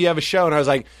was like, oh, you have a show? And I was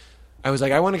like,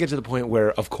 I want to get to the point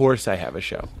where, of course, I have a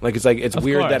show. Like, it's Of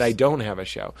weird course. that I don't have a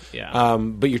show. Yeah.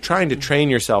 But you're trying to train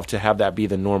yourself to have that be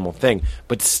the normal thing.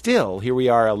 But still, here we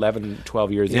are 11,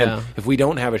 12 years Yeah. in. If we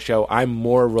don't have a show, I'm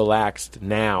more relaxed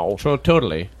now.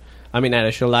 Totally. I mean, I had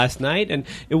a show last night, and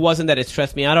it wasn't that it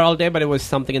stressed me out all day, but it was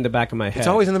something in the back of my head. It's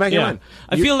always in the back of your mind.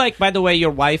 I feel like, by the way, your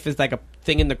wife is like a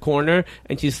thing in the corner,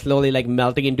 and she's slowly like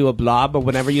melting into a blob, but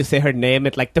whenever you say her name,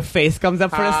 it like the face comes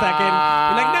up for a second.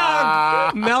 You're like,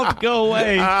 no, melt, go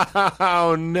away.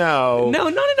 Oh, no. No,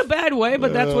 not in a bad way,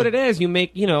 but that's what it is. You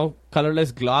make,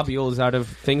 colorless globules out of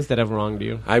things that have wronged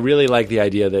you. I really like the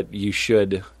idea that you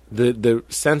should... The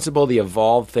sensible, the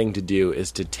evolved thing to do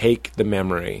is to take the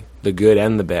memory, the good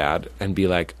and the bad, and be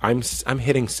like, I'm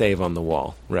hitting save on the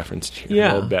wall, reference to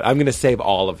your old bit. I'm going to save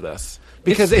all of this.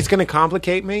 Because it's going to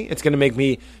complicate me. It's going to make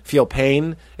me feel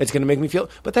pain. It's going to make me feel...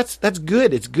 But that's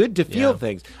good. It's good to feel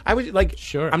things. I would like...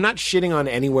 Sure. I'm not shitting on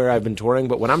anywhere I've been touring,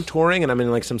 but when I'm touring and I'm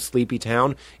in like some sleepy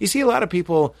town, you see a lot of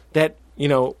people that,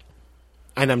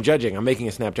 and I'm judging. I'm making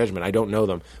a snap judgment. I don't know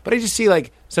them. But I just see,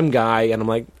 like, some guy, and I'm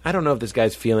like, I don't know if this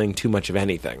guy's feeling too much of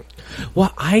anything.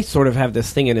 Well, I sort of have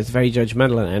this thing, and it's very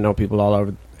judgmental, and I know people all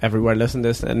over everywhere listen to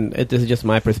this, and this is just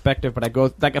my perspective, but I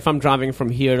go, like, if I'm driving from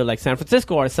here to, like, San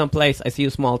Francisco or someplace, I see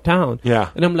a small town.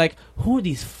 Yeah. And I'm like, who are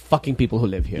these fucking people who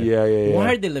live here? Yeah.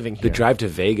 Why are they living here? The drive to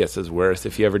Vegas is worse.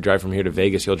 If you ever drive from here to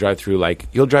Vegas, you'll drive through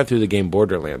the game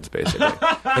Borderlands, basically.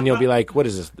 And you'll be like, what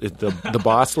is this? The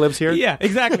boss lives here? Yeah,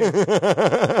 exactly.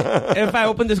 If I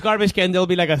open this garbage can, there'll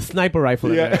be like a sniper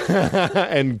rifle in there.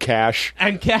 And cash.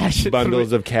 And cash.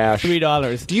 Bundles of cash.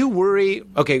 $3. Do you worry...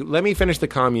 Okay, let me finish the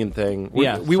commune thing.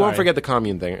 We won't sorry. forget the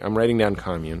commune thing. I'm writing down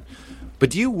commune. But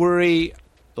do you worry,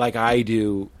 like I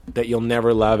do, that you'll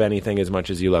never love anything as much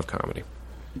as you love comedy?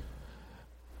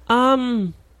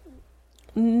 No.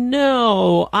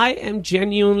 I am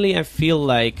genuinely, I feel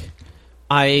like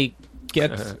I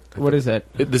get... what is it?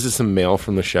 This is some mail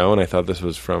from the show, and I thought this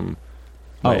was from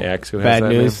my ex who has bad that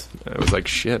news. name. I was like,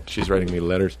 shit, she's writing me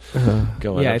letters.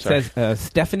 Go on, Yeah, I'm it sorry. says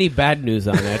Stephanie Bad News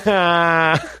on it.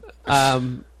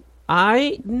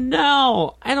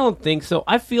 No, I don't think so.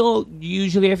 I feel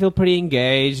pretty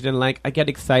engaged and like I get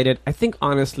excited. I think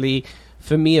honestly,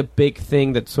 for me, a big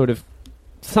thing that's sort of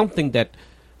something that,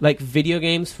 like video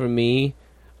games for me,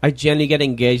 I genuinely get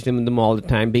engaged in them all the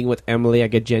time. Being with Emily, I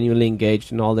get genuinely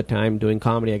engaged in all the time. Doing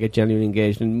comedy, I get genuinely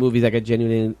engaged in movies. I get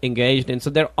genuinely engaged in. So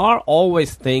there are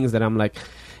always things that I'm like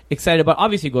excited about.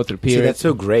 Obviously, you go through periods. See, that's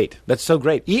so great. That's so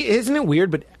great. Isn't it weird?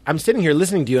 But I'm sitting here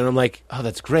listening to you, and I'm like, oh,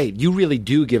 that's great. You really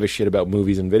do give a shit about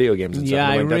movies and video games and Yeah,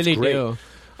 stuff. I I'm like, really that's great. do.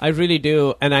 I really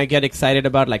do, and I get excited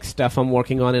about like stuff I'm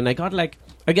working on, and I get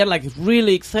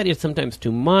really excited. Sometimes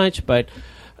too much, but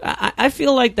I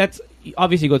feel like that's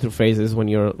obviously you go through phases when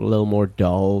you're a little more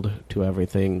dulled to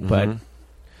everything. But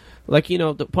like,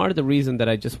 the part of the reason that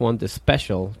I just want this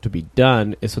special to be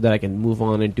done is so that I can move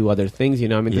on and do other things. I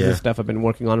mean, this is stuff I've been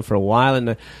working on for a while,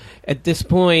 and at this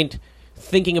point,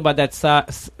 thinking about that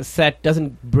set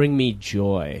doesn't bring me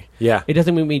joy. Yeah. It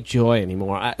doesn't bring me joy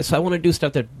anymore. So I want to do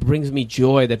stuff that brings me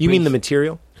joy. You mean the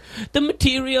material? The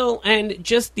material and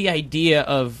just the idea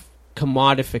of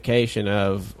commodification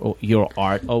of your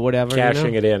art or whatever.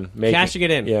 Cashing it in. Cashing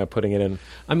it in. Yeah, putting it in.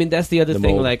 I mean, that's the other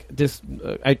thing. mold. Like this,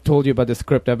 I told you about the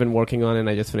script I've been working on, and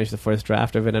I just finished the first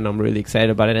draft of it, and I'm really excited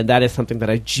about it. And that is something that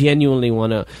I genuinely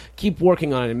want to keep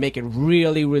working on and make it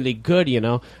really, really good,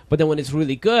 But then when it's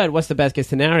really good, what's the best case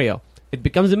scenario? It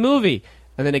becomes a movie,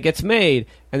 and then it gets made,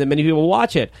 and then many people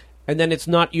watch it. And then it's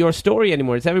not your story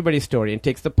anymore. It's everybody's story, and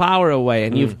takes the power away,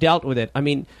 and you've dealt with it. I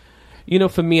mean,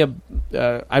 for me,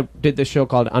 I did this show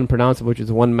called Unpronounceable, which is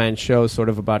a one-man show sort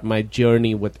of about my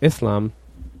journey with Islam,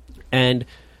 and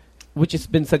which has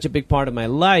been such a big part of my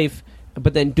life.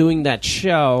 But then doing that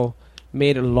show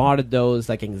made a lot of those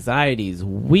anxieties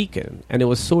weaken, and it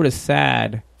was sort of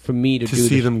sad for me to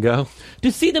see them go.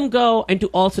 To see them go, and to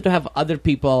also to have other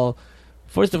people,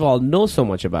 first of all, know so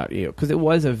much about you, because it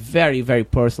was a very, very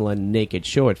personal and naked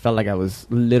show. It felt like I was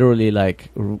literally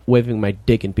waving my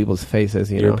dick in people's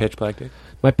faces. Your pitch black dick?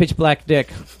 My pitch black dick,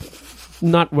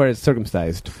 not where it's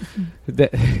circumcised.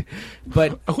 But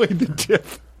wait,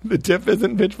 the tip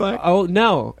isn't pitch black? Oh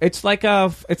no, it's like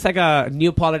a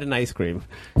Neapolitan ice cream.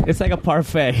 It's like a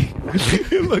parfait.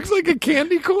 It looks like a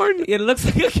candy corn. It looks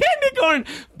like a candy corn,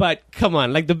 but come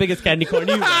on, like the biggest candy corn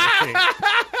you've ever seen.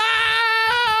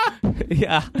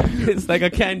 Yeah, it's like a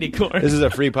candy corn. This is a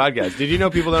free podcast. Did you know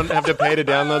people don't have to pay to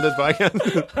download this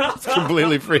podcast? It's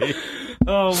completely free.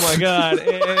 Oh my god.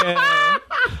 Yeah.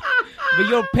 But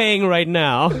you're paying right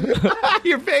now.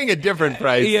 You're paying a different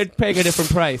price. You're paying a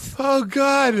different price. Oh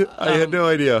god, I had no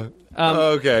idea.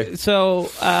 Okay. So,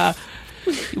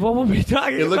 what were we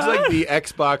talking about? It looks like the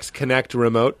Xbox Kinect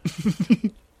remote.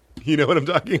 You know what I'm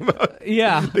talking about?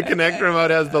 Yeah. The Kinect remote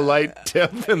has the light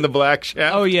tip and the black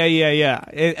shaft. Oh,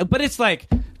 yeah. But it's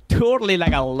totally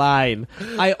like a line.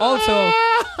 I also,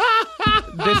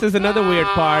 this is another weird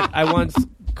part. I once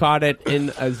caught it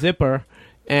in a zipper,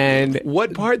 and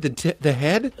what part? The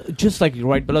head? Just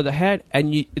right below the head,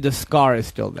 and the scar is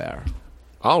still there.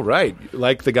 All right,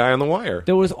 like the guy on The Wire.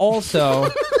 There was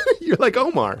also... You're like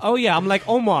Omar. Oh, yeah, I'm like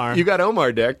Omar. You got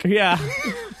Omar dick. Yeah.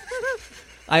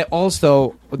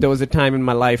 There was a time in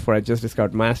my life where I just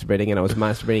discovered masturbating, and I was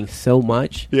masturbating so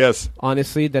much. Yes.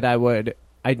 Honestly, that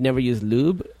I'd never use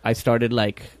lube. I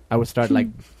would start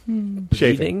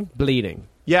bleeding.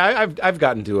 Yeah, I've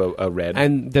gotten to a red.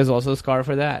 And there's also a scar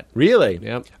for that. Really?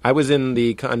 Yep. I was in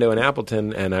the condo in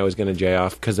Appleton, and I was going to jay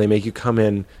off because they make you come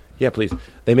in. Yeah, please.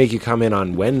 They make you come in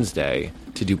on Wednesday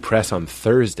to do press on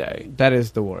Thursday. That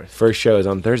is the worst. First show is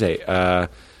on Thursday.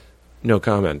 No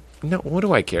comment. No, what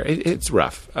do I care? It's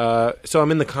rough. So I'm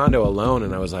in the condo alone,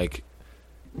 and I was like,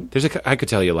 I could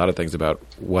tell you a lot of things about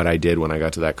what I did when I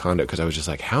got to that condo, because I was just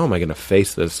like, how am I going to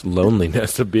face this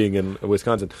loneliness of being in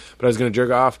Wisconsin? But I was going to jerk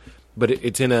off, but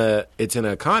it's in a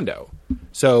condo.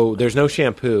 So there's no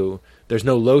shampoo. There's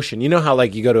no lotion. You know how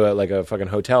you go to a fucking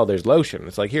hotel, there's lotion.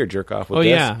 It's like, here, jerk off with this. Oh,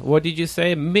 yeah. What did you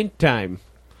say? Mint time.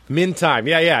 Mint time.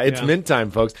 Yeah. It's mint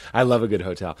time, folks. I love a good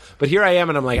hotel. But here I am,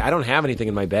 and I'm like, I don't have anything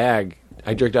in my bag.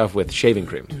 I jerked off with shaving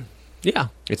cream. Yeah.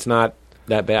 It's not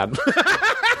that bad.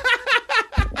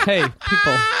 Hey,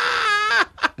 people.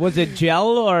 Was it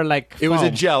gel or It was a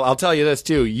foam? gel. I'll tell you this,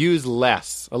 too. Use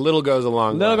less. A little goes a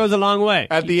long way. Little goes a long way.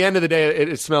 At the end of the day,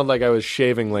 it smelled like I was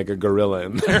shaving like a gorilla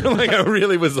in there. I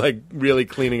really was really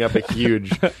cleaning up a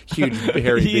huge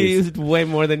hairy You beast. used way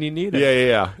more than you needed.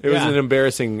 Yeah. It was Yeah. an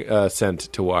embarrassing scent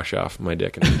to wash off my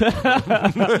dick and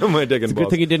my dick and Good balls.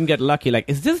 thing you didn't get lucky.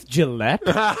 Is this Gillette?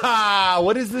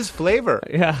 What is this flavor?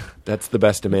 Yeah. That's the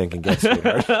best a man can get,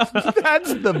 sweetheart.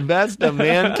 That's the best a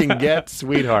man can get,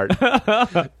 sweetheart.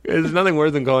 There's nothing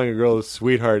worse than calling a girl a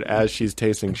sweetheart as she's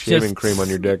tasting shaving cream on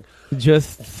your dick.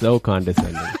 Just so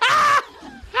condescending.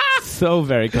 So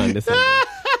very condescending.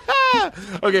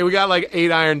 Okay, we got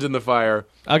 8 irons in the fire.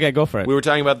 Okay, go for it. We were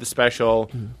talking about the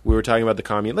special. We were talking about the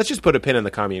commune. Let's just put a pin in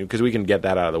the commune because we can get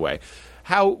that out of the way.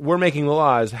 How we're making the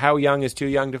laws. How young is too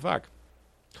young to fuck?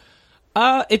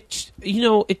 It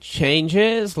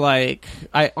changes. I'm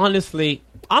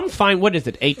fine. What is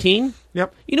it? 18?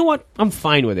 Yep. You know what? I'm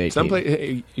fine with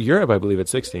 18. Europe, I believe,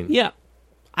 it's 16. Yeah.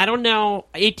 I don't know.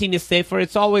 18 is safer.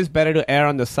 It's always better to err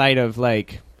on the side of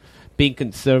being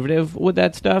conservative with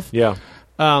that stuff. Yeah.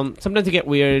 Sometimes it gets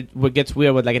weird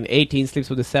with an 18 sleeps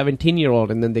with a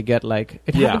 17-year-old, and then they get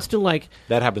happens to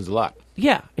that happens a lot.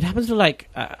 Yeah, it happens to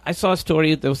I saw a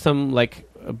story. There was some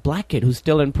a black kid who's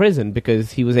still in prison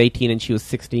because he was 18 and she was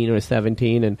 16 or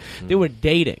 17, and they were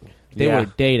dating. They were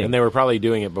dating. And they were probably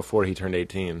doing it before he turned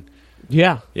 18.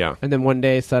 Yeah. Yeah. And then one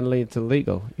day, suddenly, it's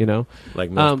illegal, you know? Like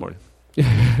MILF porn.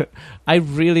 I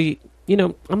really,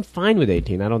 I'm fine with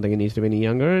 18. I don't think it needs to be any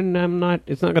younger, and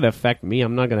it's not going to affect me.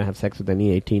 I'm not going to have sex with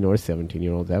any 18 or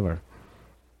 17-year-olds ever.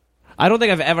 I don't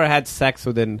think I've ever had sex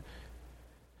with an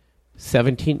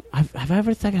 17... Have I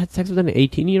ever had sex with an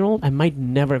 18-year-old? I might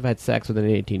never have had sex with an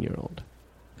 18-year-old.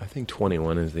 I think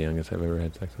 21 is the youngest I've ever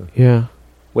had sex with. Yeah.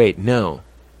 Wait, no.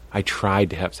 I tried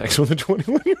to have sex with a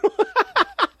 21-year-old.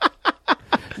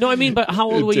 No, I mean, but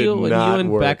how old were you when you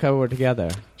and Becca were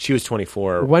together? She was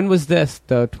 24. When was this,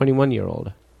 the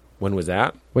 21-year-old? When was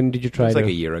that? When did you try It was to... like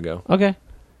a year ago. Okay.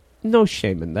 No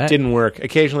shame in that. Didn't work.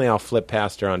 Occasionally I'll flip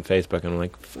past her on Facebook and I'm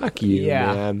like, fuck you,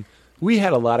 man. We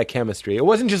had a lot of chemistry. It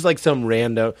wasn't just like some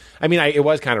random... I mean, it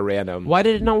was kind of random. Why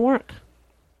did it not work?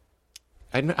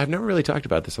 I've never really talked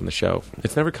about this on the show.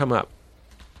 It's never come up.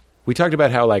 We talked about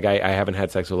how, like, I haven't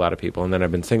had sex with a lot of people, and then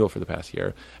I've been single for the past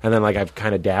year. And then, like, I've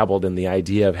kind of dabbled in the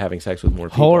idea of having sex with more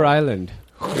people. Whore Island.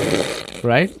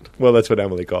 Right? Well, that's what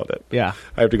Emily called it. Yeah.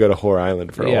 I have to go to Whore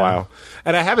Island for a while.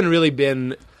 And I haven't really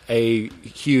been a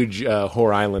huge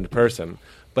Whore Island person,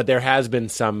 but there has been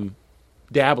some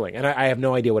dabbling. And I have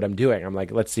no idea what I'm doing. I'm like,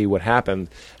 let's see what happens.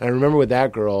 And I remember with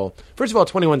that girl, first of all,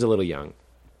 21's a little young.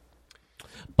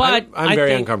 But I'm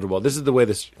very uncomfortable. This is the way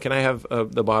this... Can I have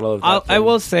the bottle of that I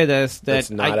will say this, that's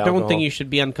that not I don't alcohol? think you should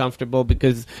be uncomfortable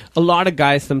because a lot of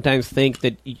guys sometimes think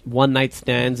that one-night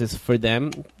stands is for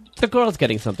them. The girl's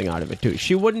getting something out of it, too.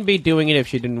 She wouldn't be doing it if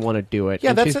she didn't want to do it. Yeah,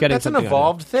 and that's she's getting an something out of it.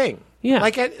 evolved thing. Yeah.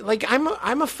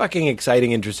 I'm a fucking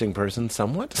exciting, interesting person,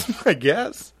 somewhat, I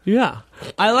guess. Yeah.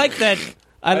 I like that...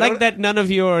 I like that none of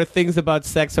your things about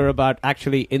sex are about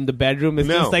actually in the bedroom. It's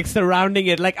just like surrounding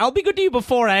it. Like, I'll be good to you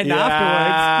before and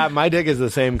afterwards. My dick is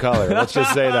the same color. Let's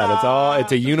just say that.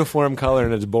 It's a uniform color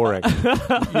and it's boring.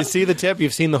 You see the tip?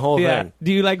 You've seen the whole thing.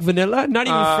 Do you like vanilla? Not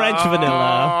even French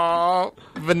vanilla.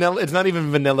 Vanilla. It's not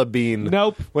even vanilla bean.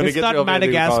 Nope. When it's it gets not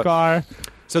Madagascar.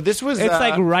 So this was... It's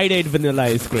like Rite Aid vanilla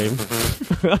ice cream.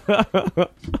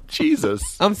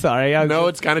 Jesus. I'm sorry. No,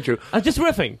 it's kind of true. I'm just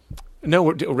riffing. No,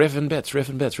 we're riffing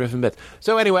bits.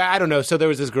 So anyway, I don't know. So there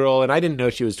was this girl, and I didn't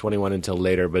know she was 21 until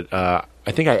later, but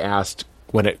I think I asked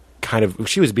when it kind of...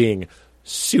 She was being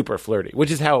super flirty,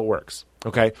 which is how it works,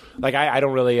 okay? Like, I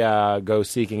don't really go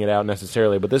seeking it out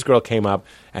necessarily, but this girl came up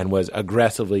and was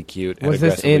aggressively cute and was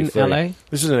this aggressively in flirty. L.A.?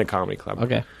 This was in a comedy club.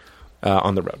 Okay.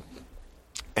 On the road.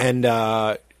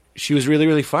 And she was really,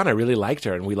 really fun. I really liked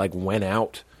her, and we, like, went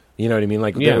out. You know what I mean?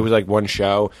 Like, it was like one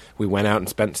show. We went out and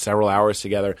spent several hours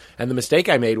together. And the mistake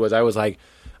I made was I was like,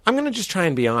 I'm going to just try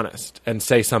and be honest and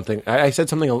say something. I said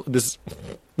something. This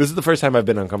is the first time I've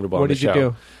been uncomfortable on the show. What did you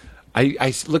do?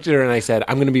 I looked at her and I said,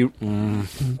 I'm going to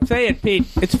be... Say it, Pete.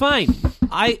 It's fine.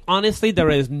 Honestly,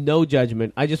 there is no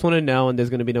judgment. I just want to know, and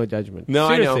there's going to be no judgment. No,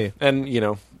 Seriously. I know. And, you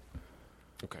know...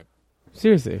 Okay.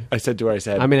 Seriously. I said to her,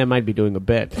 I mean, I might be doing a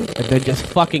bit, and then just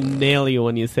fucking nail you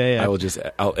when you say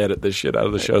it. I'll edit this shit out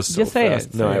of the show so Just say fast.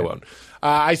 it. No, Say I it. won't.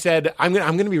 I said, I'm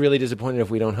going to be really disappointed if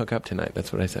we don't hook up tonight.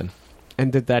 That's what I said.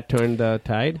 And did that turn the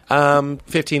tide?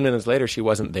 15 minutes later, she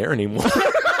wasn't there anymore.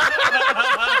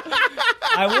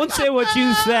 I won't say what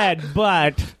you said,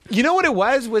 but... You know what it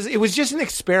was? It was just an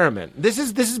experiment. This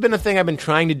has been a thing I've been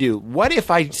trying to do. What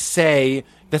if I say...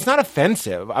 That's not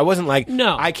offensive. I wasn't like,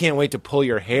 no. I can't wait to pull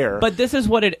your hair. But this is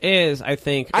what it is, I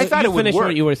think. I thought it would finish work.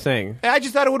 what you were saying. I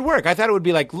just thought it would work. I thought it would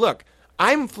be like, look,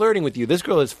 I'm flirting with you. This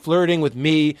girl is flirting with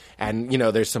me, and, you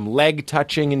know, there's some leg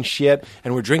touching and shit,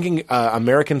 and we're drinking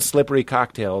American slippery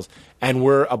cocktails, and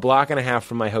we're a block and a half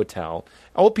from my hotel.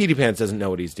 Old Petey Pants doesn't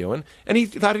know what he's doing, and he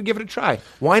thought he'd give it a try.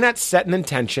 Why not set an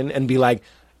intention and be like,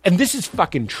 and this is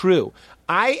fucking true.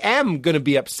 I am going to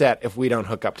be upset if we don't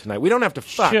hook up tonight. We don't have to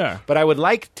fuck. Sure. But I would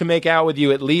like to make out with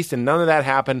you at least, and none of that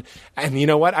happened. And you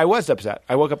know what? I was upset.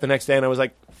 I woke up the next day and I was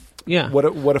like, yeah.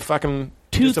 What a fucking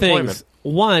Two disappointment. things.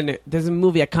 One, there's a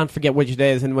movie, I can't forget which it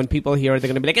is, and when people hear it, they're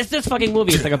going to be like, it's this fucking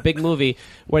movie. It's like a big movie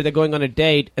where they're going on a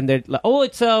date, and they're like, oh,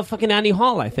 it's fucking Annie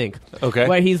Hall, I think. Okay.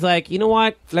 Where he's like, you know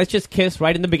what? Let's just kiss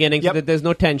right in the beginning so that there's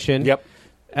no tension. Yep.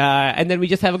 And then we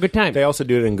just have a good time. They also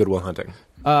do it in Good Will Hunting.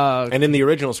 And in the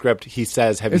original script, he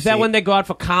says, have you Is that seen when they go out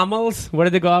for caramels? What do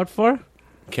they go out for?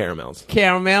 caramels?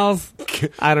 Caramels?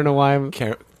 I don't know why I'm...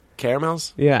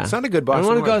 Caramels? Yeah. It's not a good And Boston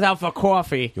one word. goes out for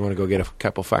coffee. You want to go get a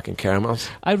couple fucking caramels?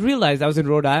 I realized I was in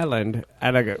Rhode Island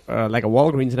at like a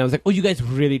Walgreens, and I was like, oh, you guys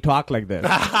really talk like this.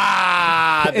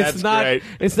 it's not. great.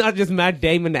 It's not just Matt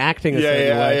Damon acting. A certain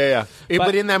Yeah. way.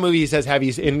 But in that movie, he says, "Have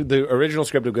you?" In the original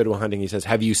script of Good Will Hunting, he says,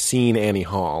 "Have you seen Annie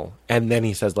Hall?" And then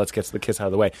he says, "Let's get the kiss out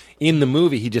of the way." In the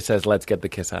movie, he just says, "Let's get the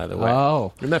kiss out of the way."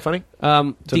 Oh. Isn't that funny?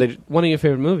 One of your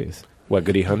favorite movies, What,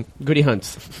 Goody Hunt? Goody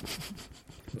Hunts.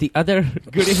 The other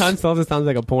Goody Hunts also sounds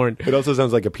like a porn. It also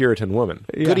sounds like a Puritan woman.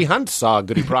 Yeah. Goody Hunt saw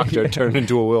Goody Proctor turn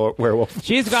into a werewolf.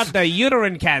 She's got the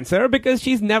uterine cancer because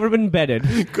she's never been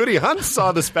bedded. Goody Hunt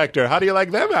saw the specter. How do you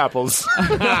like them apples?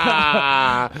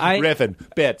 Riffing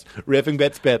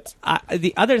bits.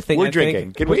 The other thing We're I drinking.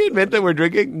 think, Can we admit that we're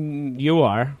drinking? You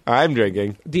are. I'm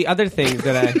drinking. The other thing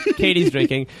that Katie's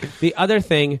drinking. The other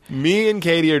thing. Me and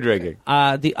Katie are drinking.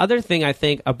 The other thing I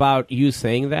think about you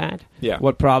saying that, Yeah.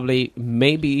 what probably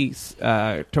maybe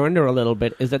turned her a little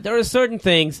bit, is that there are certain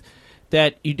things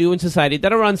that you do in society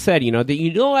that are unsaid, that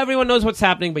everyone knows what's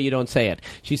happening, but you don't say it.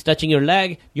 She's touching your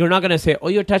leg. You're not going to say, "Oh,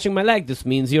 you're touching my leg. This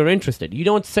means you're interested." You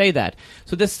don't say that.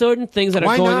 So there's certain things that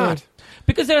Why are going not? on.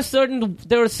 Because there are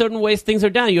certain ways things are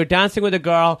done. You're dancing with a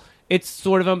girl. It's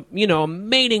sort of a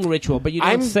mating ritual, but you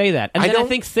don't say that. And I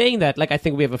think saying that, like I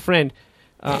think we have a friend,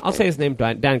 I'll say his name,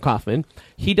 Dan Kaufman.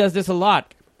 He does this a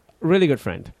lot. Really good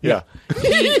friend. Yeah.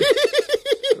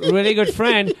 Really good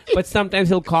friend, but sometimes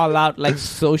he'll call out like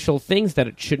social things that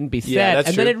it shouldn't be said, Yeah, that's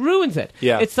and true. then it ruins it.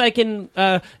 Yeah. It's like in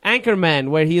Anchorman,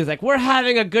 where he's like, "We're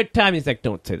having a good time." He's like,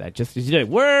 "Don't say that.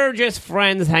 We're just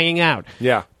friends hanging out."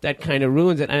 Yeah. That kind of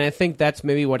ruins it, and I think that's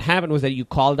maybe what happened was that you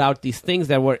called out these things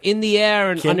that were in the air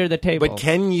and under the table. But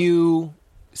can you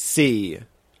see?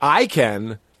 I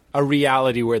can. A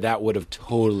reality where that would have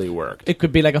totally worked. It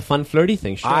could be like a fun, flirty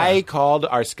thing. Sure. I called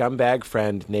our scumbag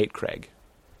friend Nate Craig,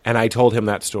 and I told him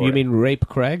that story. You mean Rape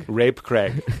Craig? Rape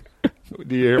Craig?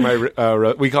 Do you hear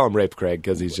my? We call him Rape Craig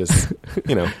because he's just,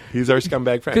 he's our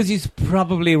scumbag friend. Because he's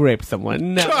probably raped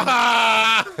someone. No.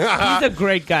 He's a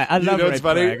great guy. I love what's Rape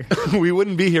funny? Craig. We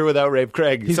wouldn't be here without Rape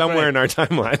Craig He's somewhere great. in our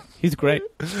timeline. He's great.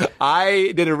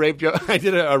 I did a rape joke. I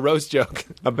did a roast joke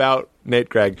about Nate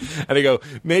Craig, and I go,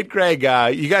 Nate Craig.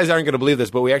 You guys aren't going to believe this,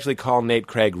 but we actually call Nate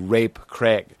Craig Rape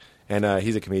Craig. And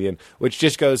he's a comedian, which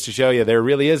just goes to show you there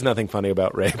really is nothing funny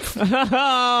about rape.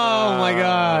 Oh, my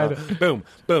God. Boom,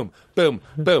 boom, boom,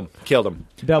 boom. Killed him.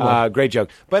 Double. Great joke.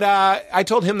 But I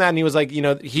told him that, and he was like,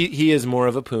 he is more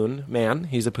of a poon man.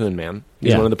 He's a poon man. He's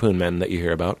Yeah. one of the poon men that you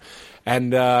hear about.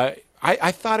 And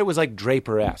I thought it was like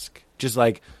Draper-esque. Just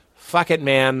like, fuck it,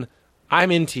 man.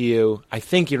 I'm into you. I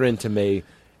think you're into me.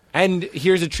 And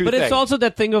here's a true But thing. it's also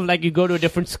that thing of like you go to a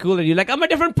different school and you're like, I'm a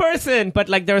different person. But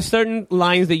like there are certain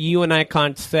lines that you and I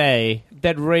can't say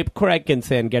that Rape Craig can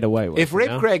say and get away with. If you Rape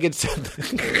know? Craig had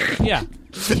said... Yeah.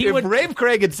 He if would, Rape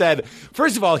Craig had said,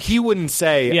 first of all, he wouldn't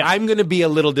say, Yeah. I'm going to be a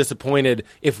little disappointed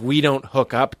if we don't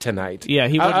hook up tonight. Yeah,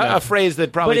 he wouldn't A have. phrase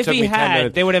that probably but if took he me 10 had,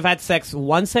 minutes. they would have had sex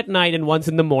once at night and once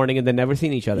in the morning and then never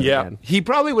seen each other Yeah. again. He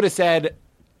probably would have said,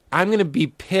 I'm going to be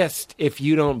pissed if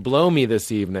you don't blow me this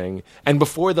evening. And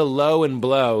before the low and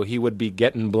blow, he would be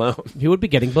getting blown. He would be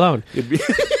getting blown. He'd be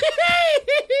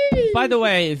By the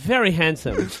way, very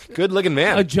handsome. good looking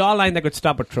man. A jawline that could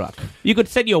stop a truck. You could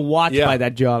set your watch by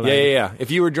that jawline. Yeah.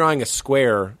 If you were drawing a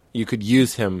square, you could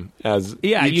use him as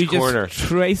Yeah, each you corner. just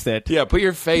trace it. Yeah, put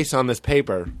your face on this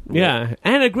paper. Yeah,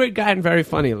 and a great guy and very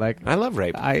funny. Like I love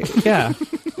Rape. yeah.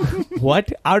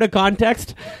 What? Out of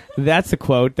context? That's a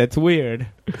quote. That's weird.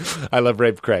 I love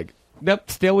Rape Craig. Nope.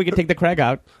 Still, we can take the Craig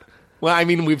out. Well, I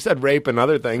mean, we've said rape and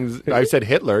other things. I said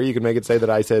Hitler. You can make it say that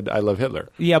I said I love Hitler.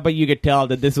 Yeah, but you could tell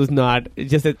that this was not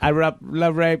just that I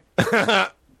love rape.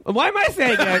 Why am I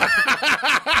saying it?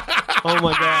 Oh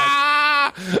my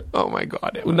god! Oh my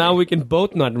God! Emily. Now we can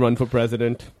both not run for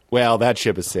president. Well, that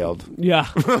ship has sailed. Yeah.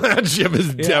 That ship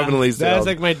has definitely That's sailed.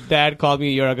 like my dad called me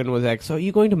a year ago and was like, "So are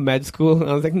you going to med school?" And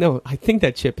I was like, "No, I think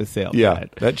that ship has sailed." yeah, Dad."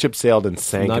 that ship sailed and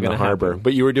sank not in the gonna harbor. happen.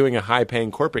 But you were doing a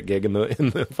high-paying corporate gig in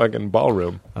the fucking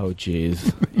ballroom. Oh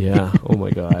jeez. Yeah. Oh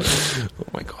my god. Oh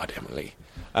my God, Emily.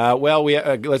 Well, we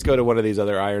let's go to one of these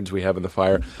other irons we have in the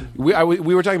fire. We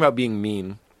were talking about being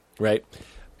mean, right?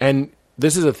 And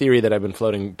this is a theory that I've been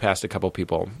floating past a couple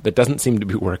people that doesn't seem to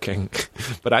be working,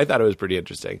 but I thought it was pretty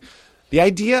interesting. The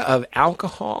idea of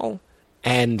alcohol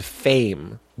and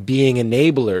fame being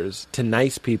enablers to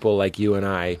nice people like you and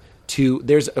I.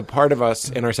 There's a part of us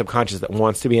in our subconscious that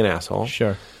wants to be an asshole.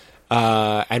 Sure.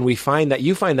 And you find that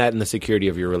in the security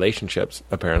of your relationships,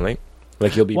 apparently.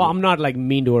 Like you'll be. Well, I'm not like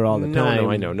mean to her all the time.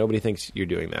 No, I know. Nobody thinks you're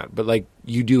doing that. But, like,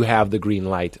 you do have the green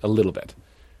light a little bit.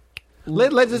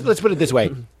 Let's put it this way.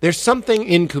 There's something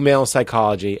in Kumail's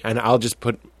psychology, and I'll just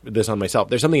put this on myself.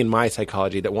 There's something in my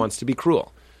psychology that wants to be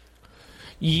cruel.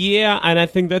 Yeah, and I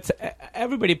think that's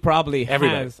everybody probably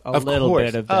has a little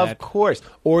bit of that. Of course.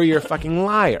 Or you're a fucking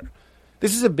liar.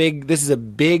 This is a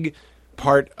big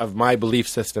part of my belief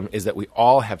system is that we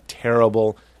all have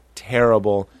terrible,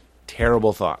 terrible,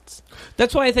 terrible thoughts.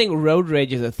 That's why I think road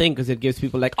rage is a thing, because it gives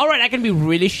people like, all right, I can be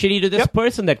really shitty to this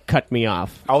person that cut me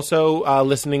off. Also,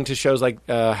 listening to shows like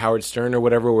Howard Stern or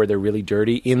whatever, where they're really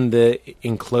dirty in the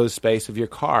enclosed space of your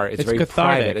car. It's very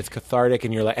cathartic. private. It's cathartic,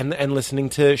 and you're like, and listening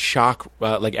to shock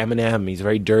like Eminem. He's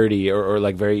very dirty or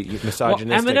like very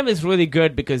misogynistic. Well, Eminem is really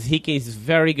good because he's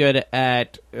very good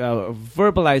at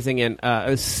verbalizing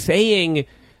and saying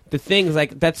the things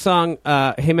like that song.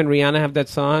 Him and Rihanna have that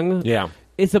song. Yeah.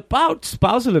 It's about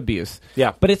spousal abuse.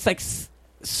 Yeah. But it's like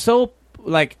so,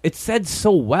 like, it's said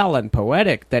so well and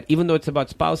poetic that even though it's about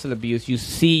spousal abuse, you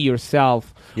see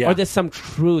yourself, or there's some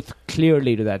truth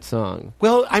clearly to that song.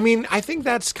 Well, I mean, I think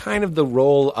that's kind of the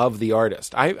role of the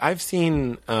artist. I've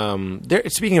seen,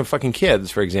 speaking of fucking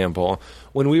kids, for example,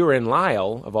 when we were in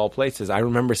Lyle, of all places, I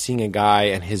remember seeing a guy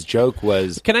and his joke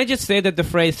was... Can I just say that the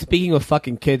phrase, speaking of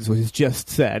fucking kids, was just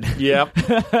said? Yep.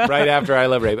 Right after I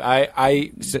Love Rape.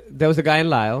 There was a guy in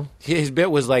Lyle. His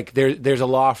bit was like, there's a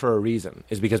law for a reason.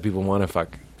 It's because people want to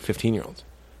fuck 15-year-olds.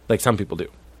 Like some people do.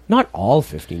 Not all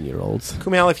 15-year-olds.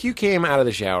 Kumail, if you came out of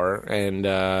the shower and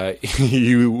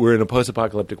you were in a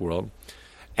post-apocalyptic world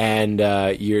and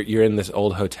you're in this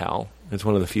old hotel, it's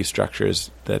one of the few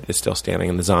structures that is still standing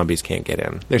and the zombies can't get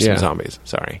in. There's some zombies,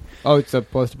 sorry. Oh, it's a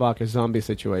post-apocalyptic zombie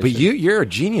situation. But you're a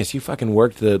genius. You fucking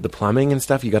worked the plumbing and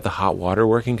stuff. You got the hot water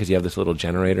working because you have this little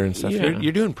generator and stuff. Yeah.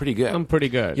 You're doing pretty good. I'm pretty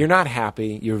good. You're not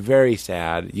happy. You're very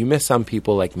sad. You miss some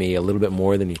people like me a little bit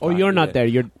more than you thought. Oh, you're you not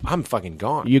did. there. I'm fucking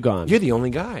gone. You're gone. You're the only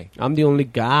guy. I'm the only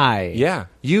guy. Yeah.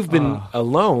 You've been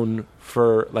alone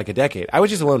for like a decade. I was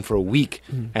just alone for a week,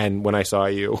 and when I saw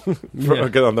you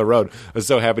on the road, I was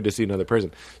so happy to see another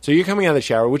person. So you're coming out of the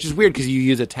shower, which is weird because you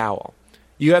use a towel.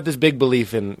 You have this big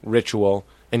belief in ritual,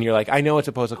 and you're like, I know it's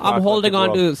a post-apocalyptic I'm holding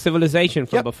on to civilization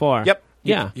from before. Yep.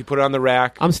 Yeah. You put it on the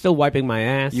rack. I'm still wiping my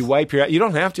ass. You wipe your ass. You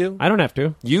don't have to. I don't have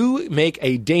to. You make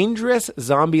a dangerous,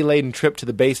 zombie-laden trip to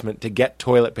the basement to get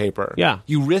toilet paper. Yeah.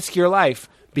 You risk your life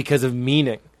because of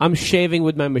meaning. I'm shaving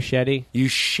with my machete. You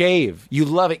shave. You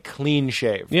love it clean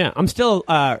shaved. Yeah. I'm still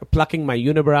plucking my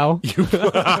unibrow.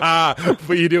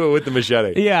 But you do it with the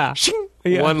machete. Yeah. Shing!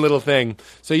 Yeah. One little thing.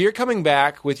 So you're coming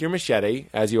back with your machete,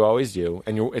 as you always do,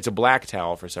 and it's a black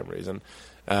towel for some reason.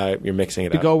 You're mixing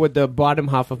it To up. go with the bottom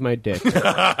half of my dick. Wait,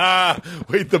 the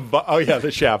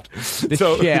shaft. The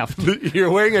shaft.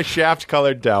 You're wearing a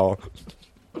shaft-colored towel.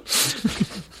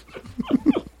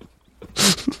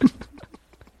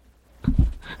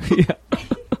 Yeah.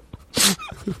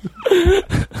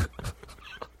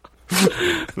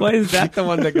 Why is that the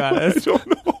one that got us? I don't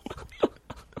know.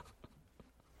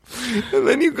 And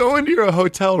then you go into your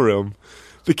hotel room.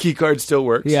 The key card still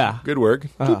works. Yeah. Good work.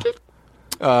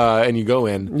 And you go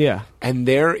in. Yeah. And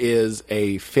there is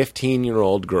a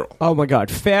 15-year-old girl. Oh my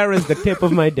God. Fair is the tip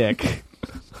of my dick.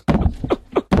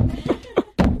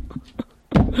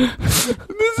 This is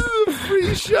a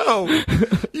free show.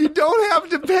 You don't have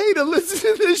to pay to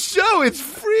listen to this show. It's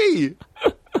free.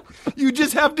 You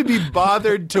just have to be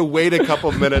bothered to wait a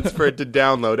couple minutes for it to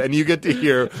download, and you get to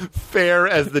hear fair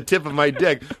as the tip of my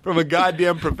dick from a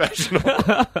goddamn professional.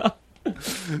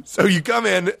 So you come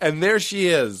in, and there she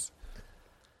is.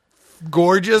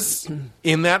 Gorgeous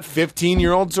in that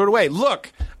 15-year-old sort of way.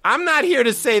 Look, I'm not here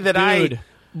to say that Dude.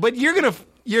 but you're gonna.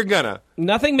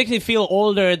 Nothing makes me feel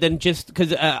older than just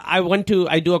because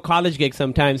I do a college gig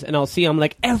sometimes, and I'm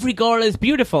like, every girl is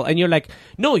beautiful, and you're like,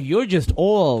 no, you're just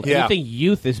old. Yeah. And you think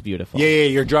youth is beautiful. Yeah,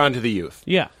 you're drawn to the youth.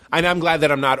 Yeah. And I'm glad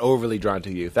that I'm not overly drawn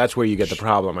to youth. That's where you get the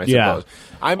problem, I Yeah. suppose.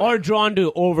 I'm Or drawn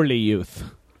to overly youth.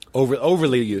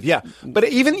 overly youth, yeah. But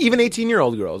even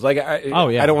 18-year-old girls, like, I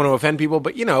don't want to offend people,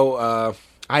 but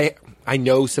I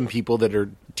know some people that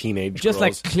are teenage Just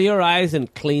girls. like clear eyes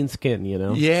and clean skin, you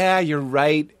know? Yeah, you're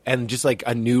right, and just like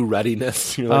a new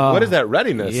ruddiness. You're like, what is that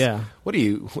ruddiness? Yeah. What do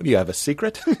you have a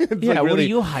secret? It's Yeah, like what are really-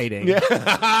 you hiding? Yeah,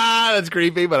 that's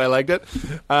creepy, but I liked it.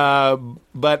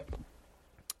 But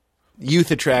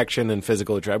youth attraction and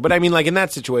physical attraction. But I mean, like in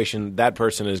that situation, that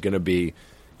person is going to be,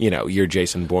 your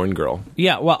Jason Bourne girl.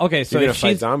 Yeah, well, okay, so You're going if to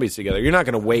fight zombies together. You're not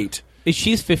going to wait.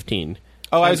 she's 15,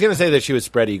 Oh, I was going to say that she was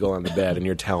spread eagle on the bed and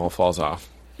your towel falls off.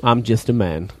 I'm just a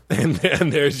man. And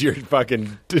there's your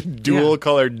fucking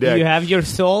dual-colored dick. You have your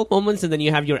soul moments, and then you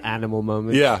have your animal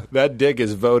moments. Yeah, that dick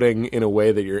is voting in a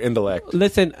way that your intellect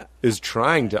Listen, is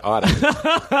trying to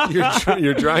audible.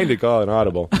 You're trying to call it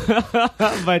audible.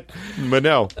 but But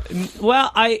no.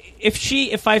 well,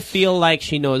 if I feel like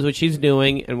she knows what she's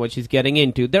doing and what she's getting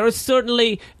into, there is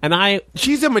certainly,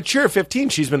 She's a mature 15.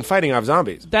 She's been fighting off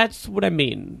zombies. that's what I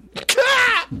mean.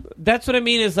 That's what I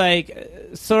mean. Is like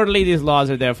certainly these laws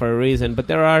are there for a reason, but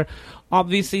there are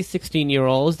obviously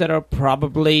 16-year-olds that are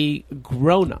probably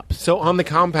grown-ups. So on the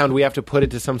compound, we have to put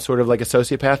it to some sort of like a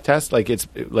sociopath test, like it's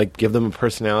like give them a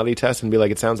personality test and be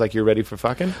like, it sounds like you're ready for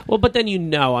fucking. Well, but then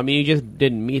I mean, you just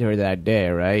didn't meet her that day,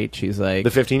 right? She's like The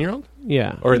 15-year-old,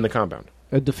 yeah, or in the compound,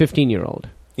 the 15-year-old.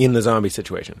 in the zombie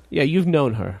situation. Yeah, you've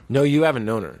known her. No, you haven't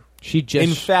known her. She just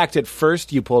In fact, at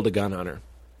first you pulled a gun on her.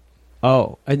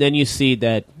 oh, and then you see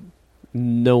that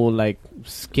no like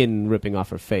skin ripping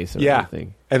off her face or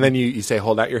anything. And then you say,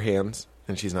 hold out your hands,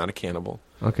 and she's not a cannibal.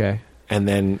 Okay. And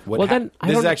then Well, then, I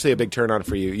this is don't- actually a big turn on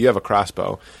for you. You have a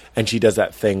crossbow, and she does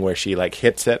that thing where she like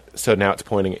hits it, so now it's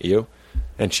pointing at you,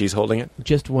 and she's holding it.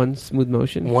 Just one smooth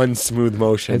motion. One smooth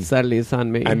motion. And suddenly it's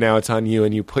on me. And now it's on you,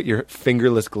 and you put your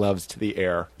fingerless gloves to the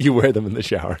air. You wear them in the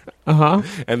shower. Uh-huh.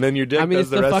 And then your dick I mean, does it's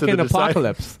the the rest fucking of the deciding.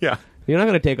 apocalypse. Yeah. You're not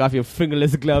going to take off your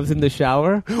fingerless gloves in the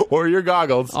shower. Or your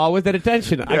goggles. Always at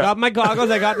attention. I Yeah. got my goggles.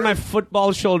 I got my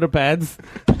football shoulder pads.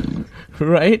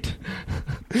 Right?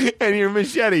 And your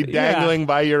machete Yeah. dangling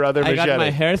by your other I machete. got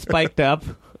my hair spiked up.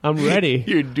 I'm ready.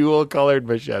 Your dual-colored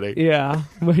machete. Yeah.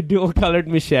 My dual-colored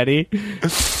machete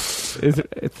is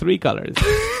three colors.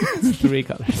 It's three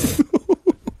colors.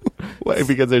 Why,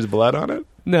 because there's blood on it?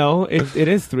 No, it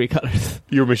is three colors.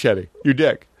 Your machete. Your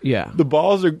dick. Yeah. The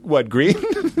balls are, what, green?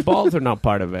 Balls are not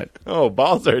part of it. Oh,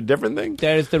 balls are a different thing?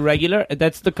 There's the regular.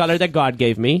 That's the color that God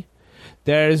gave me.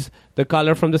 There's the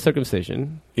color from the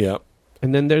circumcision. Yeah.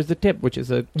 And then there's the tip, which is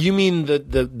a... You mean the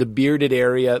bearded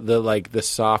area, the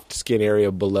soft skin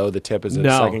area below the tip is a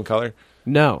No. second color?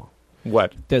 No.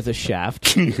 What? There's a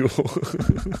shaft.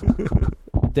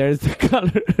 There's the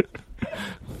color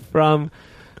from...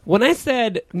 When I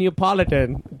said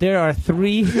Neapolitan, there are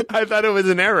three. I thought it was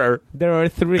an error. There are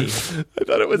three. I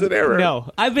thought it was an error.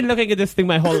 No. I've been looking at this thing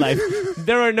my whole life.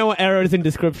 There are no errors in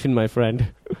description, my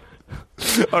friend.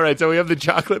 All right, so we have the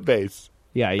chocolate base.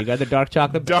 Yeah, you got the dark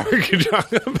chocolate. Dark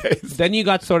chocolate base. Then you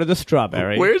got sort of the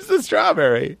strawberry. Where's the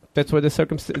strawberry? That's where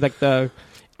the like the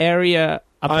area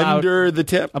Under the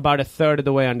tip? about a third of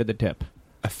the way under the tip.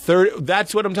 A third.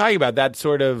 That's what I'm talking about. That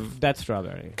sort of That's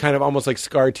strawberry. kind of almost like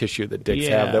scar tissue that dicks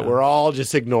Yeah. have that we're all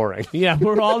just ignoring. Yeah,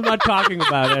 we're all not talking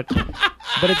about it.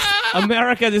 But it's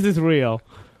America, this is real.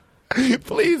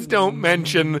 Please don't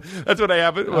mention. That's what I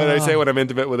have when I say when I'm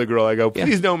intimate with a girl. I go,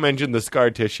 please don't mention the scar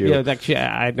tissue. Yeah, actually,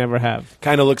 I never have.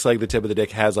 Kind of looks like the tip of the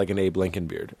dick has like an Abe Lincoln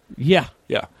beard. Yeah.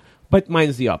 Yeah. But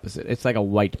mine's the opposite. It's like a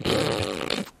white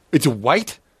beard. It's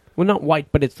white, Well, not white,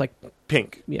 but it's like,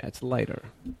 pink, yeah, it's lighter.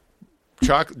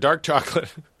 dark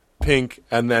chocolate, pink,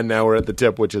 and then now we're at the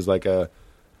tip, which is like a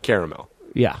caramel.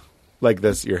 Yeah. Like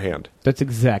this, your hand. That's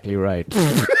exactly right.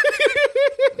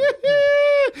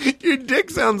 Your dick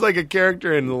sounds like a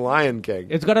character in The Lion King.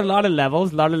 It's got a lot of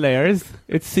levels, a lot of layers.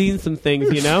 It's seen some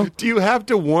things, you know? Do you have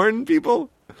to warn people?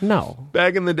 No.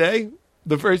 Back in the day,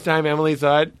 the first time Emily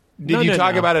saw it, did No, you no,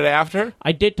 talk no. about it after?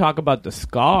 I did talk about the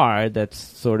scar that's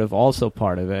sort of also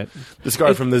part of it. The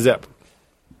scar from the zip.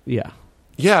 Yeah.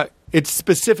 Yeah, it's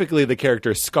specifically the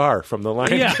character Scar from The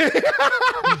Lion Yeah. King.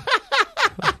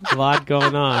 A lot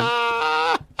going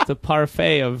on. It's a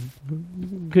parfait of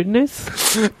goodness.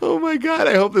 Oh my God,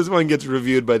 I hope this one gets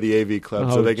reviewed by the AV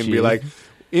Club so Oh, they can be geez. like,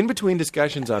 in between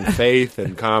discussions on faith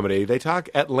and comedy, they talk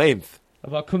at length.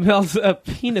 About Kumail's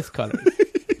penis color.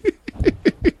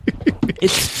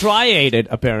 It's striated,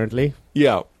 apparently.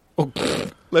 Yeah. Oh,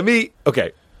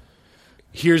 okay.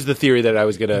 Here's the theory that I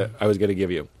was gonna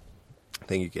give you.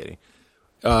 Thank you, Katie.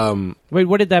 Wait,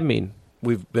 what did that mean?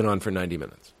 We've been on for 90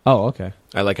 minutes. Oh, okay.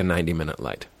 I like a 90-minute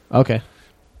light. Okay.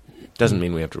 Doesn't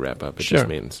mean we have to wrap up. It Sure. just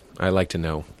means I like to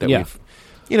know that Yeah.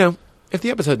 we've, if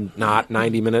the episode's not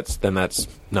 90 minutes, then that's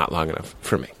not long enough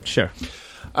for me. Sure.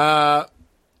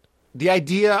 The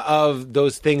idea of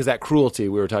those things, that cruelty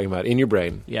we were talking about in your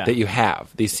brain, Yeah. that you have,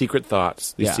 these secret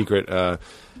thoughts, these Yeah. secret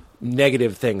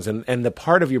negative things, and the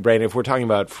part of your brain, if we're talking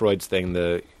about Freud's thing,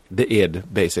 the id,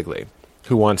 basically,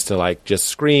 who wants to like just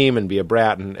scream and be a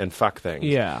brat and fuck things.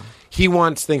 Yeah. He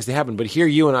wants things to happen, but here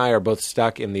you and I are both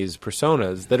stuck in these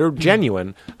personas that are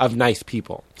genuine of nice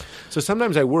people. So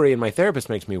sometimes I worry, and my therapist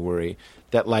makes me worry,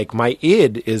 that like my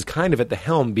id is kind of at the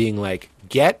helm being like,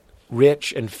 get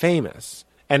rich and famous.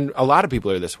 And a lot of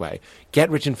people are this way. Get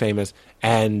rich and famous,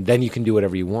 and then you can do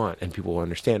whatever you want, and people will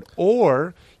understand.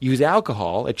 Or use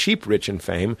alcohol, a cheap rich and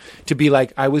fame, to be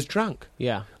like, I was drunk.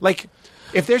 Yeah. Like,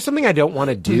 if there's something I don't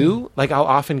want to do, like I'll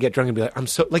often get drunk and be like, I'm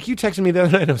so, like you texted me the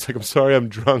other night and I was like, I'm sorry, I'm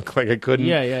drunk. Like I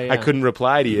couldn't, I couldn't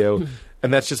reply to you.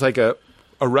 And that's just like a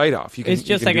write-off. You can, It's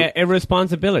just you can like an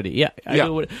irresponsibility. Yeah. I Yeah.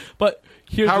 know what- but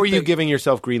here's How the are you thing. giving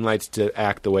yourself green lights to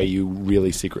act the way you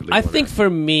really secretly I want to think act? for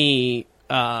me,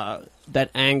 that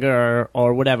anger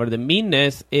or whatever, the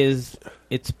meanness is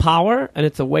it's power and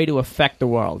it's a way to affect the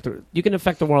world. You can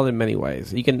affect the world in many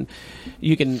ways. You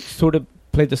can sort of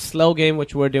play the slow game,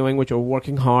 which we're doing, which we're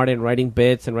working hard and writing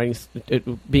bits and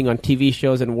being on TV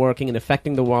shows and working and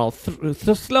affecting the world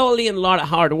so slowly and a lot of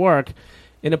hard work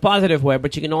in a positive way.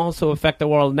 But you can also affect the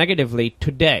world negatively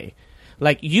today.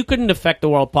 Like, you couldn't affect the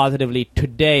world positively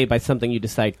today by something you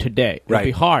decide today. It would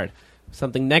be hard.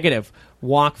 Something negative.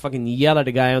 Fucking yell at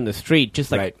a guy on the street.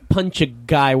 Just punch a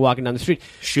guy walking down the street.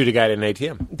 Shoot a guy at an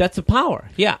ATM. That's a power.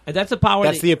 Yeah, that's a power.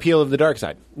 That's the appeal of the dark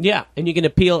side. Yeah, and you can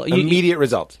appeal. Immediate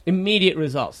results. Immediate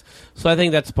results. So I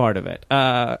think that's part of it.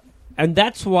 And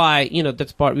that's why,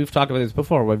 that's part, we've talked about this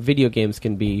before, where video games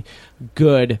can be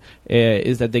good,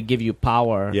 is that they give you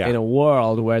power in a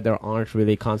world where there aren't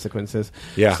really consequences.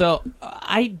 Yeah. So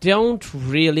I don't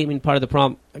really, part of the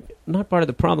problem, not part of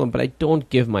the problem, but I don't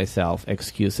give myself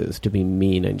excuses to be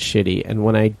mean and shitty. And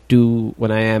when I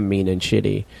am mean and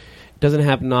shitty, it doesn't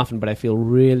happen often, but I feel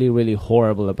really, really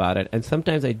horrible about it. And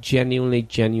sometimes I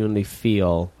genuinely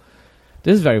feel...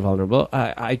 This is very vulnerable.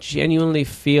 I genuinely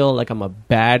feel like I'm a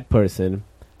bad person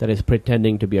that is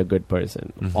pretending to be a good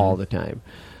person all the time.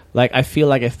 Like, I feel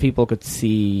like if people could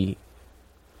see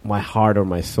my heart or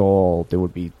my soul, they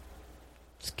would be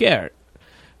scared.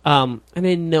 And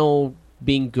I know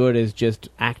being good is just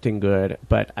acting good,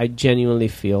 but I genuinely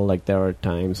feel like there are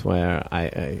times where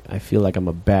I feel like I'm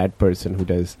a bad person who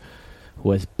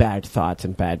has bad thoughts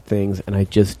and bad things, and I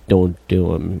just don't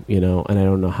do them, and I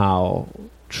don't know how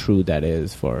true that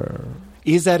is for...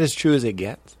 Is that as true as it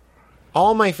gets?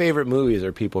 All my favorite movies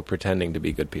are people pretending to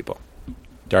be good people.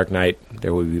 Dark Knight,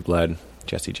 There Will Be Blood,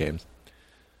 Jesse James.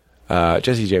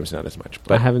 Jesse James, not as much.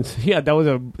 But I haven't... Yeah, that was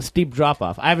a steep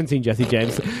drop-off. I haven't seen Jesse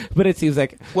James, but it seems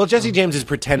like... Well, Jesse James is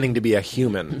pretending to be a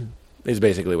human, is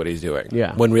basically what he's doing.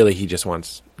 Yeah. When really he just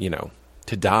wants,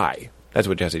 to die. That's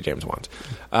what Jesse James wants.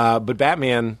 But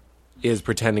Batman is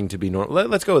pretending to be normal.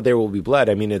 Let's go with There Will Be Blood.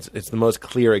 It's the most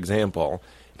clear example.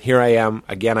 Here I am.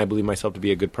 Again, I believe myself to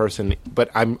be a good person,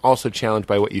 but I'm also challenged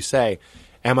by what you say.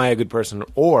 Am I a good person,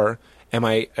 or am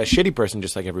I a shitty person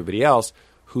just like everybody else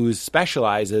who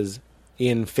specializes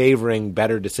in favoring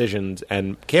better decisions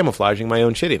and camouflaging my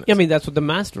own shittiness? Yeah, that's what the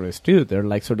Master is, too. They're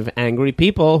like sort of angry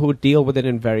people who deal with it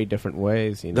in very different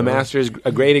ways. The Master is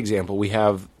a great example. We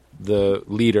have the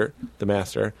leader, the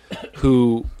Master,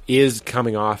 who is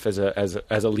coming off as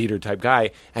a leader type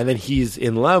guy, and then he's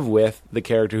in love with the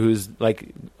character who's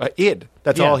like id.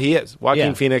 That's all he is.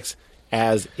 Joaquin Phoenix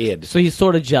as id. So he's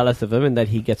sort of jealous of him, and that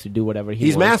he gets to do whatever he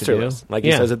wants masterless, to do. like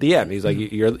he says at the end. He's like,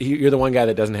 you're the one guy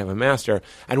that doesn't have a master,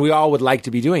 and we all would like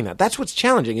to be doing that. That's what's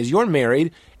challenging. Is you're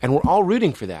married, and we're all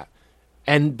rooting for that.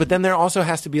 But then there also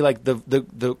has to be like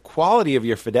the quality of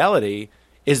your fidelity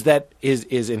is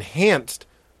enhanced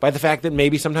by the fact that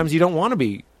maybe sometimes you don't want to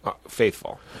be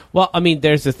faithful. Well,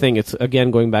 there's the thing. It's,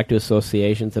 again, going back to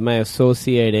associations. Am I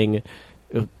associating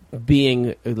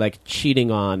being, like, cheating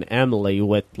on Emily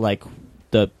with, like,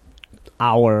 the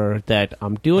hour that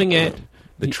I'm doing it?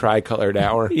 The tricolored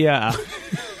hour? Yeah.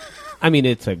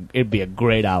 It'd be a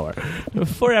great hour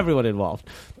for everyone involved.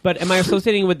 But am I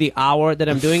associating with the hour that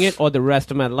I'm doing it, or the rest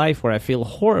of my life where I feel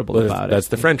horrible about it? That's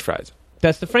the French fries.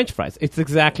 That's the French fries. It's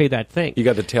exactly that thing. You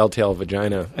got the telltale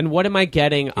vagina. And what am I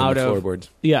getting out of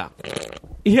floorboards? Yeah,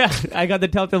 yeah. I got the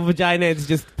telltale vagina. It's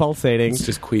just pulsating. It's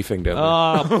just queefing down there.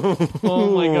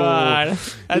 Oh my god!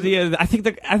 At the end, I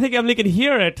think Emily can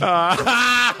hear it.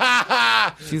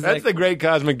 That's the great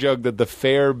cosmic joke that the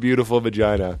fair, beautiful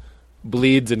vagina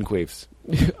bleeds and queefs.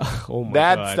 Oh my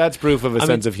god! That's proof of a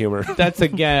sense of humor. That's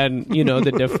again,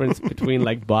 the difference between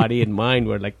like body and mind.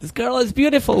 Where like this girl is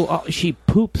beautiful. Oh, she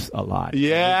poops a lot.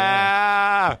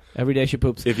 Yeah. Every day she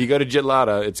poops. If you go to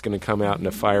Jitlada, it's going to come out in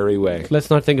a fiery way. Let's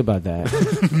not think about that.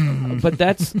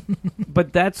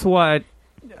 but that's what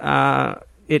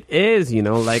it is.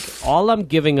 Like all I'm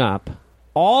giving up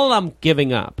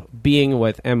being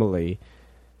with Emily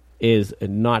is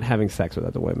not having sex with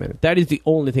other women. That is the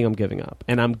only thing I'm giving up.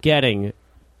 And I'm getting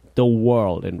the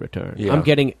world in return. Yeah. I'm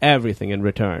getting everything in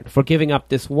return for giving up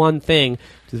this one thing,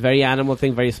 this very animal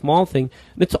thing, very small thing.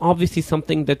 And it's obviously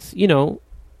something that's,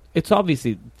 it's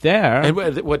obviously there.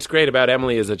 And what's great about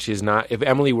Emily is that she's not... If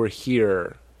Emily were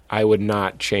here, I would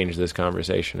not change this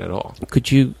conversation at all.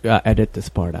 Could you edit this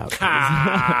part out?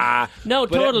 No,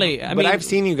 totally. But I've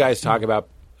seen you guys talk about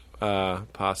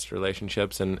past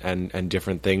relationships and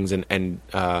different things and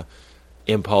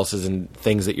impulses and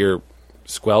things that you're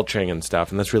squelching and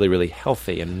stuff, and that's really, really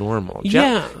healthy and normal.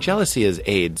 Jealousy is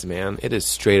AIDS, man. It is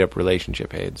straight up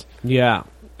relationship AIDS. Yeah.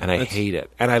 And I hate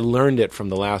it. And I learned it from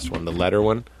the last one, the letter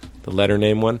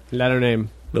name one. Letter name.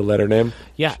 The letter name.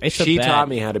 Yeah, it's She a bad. taught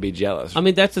me how to be jealous. I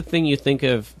mean, that's the thing you think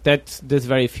of. There's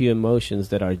very few emotions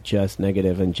that are just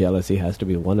negative, and jealousy has to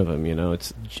be one of them. You know,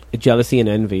 it's jealousy and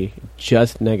envy,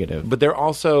 just negative. But they're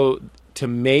also to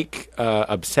make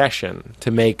obsession,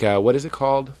 to make what is it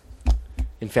called?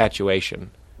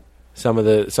 Infatuation. Some of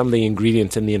the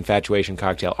ingredients in the infatuation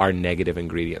cocktail are negative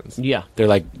ingredients. Yeah. They're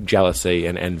like jealousy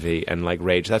and envy and like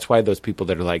rage. That's why those people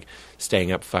that are like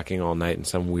staying up fucking all night in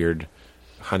some weird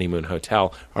honeymoon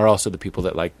hotel are also the people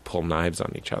that like pull knives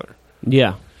on each other.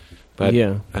 Yeah. But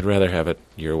Yeah. I'd rather have it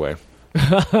your way.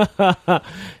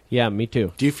 Yeah, me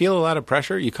too. Do you feel a lot of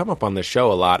pressure? You come up on the show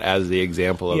a lot as the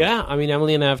example of Yeah, I mean,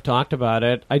 Emily and I have talked about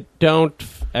it. I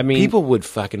mean, people would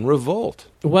fucking revolt.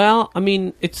 well, I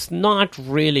mean, it's not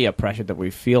really a pressure that we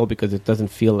feel because it doesn't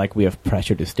feel like we have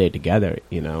pressure to stay together,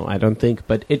 you know. I don't think,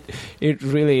 but it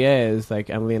really is. Like,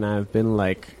 Emily and I have been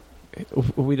like,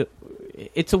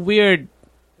 it's a weird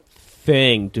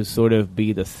thing to sort of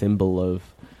be the symbol of,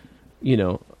 you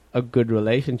know, a good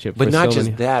relationship. But for not so just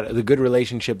many- that, the good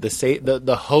relationship,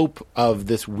 the hope of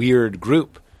this weird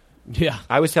group. Yeah.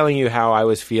 I was telling you how I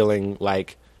was feeling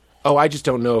like, oh, I just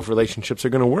don't know if relationships are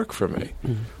going to work for me.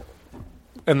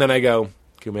 And then I go,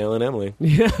 Kumail and Emily.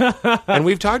 And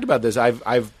we've talked about this.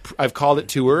 I've called it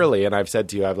too early, and I've said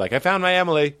to you, I found my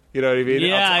Emily. You know what I mean?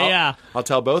 Yeah. I'll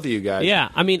tell both of you guys. Yeah,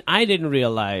 I mean, I didn't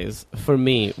realize, for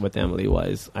me, what Emily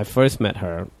was. I first met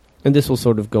her, and this will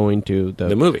sort of go into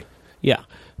The movie. Yeah.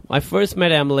 I first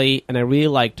met Emily, and I really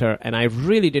liked her, and I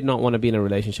really did not want to be in a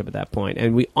relationship at that point.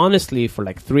 And we honestly, for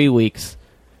like 3 weeks,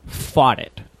 fought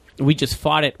it. We just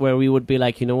fought it where we would be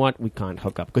like, you know what, we can't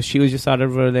hook up. Because she was just out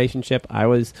of a relationship.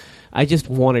 I just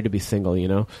wanted to be single, you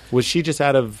know? Was she just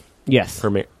out of Yes. her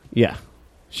marriage? Yeah.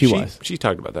 She was. She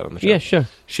talked about that on the show. Yeah, sure.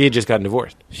 She had just gotten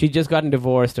divorced. She just gotten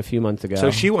divorced a few months ago. So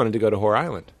she wanted to go to Whore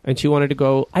Island. And she wanted to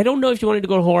go, I don't know if she wanted to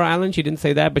go to Whore Island. She didn't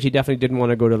say that, but she definitely didn't want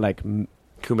to go to like...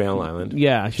 Kumail Island.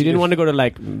 Yeah, she didn't want to go to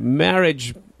like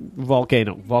marriage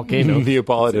volcano.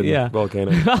 Neapolitan Yeah.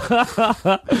 volcano.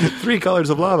 3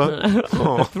 colors of lava.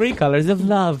 Oh. 3 colors of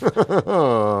love.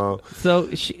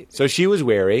 So So she was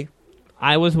wary.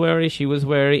 I was wary, she was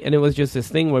wary, and it was just this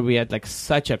thing where we had like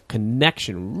such a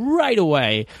connection right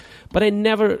away. But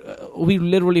we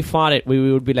literally fought it.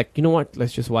 We would be like, you know what,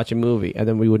 let's just watch a movie. And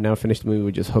then we would never finish the movie, we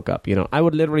would just hook up, you know. I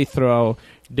would literally throw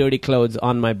dirty clothes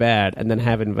on my bed and then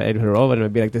have invited her over and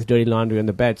I'd be like, there's dirty laundry on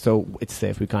the bed, so it's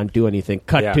safe, we can't do anything.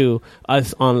 Cut to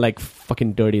us on like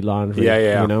fucking dirty laundry,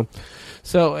 Yeah. you know.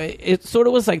 So it sort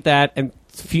of was like that, and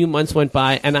a few months went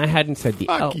by and I hadn't said the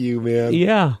Fuck you, man.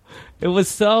 Yeah. It was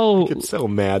so... I get so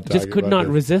mad. just talking could about not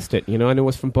this. resist it, you know, and it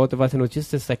was from both of us, and it was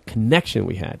just this like connection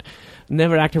we had.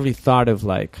 Never actively thought of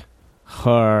like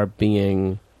her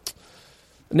being...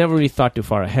 Never really thought too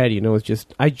far ahead, you know. It's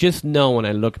just... I just know when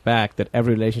I look back that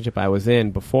every relationship I was in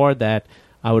before that,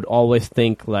 I would always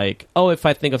think like, oh, if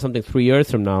I think of something 3 years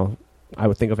from now, I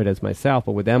would think of it as myself.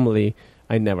 But with Emily,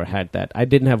 I never had that. I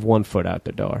didn't have one foot out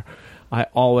the door. I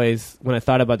always, when I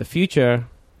thought about the future,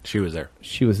 She was there.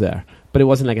 she was there. But it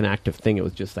wasn't like an active thing. It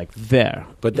was just like there.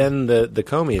 But then the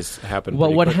Comeys happened. Well,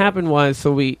 pretty what quickly. happened was,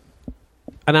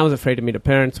 and I was afraid to meet her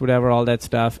parents, whatever, all that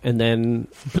stuff. And then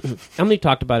Emily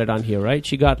talked about it on here, right?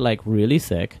 She got like really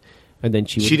sick, and then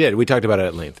She did. We talked about it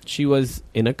at length. She was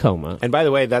in a coma. And by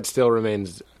the way, that still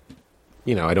remains,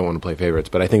 you know, I don't want to play favorites,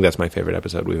 but I think that's my favorite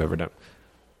episode we've ever done.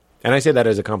 And I say that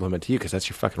as a compliment to you because that's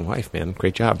your fucking wife, man.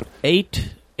 Great job. 8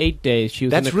 days she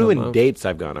was That's in a ruined coma. dates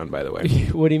I've gone on, by the way.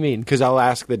 What do you mean? Because I'll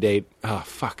ask the date, oh,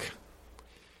 fuck.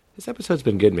 This episode's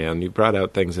been good, man. You brought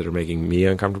out things that are making me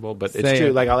uncomfortable, but it's Say true.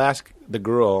 it. Like, I'll ask the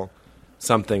girl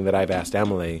something that I've asked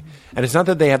Emily, and it's not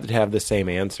that they have to have the same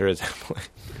answer as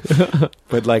Emily,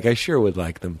 but, like, I sure would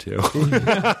like them to.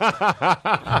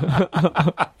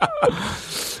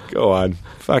 Go on.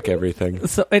 Fuck everything.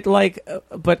 So it like,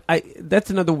 but that's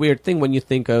another weird thing when you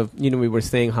think of, you know, we were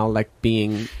saying how like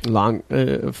being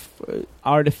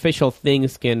artificial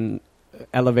things can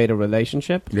elevate a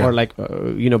relationship or like,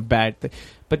 you know, bad.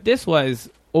 But this was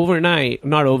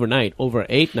not overnight, over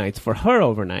 8 nights for her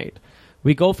overnight.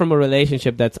 We go from a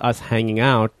relationship that's us hanging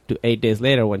out to 8 days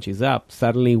later when she's up.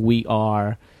 Suddenly we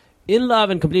are in love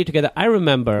and completely together. I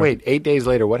remember. Wait, 8 days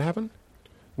later, what happened?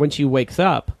 When she wakes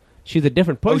up, she's a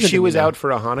different person. Oh, she to me was now. out for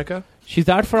a Hanukkah? She's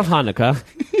out for Hanukkah,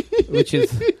 which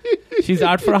is... She's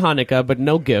out for Hanukkah, but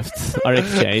no gifts are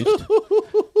exchanged.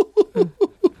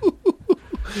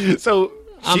 So...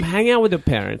 I'm hanging out with her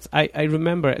parents. I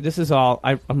remember, this is all...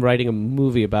 I'm writing a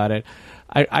movie about it.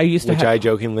 I used to Which I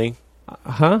jokingly...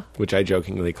 Huh? Which I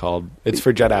jokingly called... It's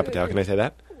for Judd Apatow. Can I say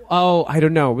that? Oh, I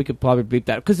don't know. We could probably bleep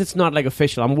that. Because it's not like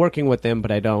official. I'm working with them,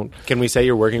 but I don't. Can we say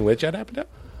you're working with Judd Apatow?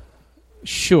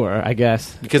 Sure, I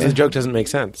guess. Because the joke doesn't make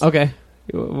sense. Okay.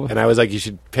 And I was like, you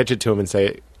should pitch it to him and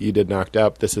say, you did knocked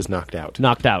up. This is knocked out.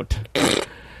 Knocked out.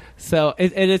 So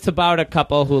it's about a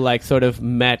couple who like sort of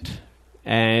met,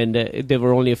 and they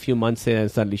were only a few months in,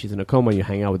 and suddenly she's in a coma. And you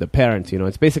hang out with the parents. You know,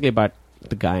 it's basically about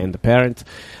the guy and the parents.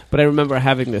 But I remember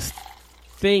having this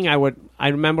thing. I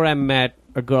remember I met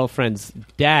a girlfriend's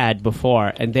dad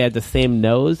before, and they had the same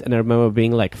nose, and I remember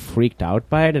being like freaked out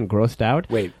by it and grossed out.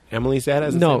 Wait, Emily's dad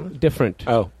has the No, same nose? different.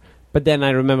 Oh. But then I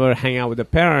remember hanging out with the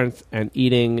parents and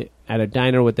eating at a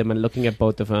diner with them and looking at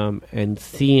both of them and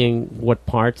seeing what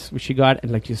parts she got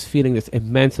and like just feeling this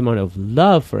immense amount of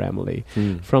love for Emily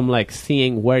from like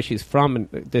seeing where she's from and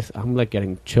this. I'm like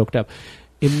getting choked up.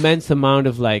 Immense amount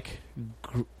of like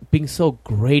being so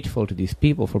grateful to these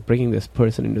people for bringing this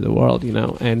person into the world, you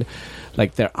know, and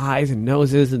like their eyes and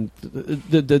noses and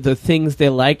the things they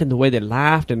liked and the way they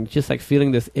laughed and just like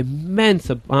feeling this immense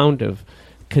amount of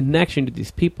connection to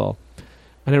these people.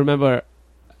 And I remember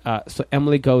so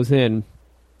Emily goes in,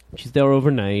 she's there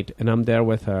overnight, and I'm there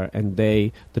with her, and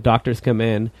the doctors come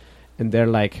in and they're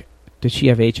like, does she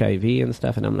have HIV and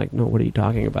stuff? And I'm like, no, what are you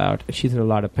talking about? She's in a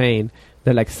lot of pain.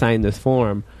 They're like, sign this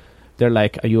form. They're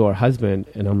like, are you her husband?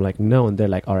 And I'm like, no. And they're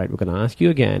like, all right, we're going to ask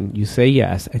you again. You say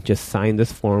yes and just sign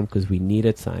this form because we need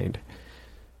it signed.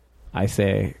 I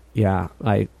say, yeah.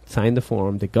 I sign the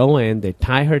form. They go in, they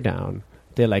tie her down.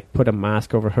 They like put a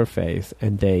mask over her face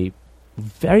and they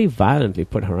very violently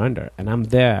put her under. And I'm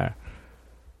there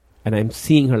and I'm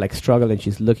seeing her like struggle and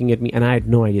she's looking at me. And I had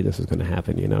no idea this was going to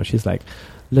happen. You know, she's like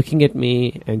looking at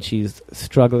me and she's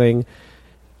struggling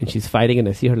and she's fighting and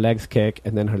I see her legs kick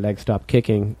and then her legs stop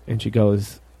kicking and she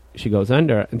goes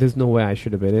under and there's no way I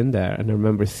should have been in there. And I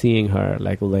remember seeing her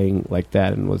like laying like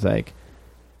that and was like,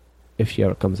 if she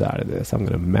ever comes out of this, I'm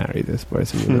going to marry this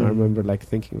person. You know, I remember like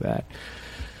thinking that.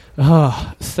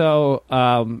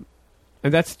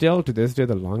 And that's still to this day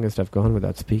the longest I've gone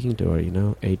without speaking to her, you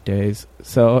know, 8 days.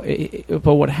 So,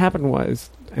 but what happened was,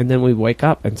 and then we wake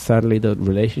up and suddenly the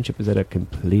relationship is at a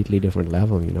completely different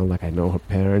level, you know, like I know her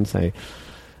parents, I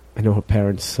know her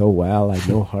parents so well, I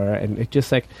know her, and it's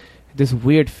just like this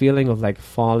weird feeling of like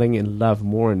falling in love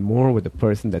more and more with the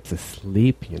person that's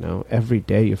asleep, you know. Every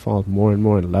day you fall more and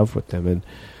more in love with them, and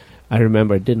I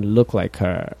remember it didn't look like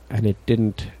her, and it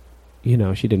didn't, you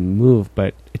know, she didn't move,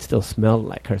 but it still smelled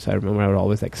like her. So I remember I would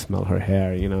always like smell her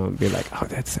hair, you know, and be like, oh,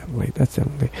 that's Emily, that's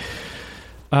Emily.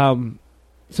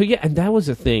 So yeah, and that was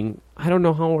the thing. I don't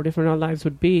know how different our lives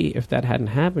would be if that hadn't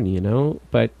happened, you know,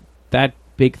 but that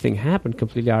big thing happened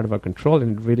completely out of our control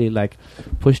and it really like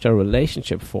pushed our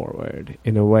relationship forward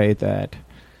in a way that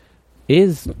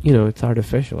is, you know, it's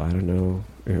artificial. I don't know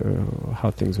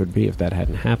how things would be if that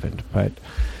hadn't happened, but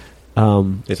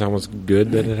it's almost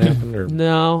good that it happened, or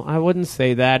no, I wouldn't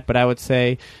say that, but I would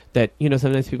say that, you know,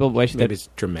 sometimes people wish maybe that it's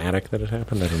dramatic that it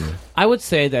happened. I don't know. I would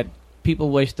say that people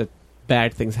wish that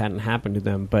bad things hadn't happened to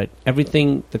them, but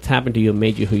everything that's happened to you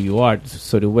made you who you are.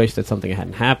 So to wish that something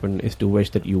hadn't happened is to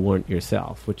wish that you weren't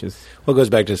yourself, which is Well, it goes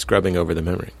back to scrubbing over the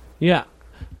memory. yeah.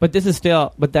 But this is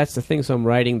still, but that's the thing. So I'm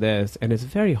writing this, and it's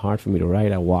very hard for me to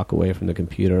write. I walk away from the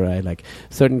computer. I like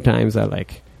certain times.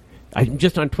 I'm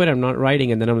just on Twitter. I'm not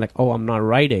writing, and then I'm like, oh, I'm not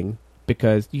writing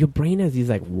because your brain has these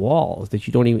like walls that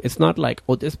you don't even. It's not like,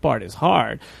 oh, this part is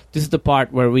hard. This is the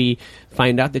part where we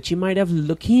find out that she might have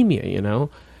leukemia. You know,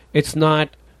 it's not.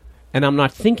 And I'm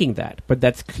not thinking that, but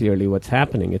that's clearly what's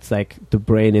happening. It's like the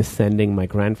brain is sending my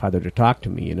grandfather to talk to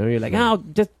me. You know, you're like, oh,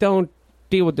 just don't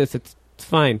deal with this. It's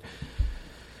fine.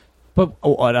 But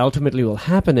what ultimately will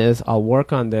happen is I'll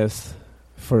work on this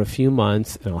for a few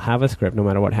months and I'll have a script no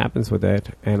matter what happens with it.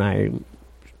 And I'm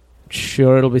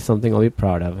sure it'll be something I'll be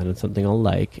proud of and it's something I'll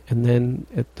like. And then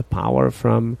the power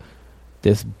from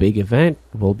this big event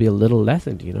will be a little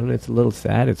lessened, you know, and it's a little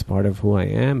sad. It's part of who I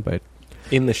am, but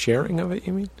In the sharing of it,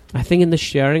 you mean? I think in the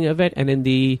sharing of it and in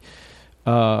the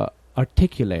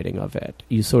articulating of it,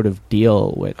 you sort of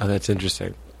deal with Oh, that's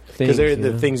interesting. things. Because they're you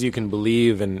the know? things you can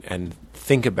believe and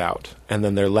think about, and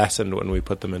then they're lessened when we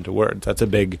put them into words. That's a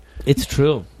big... It's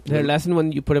true. They're lessened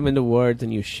when you put them into words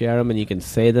and you share them and you can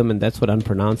say them, and that's what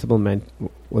unpronounceable meant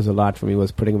was a lot for me,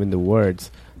 was putting them into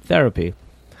words. Therapy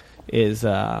is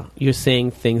you're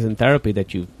saying things in therapy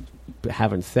that you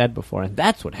haven't said before, and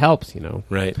that's what helps, you know.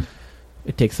 Right.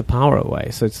 It takes the power away.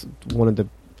 So it's one of the...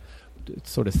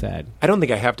 It's sort of sad. I don't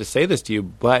think I have to say this to you,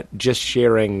 but just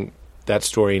sharing that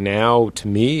story now to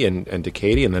me and to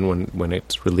Katie, and then when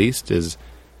it's released, is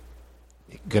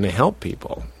going to help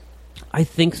people. I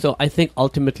think so. I think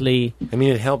ultimately, I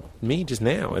mean, it helped me just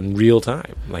now in real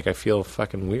time. Like, I feel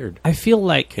fucking weird I feel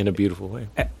like in a beautiful way.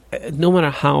 no matter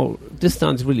how, this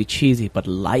sounds really cheesy, but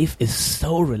life is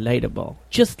so relatable.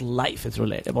 Just life is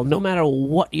relatable, no matter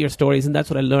what your story is. And that's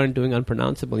what I learned doing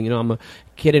Unpronounceable. You know, I'm a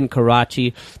kid in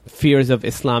Karachi, fears of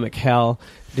Islamic hell,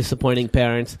 disappointing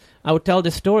parents. I would tell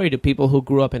this story to people who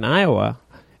grew up in Iowa,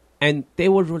 and they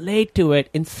would relate to it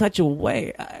in such a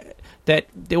way that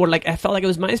they were like, I felt like it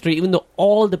was my story, even though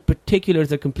all the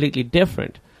particulars are completely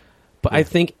different. But I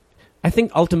think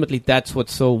ultimately that's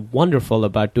what's so wonderful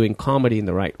about doing comedy in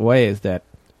the right way, is that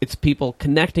it's people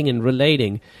connecting and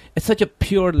relating at such a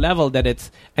pure level that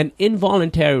it's an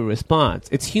involuntary response.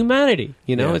 It's humanity,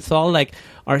 you know? Yeah. It's all like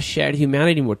our shared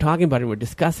humanity, and we're talking about it, and we're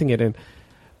discussing it. And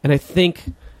I think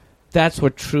that's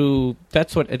what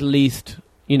at least,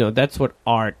 you know, that's what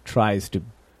art tries to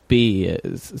be,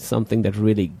 is something that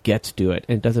really gets to it.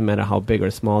 And it doesn't matter how big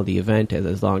or small the event is,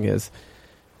 as long as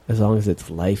it's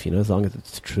life, you know, as long as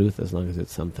it's truth, as long as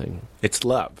it's something. It's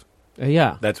love.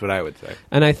 Yeah. That's what I would say.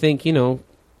 And I think, you know,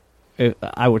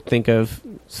 I would think of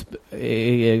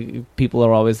people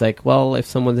are always like, well, if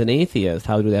someone's an atheist,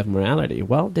 how do they have morality?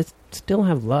 Well, they still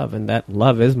have love, and that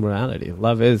love is morality.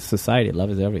 Love is society. Love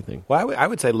is everything. Well, I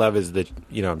would say love is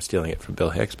I'm stealing it from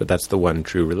Bill Hicks, but that's the one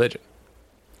true religion.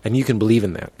 And you can believe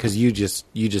in that because you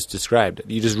just described it.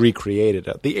 You just recreated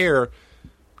it. The air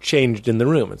changed in the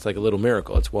room. It's like a little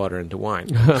miracle. It's water into wine.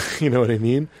 You know what I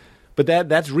mean? But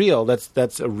that's real.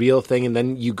 That's a real thing. And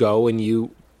then you go and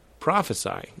you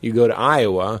prophesy. You go to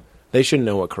Iowa. They shouldn't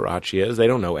know what Karachi is. They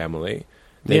don't know Emily.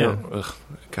 They don't. Ugh,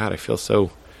 God, I feel so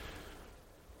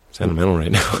sentimental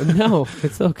right now. No,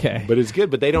 it's okay. But it's good.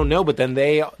 But they don't know. But then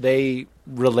they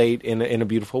relate in a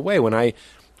beautiful way. When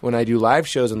I do live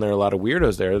shows and there are a lot of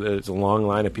weirdos there, there's a long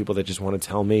line of people that just want to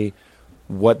tell me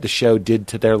what the show did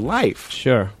to their life.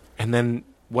 Sure. And then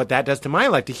what that does to my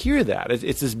life, to hear that.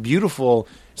 It's this beautiful,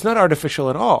 it's not artificial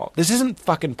at all. This isn't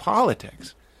fucking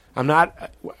politics.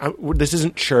 This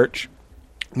isn't church.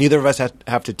 Neither of us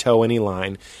have to toe any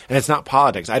line. And it's not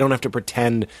politics. I don't have to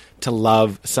pretend to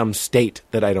love some state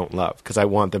that I don't love because I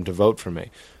want them to vote for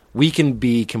me. We can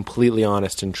be completely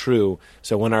honest and true.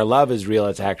 So when our love is real,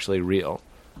 it's actually real.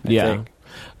 I think.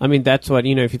 I mean, that's what,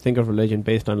 you know, if you think of religion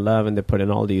based on love and they put in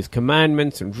all these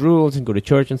commandments and rules and go to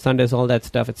church on Sundays, all that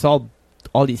stuff, it's all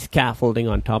these scaffolding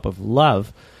on top of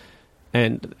love.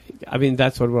 And, I mean,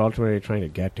 that's what we're ultimately trying to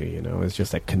get to, you know, it's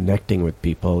just like connecting with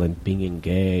people and being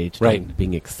engaged and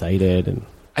being excited. And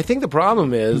I think the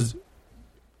problem is,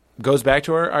 goes back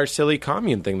to our silly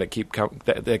commune thing that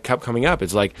kept coming up.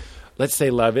 It's like, let's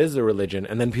say love is a religion,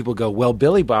 and then people go, well,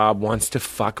 Billy Bob wants to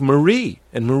fuck Marie,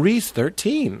 and Marie's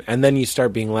 13. And then you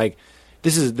start being like,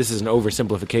 this is an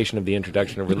oversimplification of the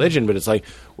introduction of religion, but it's like,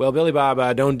 well, Billy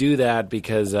Bob, don't do that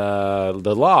because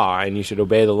the law, and you should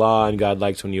obey the law, and God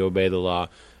likes when you obey the law.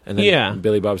 And then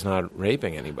Billy Bob's not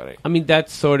raping anybody. I mean,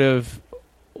 that's sort of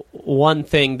one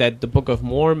thing that the Book of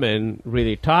Mormon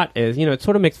really taught is, you know, it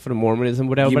sort of makes for Mormonism,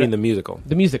 whatever. You mean the musical?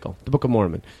 The musical, the Book of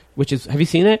Mormon, which is, have you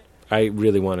seen it? I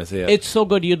really want to see it. It's so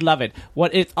good, you'd love it.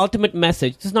 What its ultimate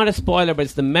message, it's not a spoiler, but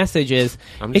it's the message is...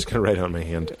 I'm just going to write it on my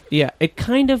hand. Yeah, it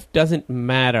kind of doesn't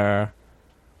matter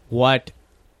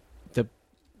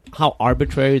how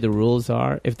arbitrary the rules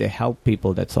are. If they help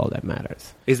people, that's all that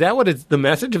matters. Is that what the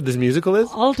message of this musical is?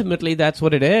 Ultimately, that's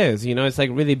what it is. You know, it's like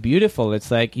really beautiful.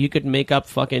 It's like you could make up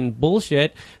fucking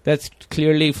bullshit that's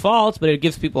clearly false, but it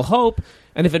gives people hope.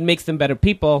 And if it makes them better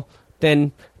people,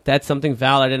 then that's something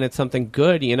valid and it's something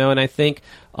good, you know? And I think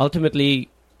ultimately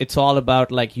it's all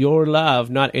about like your love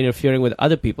not interfering with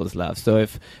other people's love. So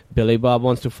if Billy Bob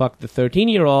wants to fuck the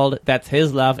 13-year-old, that's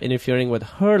his love interfering with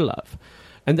her love.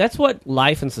 And that's what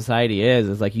life and society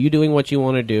is like you doing what you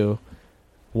want to do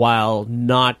while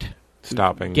not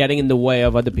stopping, getting in the way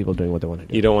of other people doing what they want to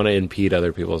do. You don't want to impede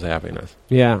other people's happiness.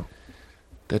 Yeah.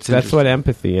 That's what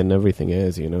empathy and everything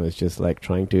is, you know? It's just like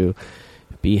trying to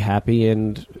be happy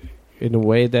and in a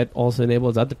way that also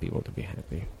enables other people to be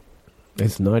happy.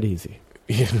 It's not easy.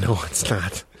 Yeah, no, it's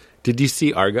not. Did you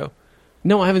see Argo?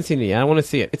 No, I haven't seen it yet. I want to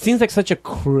see it. It seems like such a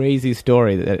crazy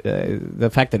story. That, the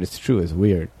fact that it's true is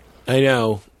weird. I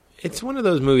know. It's one of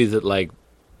those movies that, like,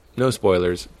 no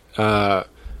spoilers.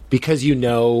 Because you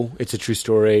know it's a true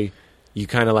story, you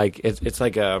kind of like, it's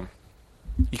like a...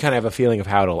 You kind of have a feeling of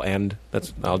how it'll end.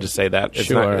 I'll just say that. It's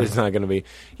not going to be...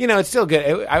 You know, it's still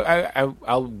good.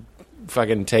 I'll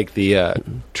fucking take the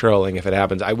trolling if it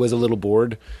happens. I was a little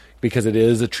bored because it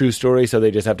is a true story, so they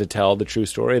just have to tell the true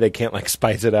story. They can't like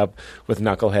spice it up with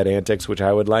knucklehead antics, which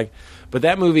I would like. But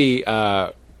that movie,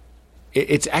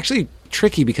 it's actually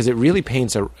tricky because it really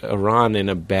paints Iran in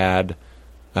a bad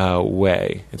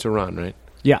way. It's Iran, right?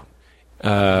 Yeah.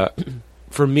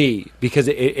 For me, because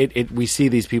we see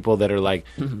these people that are like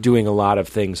doing a lot of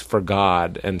things for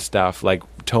God and stuff, like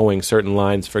towing certain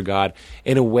lines for God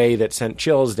in a way that sent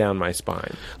chills down my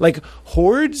spine. Like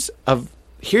hordes of,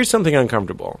 here's something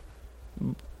uncomfortable.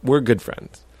 We're good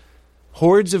friends.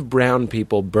 Hordes of brown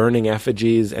people burning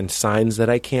effigies and signs that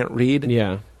I can't read.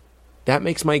 Yeah. That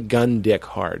makes my gun dick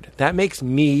hard. That makes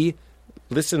me,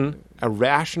 listen, a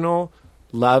rational,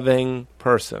 loving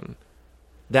person.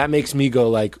 That makes me go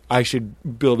like, I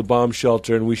should build a bomb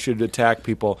shelter and we should attack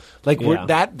people. Like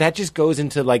that just goes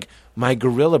into like my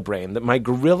gorilla brain. That my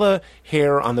gorilla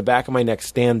hair on the back of my neck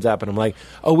stands up, and I'm like,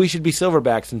 oh, we should be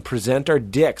silverbacks and present our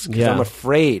dicks because I'm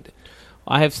afraid.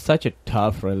 I have such a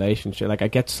tough relationship. Like I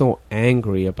get so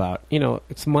angry about,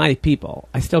 it's my people.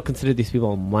 I still consider these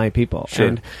people my people. Sure.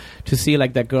 And to see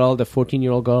like that girl, the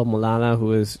 14-year-old girl, Malala, who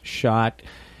was shot.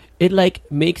 It like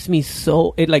makes me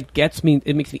so. It like gets me.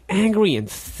 It makes me angry and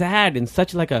sad in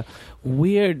such like a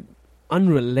weird,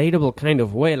 unrelatable kind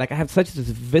of way. Like I have such this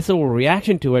visceral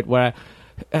reaction to it where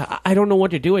I don't know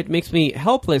what to do. It makes me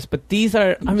helpless. But these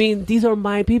are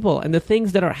my people, and the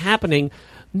things that are happening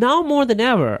now more than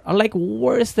ever are like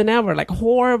worse than ever. Like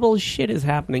horrible shit is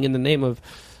happening in the name of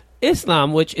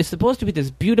Islam, which is supposed to be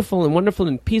this beautiful and wonderful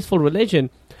and peaceful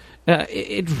religion.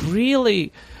 It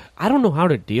really. I don't know how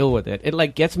to deal with it. It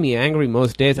like gets me angry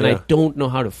most days, and I don't know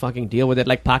how to fucking deal with it.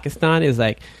 Like Pakistan is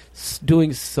like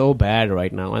doing so bad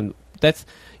right now, and that's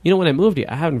when I moved here,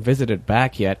 I haven't visited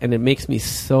back yet, and it makes me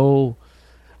so.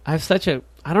 I have such a.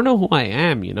 I don't know who I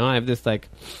am. I have this like.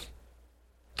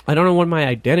 I don't know what my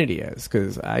identity is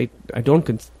because I don't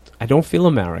feel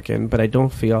American, but I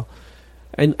don't feel.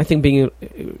 And I think being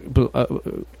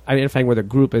identifying with a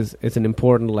group is an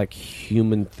important like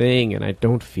human thing, and I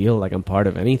don't feel like I'm part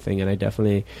of anything, and I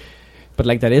definitely, but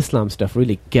like that Islam stuff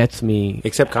really gets me.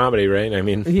 Except comedy, right? I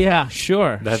mean, yeah,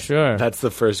 sure. That's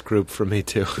the first group for me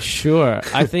too. Sure,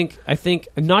 I think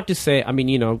not to say. I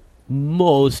mean,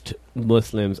 most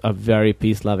Muslims are very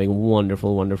peace-loving,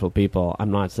 wonderful, wonderful people.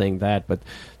 I'm not saying that, but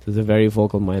there's a very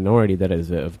vocal minority that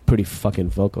is pretty fucking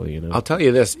vocal, I'll tell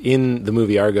you this, in the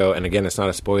movie Argo, and again, it's not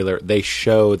a spoiler, they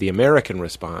show the American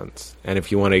response. And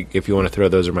if you want to throw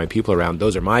 "Those Are My People" around,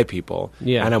 those are my people.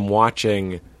 Yeah. And I'm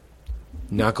watching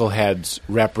knuckleheads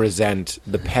represent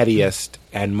the pettiest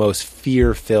and most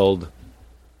fear-filled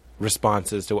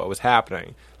responses to what was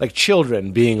happening. Like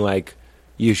children being like,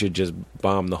 you should just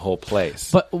bomb the whole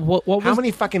place. But what was... How many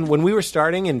fucking... When we were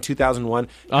starting in 2001,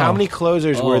 how many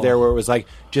closers were there where it was like,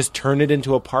 just turn it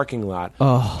into a parking lot?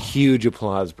 Huge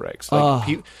applause breaks.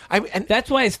 Like, and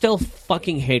that's why I still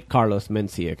fucking hate Carlos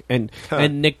Mencia and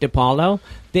Nick DiPaolo.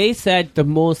 They said the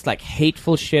most like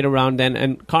hateful shit around then,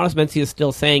 and Carlos Mencia is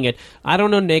still saying it. I don't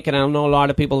know Nick, and I don't know a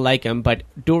lot of people like him, but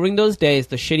during those days,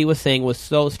 the shit he was saying was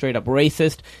so straight up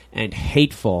racist and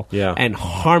hateful and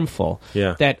harmful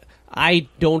that... I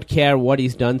don't care what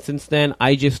he's done since then.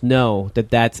 I just know that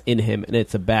that's in him, and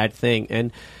it's a bad thing.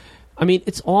 And I mean,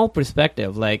 it's all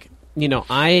perspective. Like,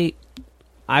 I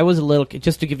was a little.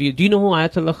 Just to give you, do you know who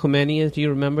Ayatollah Khomeini is? Do you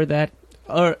remember that?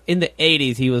 Or in the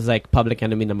 80s, he was like public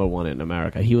enemy number one in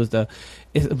America. He was the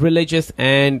religious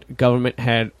and government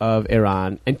head of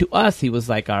Iran, and to us, he was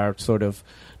like our sort of.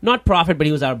 Not prophet, but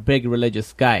he was our big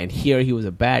religious guy. And here, he was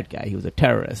a bad guy. He was a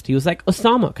terrorist. He was like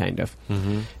Osama, kind of.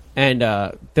 Mm-hmm. And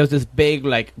there was this big,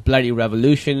 like, bloody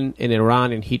revolution in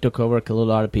Iran, and he took over, killed a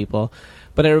lot of people.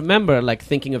 But I remember, like,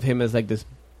 thinking of him as, like, this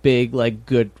big, like,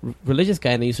 good religious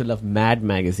guy, and I used to love Mad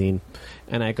Magazine.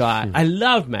 And I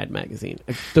loved Mad Magazine.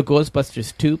 The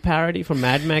Ghostbusters 2 parody from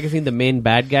Mad Magazine, the main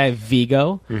bad guy,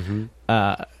 Vigo,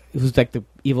 who's, like, the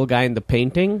evil guy in the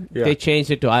painting, they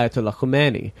changed it to Ayatollah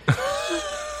Khomeini.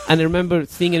 And I remember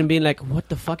seeing it and being like, what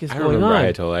the fuck is going on?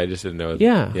 Ayatollah. I just didn't know.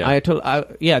 Yeah.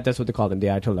 Ayatollah. That's what they called him, the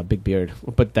Ayatollah, big beard.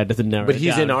 But that doesn't narrow But it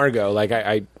he's down. in Argo. Like,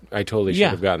 I totally should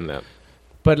have gotten that.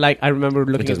 But, like, I remember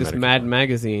looking at this matter. Mad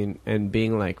Magazine and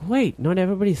being like, wait, not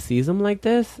everybody sees him like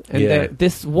this? And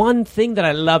this one thing that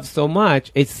I love so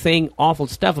much is saying awful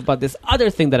stuff about this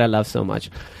other thing that I love so much.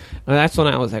 And that's when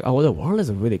I was like, oh, the world is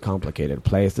a really complicated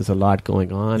place. There's a lot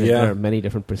going on. And there are many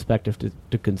different perspectives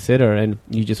to consider. And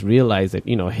you just realize that,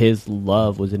 his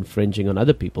love was infringing on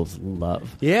other people's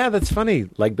love. Yeah, that's funny.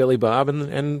 Like Billy Bob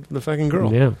and the fucking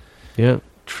girl. Yeah. Yeah.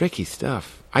 Tricky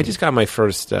stuff. I just got my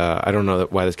first, I don't know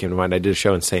why this came to mind. I did a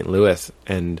show in St. Louis.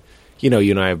 And, you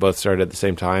and I have both started at the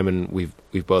same time. And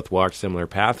we've both walked similar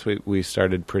paths. We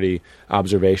started pretty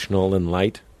observational and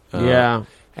light.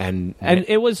 And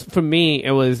it was, for me,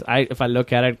 if I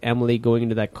look at it, Emily going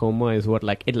into that coma is what,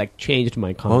 like, it, like, changed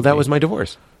my comedy. Oh, that was my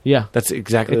divorce. Yeah. That's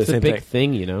exactly the same thing. It's a big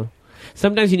thing,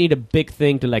 Sometimes you need a big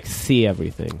thing to like see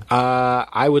everything.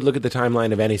 I would look at the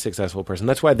timeline of any successful person.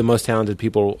 That's why the most talented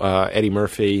people, Eddie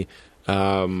Murphy,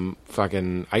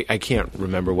 I can't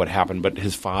remember what happened, but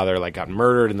his father like got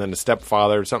murdered, and then his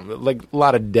stepfather, something like a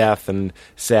lot of death and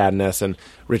sadness, and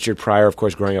Richard Pryor, of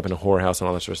course, growing up in a whorehouse and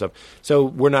all that sort of stuff. So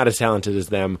we're not as talented as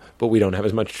them, but we don't have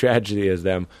as much tragedy as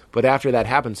them. But after that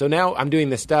happened, so now I'm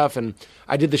doing this stuff, and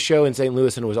I did the show in St.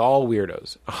 Louis, and it was all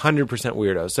weirdos, 100%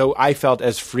 weirdos. So I felt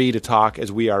as free to talk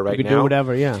as we are right You now. could do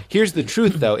whatever, yeah. Here's the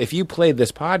truth, though. If you played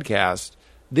this podcast,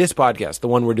 the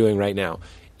one we're doing right now,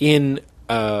 in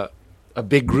a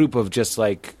big group of just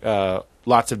like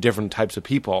lots of different types of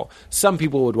people, some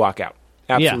people would walk out.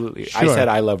 Absolutely. Yeah, sure. I said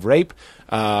I love rape.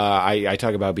 I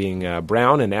talk about being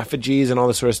brown and effigies and all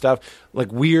this sort of stuff,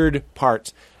 like weird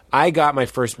parts. I got my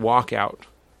first walkout.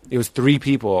 It was 3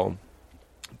 people.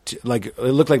 It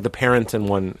looked like the parents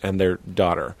and their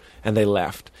daughter, and they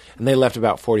left. And they left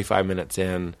about 45 minutes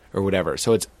in or whatever.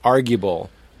 So it's arguable.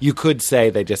 You could say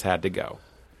they just had to go.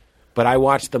 But I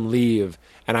watched them leave,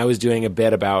 and I was doing a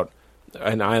bit about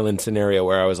an island scenario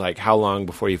where I was like, how long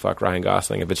before you fuck Ryan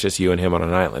Gosling if it's just you and him on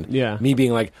an island? Yeah. Me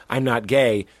being like, I'm not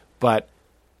gay, but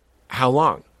how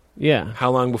long? Yeah.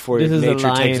 How long before This is a nature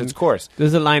takes line- its course?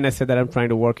 There's a line I said that I'm trying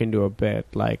to work into a bit,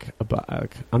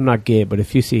 about I'm not gay, but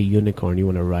if you see a unicorn, you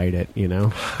want to ride it, you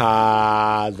know?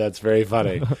 That's very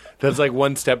funny. That's like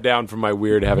one step down from my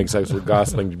weird having sex with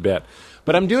Gosling bit.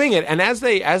 But I'm doing it, and as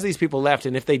these people left,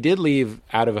 and if they did leave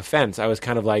out of offense, I was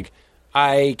kind of like,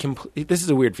 this is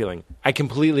a weird feeling. I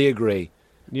completely agree.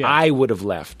 Yeah. I would have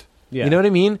left. Yeah. You know what I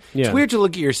mean? Yeah. It's weird to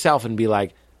look at yourself and be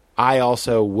like, I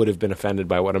also would have been offended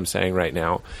by what I'm saying right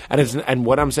now. And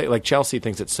what I'm saying, like Chelsea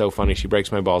thinks it's so funny. She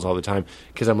breaks my balls all the time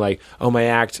because I'm like, oh, my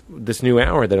act, this new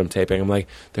hour that I'm taping, I'm like,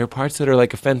 there are parts that are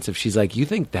like offensive. She's like, you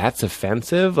think that's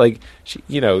offensive? Like,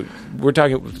 we're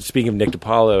speaking of Nick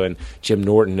DiPaolo and Jim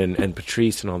Norton and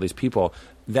Patrice and all these people.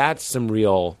 That's some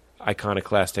real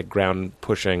iconoclastic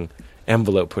ground-pushing,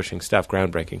 envelope-pushing stuff,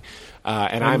 groundbreaking.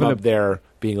 And I'm up there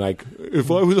being like, if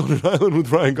I was on an island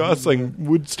with Ryan Gosling,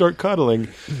 would start cuddling.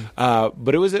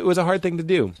 But it was a hard thing to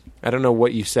do. I don't know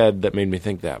what you said that made me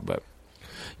think that, but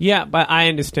Yeah, but I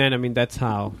understand. I mean, that's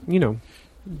how,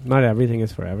 not everything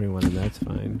is for everyone, and that's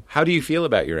fine. how do you feel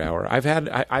about your hour?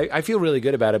 I feel really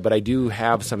good about it, but I do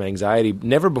have some anxiety.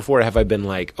 Never before have I been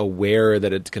like aware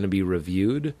that it's going to be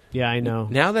reviewed. Yeah, I know.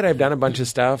 Now that I've done a bunch of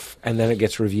stuff and then it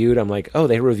gets reviewed, I'm like, oh,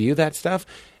 they review that stuff?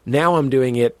 Now I'm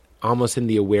doing it almost in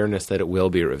the awareness that it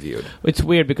will be reviewed. It's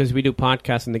weird because we do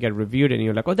podcasts and they get reviewed, and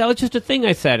you're like, oh, that was just a thing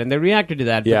I said, and they reacted to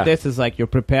that. Yeah. But this is like you're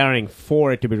preparing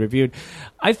for it to be reviewed.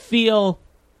 I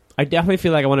definitely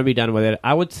feel like I want to be done with it.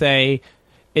 I would say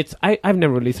I've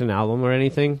never released an album or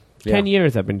anything. Yeah. 10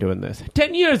 years I've been doing this.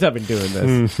 10 years I've been doing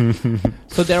this.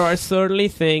 So there are certainly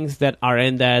things that are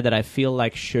in there that I feel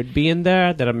like should be in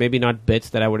there that are maybe not bits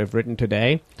that I would have written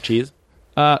today. Cheese?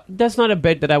 That's not a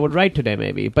bit that I would write today,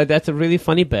 maybe, but that's a really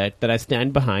funny bit that I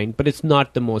stand behind, but it's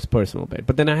not the most personal bit.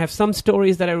 But then I have some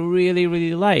stories that I really,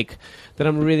 really like, that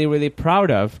I'm really, really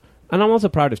proud of, and I'm also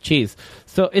proud of Cheese.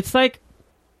 So it's like,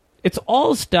 it's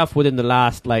all stuff within the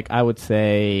last, I would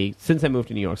say, since I moved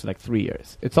to New York, so 3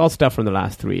 years. It's all stuff from the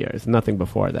last 3 years, nothing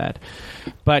before that.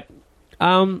 But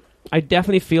I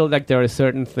definitely feel like there are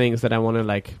certain things that I want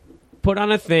to, put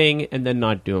on a thing and then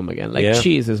not do them again. Yeah.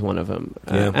 Cheese is one of them.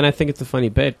 Yeah. And I think it's a funny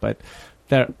bit, but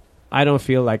I don't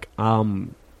feel like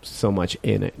I'm so much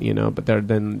in it, But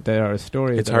there are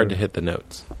stories. It's hard to hit the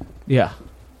notes. Yeah.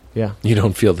 Yeah. You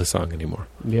don't feel the song anymore.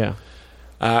 Yeah.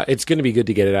 It's going to be good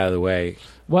to get it out of the way.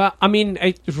 Well, I mean,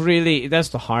 that's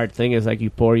the hard thing is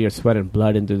you pour your sweat and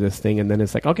blood into this thing, and then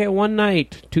it's like, okay, one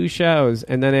night, 2 shows,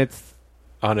 and then it's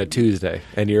On a Tuesday,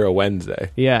 and you're a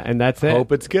Wednesday. yeah, and that's it.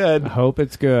 Hope it's good. I hope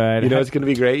it's good. You know it's going to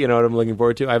be great? You know what I'm looking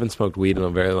forward to? I haven't smoked weed in a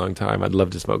very long time. I'd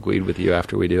love to smoke weed with you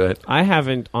after we do it. I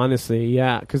haven't, honestly,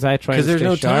 yeah, because I try to Because there's stay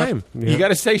no sharp. time. Yeah. You got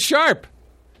to stay sharp.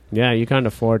 Yeah, you can't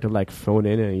afford to phone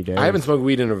in any day. I haven't smoked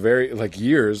weed in a very,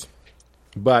 years.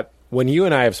 But when you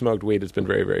and I have smoked weed, it's been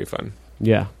very, very fun.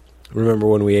 Yeah. Remember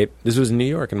when we ate, this was in New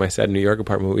York, in my sad New York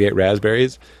apartment, we ate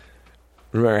raspberries.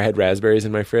 Remember I had raspberries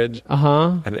in my fridge?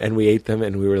 Uh-huh. And we ate them,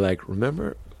 and we were like,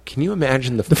 remember, can you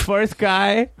imagine The first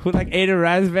guy who ate a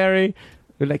raspberry,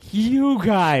 we're like, you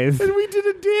guys. And we did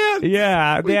a dance.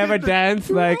 Yeah, they have a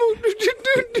dance,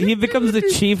 he becomes the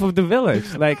chief of the village.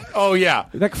 Oh, yeah.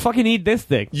 Fucking eat this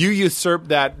thing. You usurp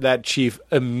that chief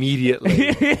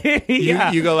immediately.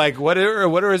 Yeah. You go what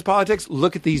are his politics?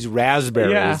 Look at these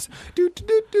raspberries.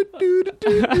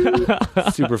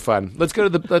 Super fun. Let's go to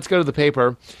the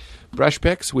paper. Brush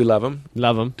picks, we love them.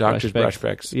 Love them. Doctor's brush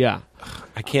picks. Yeah.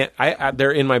 I can't.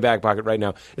 They're in my back pocket right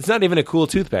now. It's not even a cool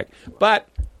toothpick, but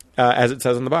as it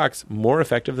says on the box, more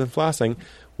effective than flossing.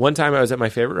 One time I was at my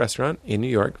favorite restaurant in New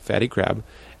York, Fatty Crab.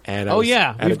 And I Oh was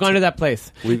yeah, at we've gone to that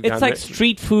place. We've It's gone like there-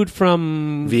 street food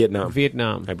from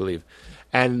Vietnam, I believe.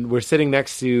 And we're sitting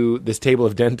next to this table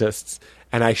of dentists,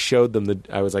 and I showed them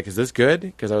I was like, "Is this good?"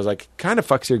 Because I was like, "Kind of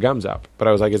fucks your gums up," but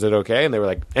I was like, "Is it okay?" And they were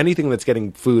like, "Anything that's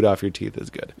getting food off your teeth is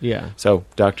good." Yeah. So,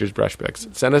 Doctor's Brush Picks,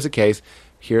 send us a case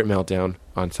here at Meltdown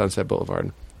on Sunset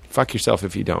Boulevard. Fuck yourself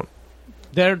if you don't.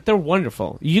 They're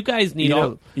wonderful. You guys need You know,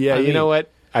 all. yeah, I you mean, know what?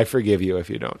 I forgive you if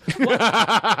you don't.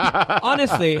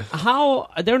 Honestly, how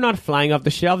they're not flying off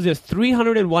the shelves. There's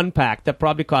 301 pack that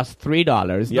probably costs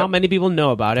 $3. Yep. Not many people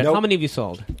know about it. Nope. How many have you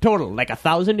sold total? Like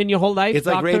 1,000 in your whole life? It's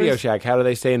like doctors? Radio Shack. How do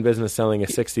they stay in business selling a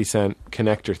 60-cent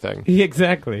connector thing? Yeah,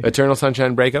 exactly. Eternal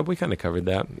Sunshine Breakup, we kind of covered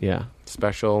that. Yeah.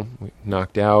 Special, we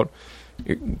knocked out.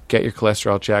 Get your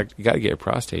cholesterol checked. You got to get your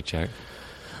prostate checked.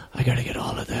 I gotta get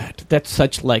all of that. That's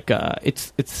such like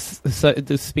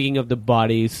speaking of the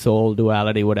body soul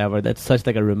duality, whatever. That's such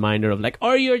like a reminder of like,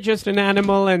 or you're just an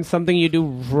animal and something you do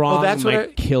wrong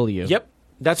might kill you. Yep.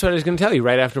 That's what I was going to tell you.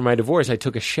 Right after my divorce, I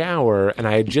took a shower, and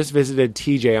I had just visited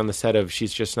TJ on the set of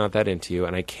She's Just Not That Into You,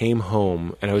 and I came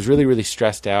home, and I was really, really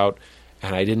stressed out,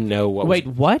 and I didn't know what Wait,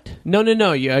 what?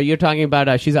 No. You're talking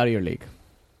about She's Out of Your League.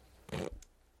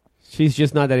 She's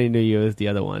Just Not That Into You is the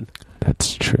other one.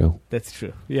 That's true. That's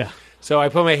true. Yeah. So I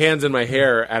put my hands in my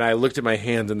hair, and I looked at my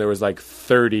hands, and there was like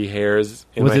 30 hairs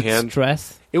in Was my it hand.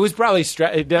 stress? It was probably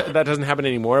stress. That doesn't happen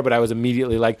anymore, but I was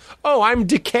immediately like, oh, I'm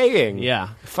decaying. Yeah.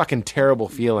 Fucking terrible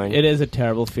feeling. It is a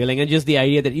terrible feeling. And just the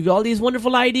idea that you've all these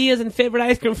wonderful ideas and favorite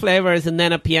ice cream flavors, and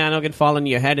then a piano can fall in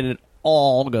your head and it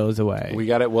all goes away. We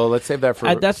got it. Well, let's save that for...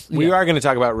 we yeah. are going to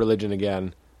talk about religion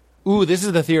again. Ooh, this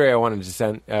is the theory I wanted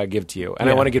to give to you, and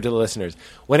I Yeah. want to give to the listeners.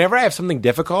 Whenever I have something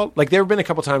difficult, like there have been a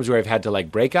couple times where I've had to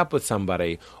like break up with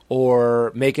somebody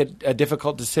or make a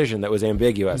difficult decision that was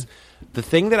ambiguous. The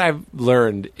thing that I've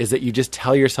learned is that you just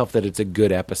tell yourself that it's a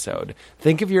good episode.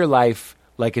 Think of your life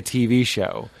like a TV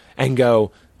show and go,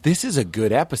 this is a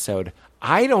good episode.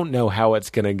 I don't know how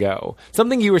it's going to go.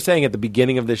 Something you were saying at the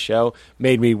beginning of this show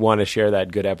made me want to share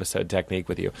that good episode technique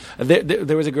with you.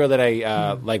 There was a girl that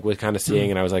I was kind of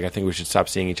seeing, and I was like, I think we should stop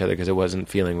seeing each other because it wasn't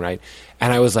feeling right.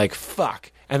 And I was like,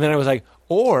 fuck. And then I was like,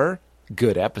 or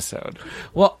good episode.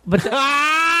 Well, but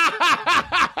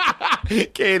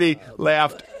Katie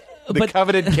laughed. The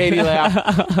coveted Katie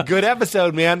laugh. Good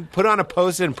episode, man. Put on a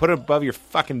post-it and put it above your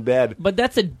fucking bed. But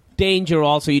that's a danger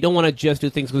also. You don't want to just do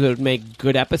things because it would make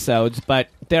good episodes, but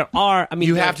there are... I mean,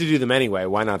 you have to do them anyway.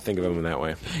 Why not think of them in that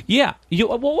way? Yeah.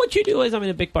 Well, what you do is, I mean,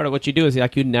 a big part of what you do is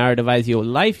like you narrativize your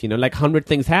life, like 100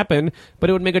 things happen, but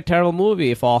it would make a terrible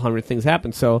movie if all 100 things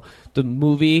happen. So the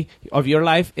movie of your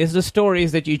life is the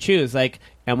stories that you choose, like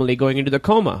Emily going into the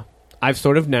coma. I've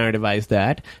sort of narrativized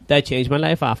that. That changed my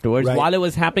life afterwards. Right. While it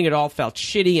was happening, it all felt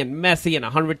shitty and messy and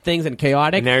 100 things and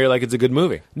chaotic. And now you're like, it's a good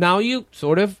movie. Now you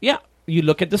sort of, you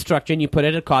look at the structure and you put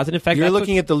it at cause and effect. You're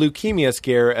looking at the leukemia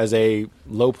scare as a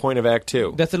low point of Act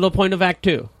 2. That's the low point of Act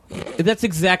 2. That's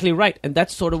exactly right. And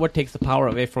that's sort of what takes the power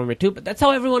away from it, too. But that's how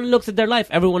everyone looks at their life.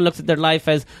 Everyone looks at their life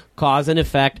as cause and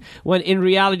effect, when in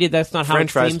reality, that's not how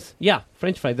French it fries. seems. Yeah,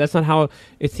 French fries. That's not how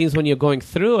it seems when you're going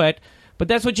through it. But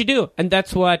that's what you do. And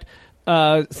that's what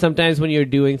sometimes when you're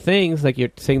doing things, like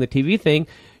you're saying the TV thing,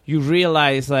 you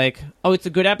realize like, oh, it's a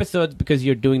good episode because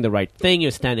you're doing the right thing.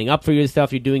 You're standing up for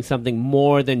yourself. You're doing something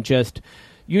more than just...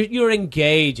 You're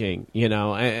engaging,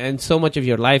 and so much of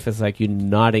your life is like you're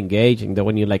not engaging. That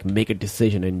when you like make a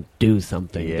decision and do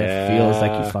something that feels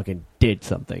like you fucking did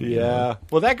something. Yeah.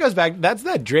 Well, that goes back. That's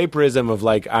that Draperism of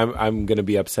like, I'm going to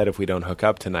be upset if we don't hook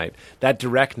up tonight. That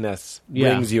directness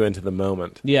brings you into the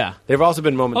moment. Yeah. There've also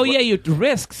been moments. Oh yeah, you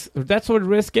risks. That's what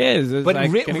risk is. But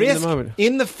like getting in the risk moment.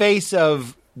 in the face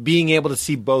of being able to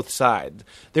see both sides.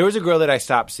 There was a girl that I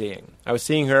stopped seeing. I was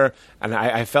seeing her, and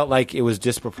I felt like it was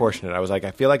disproportionate. I was like,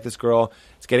 I feel like this girl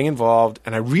is getting involved,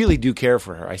 and I really do care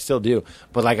for her. I still do.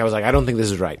 But like, I was like, I don't think this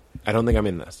is right. I don't think I'm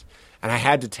in this. And I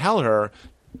had to tell her,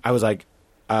 I was like,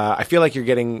 I feel like you're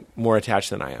getting more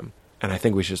attached than I am, and I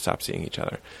think we should stop seeing each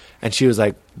other. And she was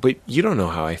like, but you don't know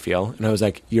how I feel. And I was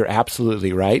like, you're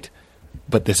absolutely right,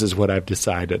 but this is what I've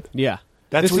decided. Yeah.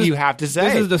 That's what you have to say.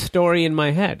 This is the story in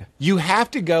my head. You have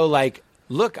to go like,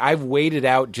 look, I've waited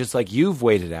out just like you've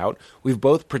waited out. We've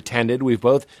both pretended. We've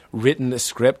both written the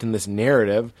script and this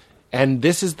narrative. And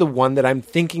this is the one that I'm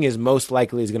thinking is most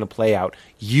likely is going to play out.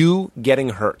 You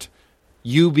getting hurt.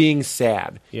 You being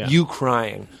sad. Yeah. You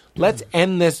crying. Let's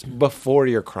end this before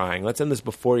you're crying. Let's end this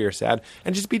before you're sad.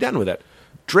 And just be done with it.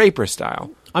 Draper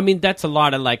style. I mean, that's a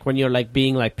lot of like when you're like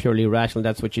being like purely rational.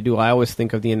 That's what you do. I always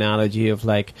think of the analogy of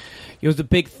like it was the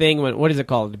big thing when what is it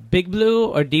called, Big Blue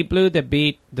or Deep Blue that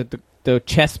beat the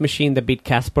chess machine that beat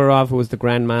Kasparov, who was the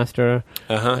grandmaster.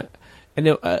 And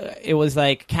it was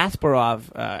like Kasparov,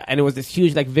 and it was this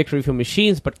huge like victory for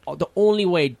machines. But the only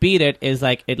way it beat it is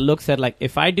like it looks at like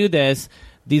if I do this,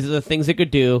 these are the things it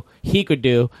could do. He could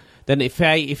do. Then if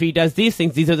he does these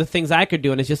things, these are the things I could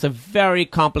do, and it's just a very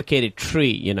complicated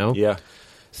tree, you know. Yeah.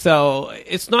 So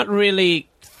it's not really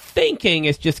thinking;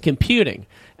 it's just computing.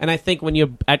 And I think when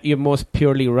you're at your most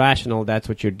purely rational, that's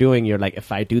what you're doing. You're like,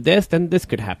 if I do this, then this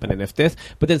could happen, and if this.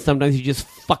 But then sometimes you just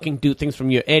fucking do things from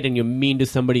your head, and you're mean to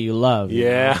somebody you love.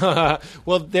 Yeah. You know?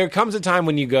 Well, there comes a time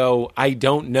when you go, I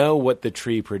don't know what the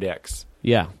tree predicts.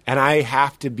 Yeah. And I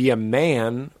have to be a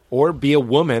man or be a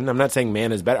woman. I'm not saying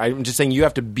man is better. I'm just saying you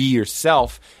have to be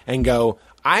yourself and go,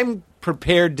 I'm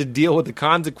prepared to deal with the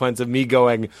consequence of me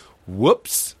going,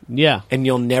 whoops. Yeah. And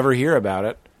you'll never hear about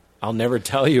it. I'll never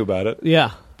tell you about it.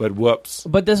 Yeah. But whoops.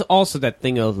 But there's also that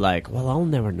thing of like, well, I'll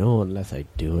never know unless I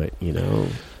do it, you know?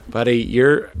 Buddy,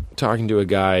 you're talking to a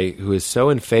guy who is so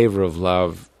in favor of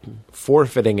love,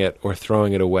 forfeiting it or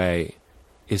throwing it away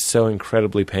is so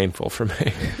incredibly painful for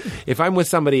me. If I'm with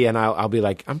somebody and I'll be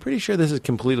like, I'm pretty sure this is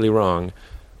completely wrong.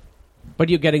 But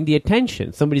you're getting the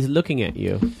attention. Somebody's looking at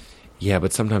you. Yeah,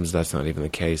 but sometimes that's not even the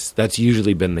case. That's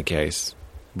usually been the case.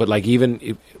 But like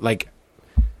even, like,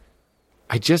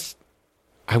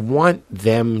 I want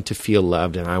them to feel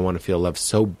loved and I want to feel loved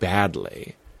so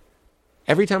badly.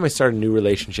 Every time I start a new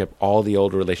relationship, all the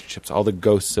old relationships, all the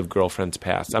ghosts of girlfriends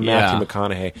past, I'm Matthew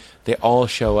McConaughey, they all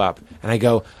show up. And I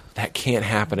go, that can't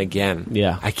happen again.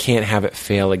 Yeah. I can't have it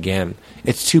fail again.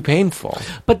 It's too painful.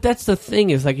 But that's the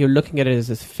thing, is like you're looking at it as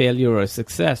a failure or a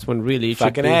success when really it should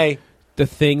Fucking be A. the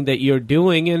thing that you're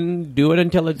doing, and do it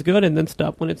until it's good and then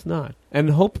stop when it's not. And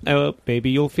hope maybe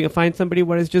you'll find somebody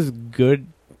where it's just good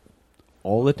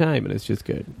all the time and it's just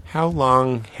good. How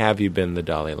long have you been the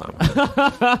Dalai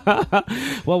Lama?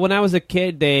 Well, when I was a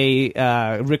kid, they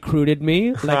recruited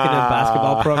me like in a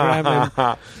basketball program.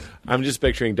 And I'm just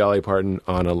picturing Dolly Parton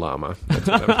on a llama. That's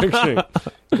what I'm picturing.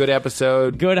 Good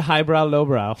episode. good highbrow,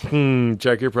 lowbrow.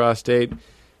 Check your prostate.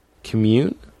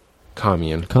 Commune.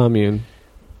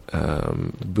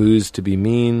 Booze to be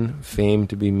mean. Fame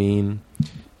to be mean.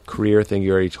 Career thing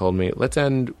you already told me. Let's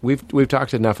end. We've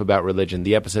talked enough about religion.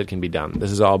 The episode can be done.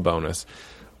 This is all bonus.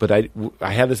 But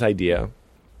I had this idea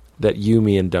that you,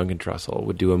 me, and Duncan Trussell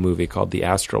would do a movie called The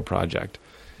Astral Project.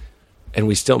 And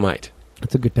we still might.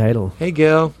 That's a good title. Hey,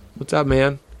 Gil. What's up,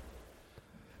 man?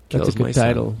 That's Gil's a good my son.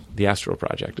 title. The Astral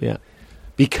Project. Yeah.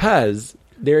 Because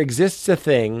there exists a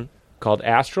thing called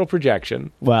astral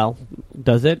projection. Well,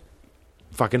 does it?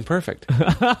 Fucking perfect.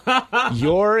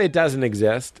 It doesn't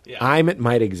exist. Yeah. It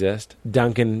might exist.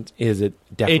 Duncan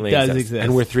definitely It does exists. exist.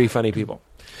 And we're three funny people.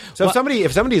 So Well-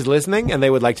 if somebody's listening and they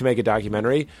would like to make a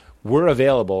documentary, we're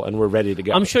available and we're ready to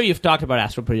go. I'm sure you've talked about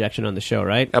astral projection on the show,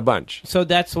 right? A bunch. So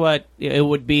that's what it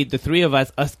would be. The three of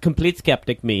us, a complete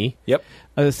skeptic, me, Yep.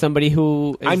 Somebody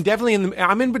who is, I'm definitely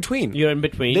I'm in between. you're in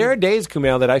between. There are days,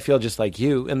 Kumail, that I feel just like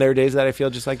you, and there are days that I feel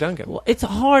just like Duncan. Well, it's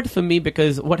hard for me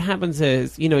because what happens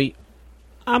is,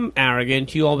 I'm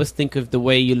arrogant. You always think of the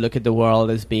way you look at the world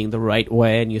as being the right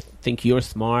way, and you think you're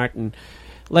smart. And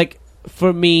like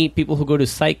for me, people who go to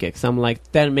psychics, I'm like,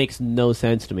 that makes no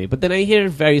sense to me. But then I hear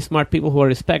very smart people who I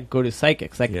respect go to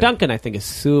psychics. Like Yeah. Duncan, I think is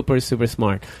super, super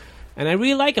smart, and I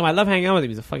really like him. I love hanging out with him.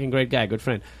 He's a fucking great guy, good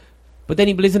friend. But then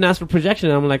he believes in astral projection,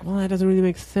 and I'm like, well, that doesn't really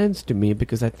make sense to me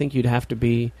because I think you'd have to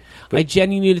be. I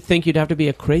genuinely think you'd have to be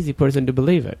a crazy person to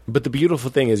believe it. But the beautiful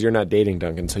thing is you're not dating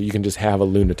Duncan, so you can just have a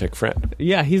lunatic friend.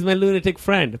 Yeah, he's my lunatic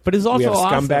friend, but it's also We have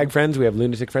awesome. scumbag friends. We have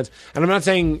lunatic friends. And I'm not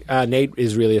saying Nate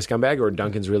is really a scumbag or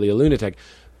Duncan's really a lunatic.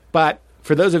 But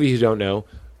for those of you who don't know,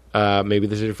 maybe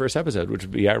this is your first episode, which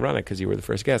would be ironic because you were the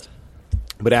first guest.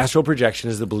 But astral projection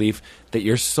is the belief that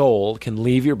your soul can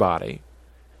leave your body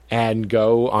and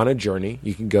go on a journey.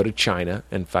 You can go to China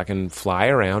and fucking fly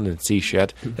around and see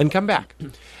shit and come back.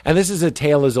 And this is a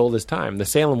tale as old as time. The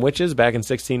Salem witches back in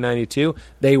 1692,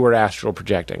 they were astral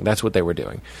projecting. That's what they were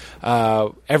doing.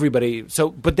 But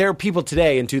there are people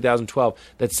today in 2012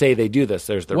 that say they do this.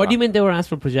 There's the What do you mean they were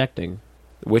astral projecting?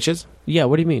 witches? Yeah,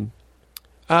 what do you mean?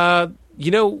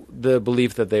 The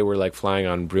belief that they were like flying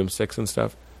on broomsticks and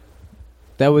stuff?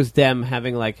 That was them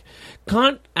having like...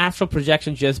 Can't astral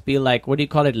projection just be like, what do you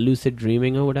call it, lucid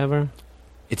dreaming or whatever?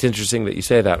 It's interesting that you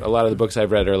say that. A lot of the books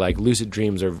I've read are like lucid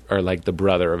dreams are like the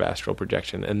brother of astral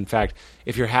projection. And in fact,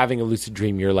 if you're having a lucid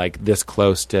dream, you're like this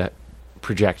close to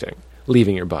projecting,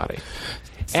 leaving your body.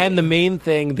 And the main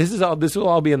thing, this will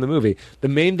all be in the movie. The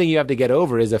main thing you have to get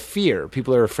over is a fear.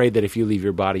 People are afraid that if you leave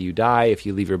your body, you die. If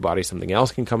you leave your body, something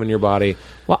else can come in your body.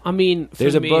 Well, I mean,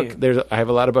 there's a book. I have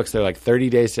a lot of books. They're like 30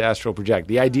 Days to Astral Project.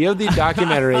 The idea of the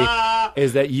documentary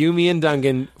is that you, me, and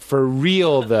Duncan, for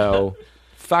real though,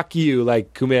 fuck you,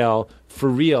 like Kumail. For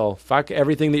real, fuck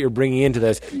everything that you're bringing into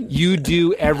this. You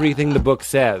do everything the book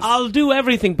says. I'll do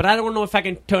everything, but I don't know if I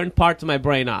can turn parts of my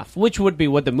brain off, which would be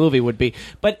what the movie would be.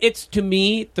 But it's, to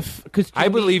me, because I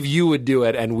believe you would do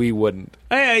it and we wouldn't.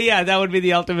 Yeah, that would be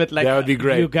the ultimate. Like, that would be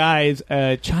great. You guys,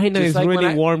 China Just is like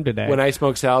really warm today. When I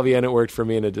smoked salvia and it worked for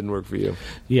me and it didn't work for you.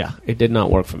 Yeah, it did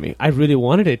not work for me. I really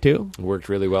wanted it to. It worked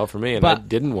really well for me, and But, I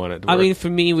didn't want it to work. I mean, for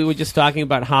me, we were just talking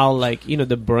about how, like,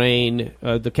 the brain,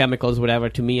 the chemicals, whatever.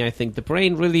 To me, I think the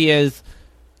brain really is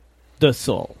the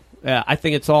soul. I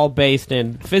think it's all based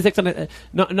in physics, and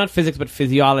not physics, but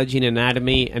physiology and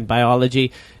anatomy and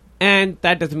biology. And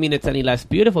that doesn't mean it's any less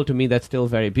beautiful to me. That's still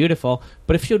very beautiful.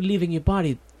 But if you're leaving your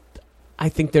body, I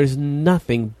think there's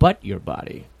nothing but your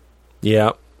body.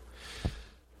 Yeah.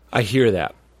 I hear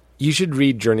that. You should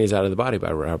read Journeys Out of the Body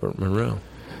by Robert Monroe.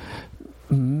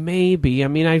 Maybe. I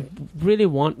mean, I really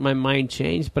want my mind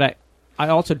changed, but I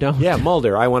also don't. Yeah,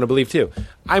 Mulder, I want to believe too.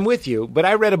 I'm with you, but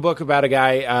I read a book about a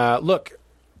guy. Look,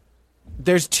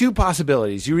 there's two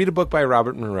possibilities. You read a book by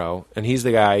Robert Monroe, and he's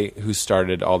the guy who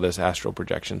started all this astral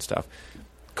projection stuff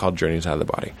called Journeys Out of the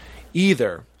Body.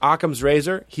 Either Occam's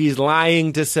razor, he's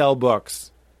lying to sell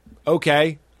books.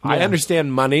 Okay, I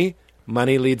understand money.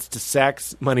 Money leads to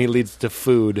sex. Money leads to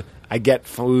food. I get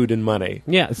food and money.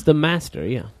 Yeah, it's the master,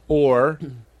 yeah. Or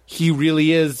he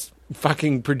really is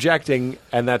fucking projecting,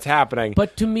 and that's happening.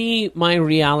 But to me, my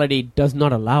reality does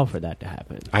not allow for that to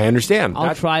happen. I understand.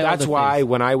 I'll try all That's the why things.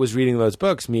 when I was reading those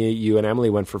books, you and Emily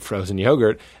went for frozen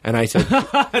yogurt, and I said,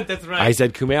 That's right. I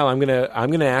said, Kumail, I'm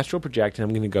gonna astral project, and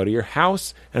I'm gonna go to your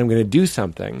house, and I'm gonna do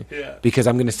something because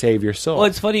I'm gonna save your soul. Well,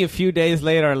 it's funny. A few days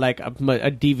later, like a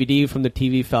DVD from the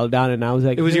TV fell down, and I was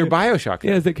like, it was hey, your Bioshock.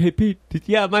 Yeah, I was like, hey Pete,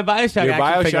 my Bioshock. Your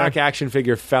action Bioshock figure. action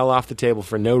figure fell off the table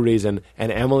for no reason,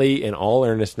 and Emily, in all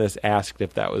earnestness, asked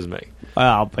if that was me.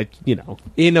 Well, but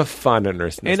In a fun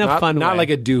earnestness. In a fun not way. like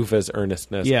a doofus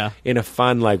earnestness. Yeah. In a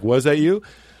fun, like, was that you?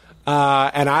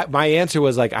 And my answer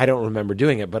was, like, I don't remember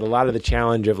doing it, but a lot of the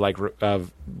challenge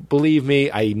of believe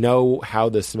me, I know how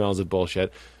this smells of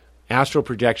bullshit. Astral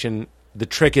projection, the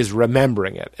trick is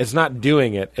remembering it. It's not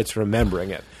doing it, it's remembering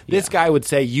it. This guy would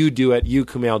say, you do it, you,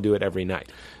 Kumail, do it every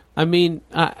night. I mean,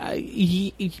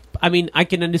 I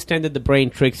can understand that the brain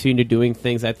tricks you into doing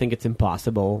things. I think it's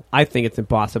impossible. I think it's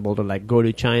impossible to like go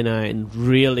to China and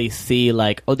really see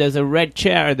like, oh, there's a red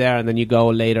chair there, and then you go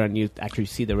later and you actually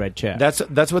see the red chair. That's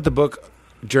what the book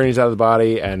Journeys Out of the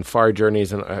Body and Far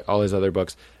Journeys and all his other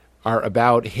books are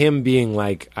about. Him being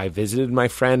like, I visited my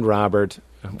friend Robert.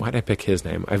 Why'd I pick his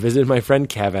name? I visited my friend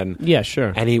Kevin. Yeah,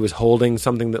 sure. And he was holding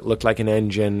something that looked like an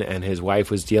engine, and his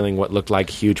wife was dealing what looked like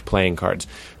huge playing cards.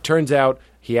 Turns out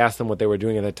he asked them what they were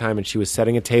doing at that time, and she was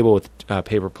setting a table with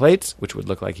paper plates, which would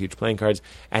look like huge playing cards,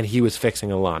 and he was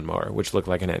fixing a lawnmower, which looked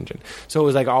like an engine. So it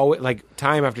was like always, like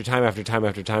time after time after time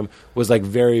after time was like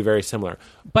very, very similar.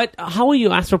 But how are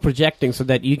you astral projecting so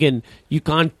that you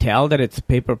can't tell that it's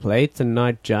paper plates and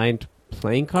not giant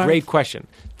playing cards? Great question.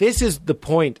 This is the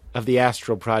point of the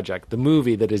Astral Project, the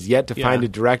movie that is yet to find a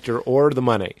director or the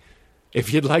money.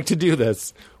 If you'd like to do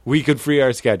this, we could free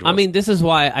our schedule. I mean, this is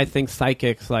why I think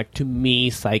psychics, like to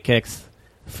me,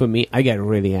 for me, I get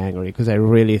really angry because I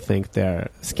really think they're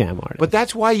scam artists. But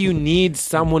that's why you need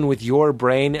someone with your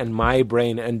brain and my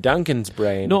brain and Duncan's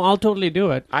brain. No, I'll totally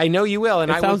do it. I know you will, and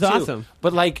It I will sounds too. awesome.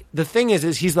 But like the thing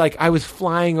is he's like, I was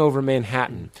flying over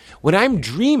Manhattan. When I'm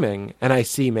dreaming and I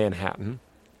see Manhattan,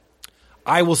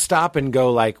 I will stop and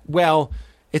go like, well,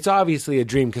 it's obviously a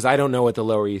dream because I don't know what the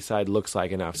Lower East Side looks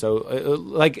like enough. So,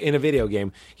 like in a video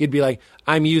game, you'd be like,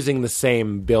 I'm using the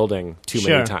same building too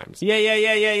many times.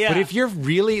 Yeah. But if you're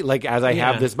really, like as I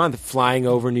have this month, flying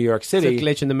over New York it's City, a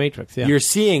glitch in the Matrix, yeah. you're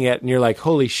seeing it and you're like,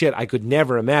 holy shit, I could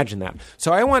never imagine that.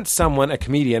 So I want someone, a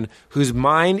comedian, whose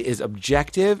mind is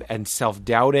objective and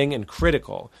self-doubting and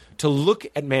critical to look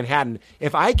at Manhattan.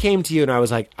 If I came to you and I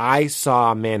was like, I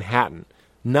saw Manhattan,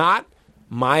 not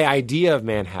my idea of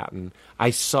Manhattan. I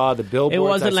saw the billboards. It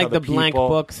wasn't I saw like the blank people.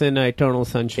 books in Eternal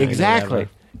Sunshine. or Exactly.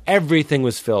 whatever. Everything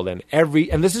was filled in.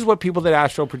 And this is what people that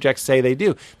astral project say they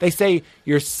do. They say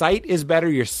your sight is better,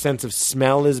 your sense of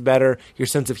smell is better, your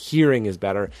sense of hearing is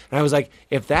better. And I was like,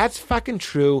 if that's fucking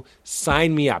true,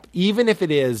 sign me up. Even if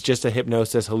it is just a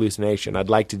hypnosis hallucination, I'd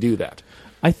like to do that.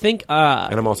 I think...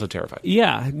 and I'm also terrified.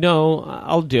 Yeah, no,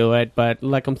 I'll do it. But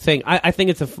like I'm saying, I think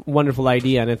it's a wonderful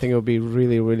idea, and I think it would be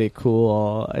really, really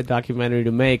cool, a documentary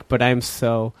to make. But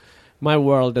my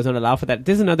world doesn't allow for that.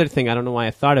 This is another thing. I don't know why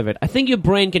I thought of it. I think your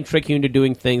brain can trick you into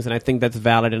doing things, and I think that's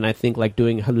valid, and I think like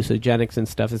doing hallucinogenics and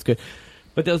stuff is good.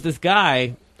 But there was this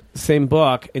guy, same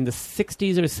book, in the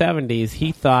 60s or 70s,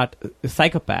 he thought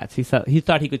psychopaths. He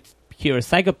thought he could cure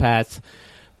psychopaths,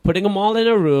 putting them all in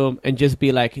a room and just be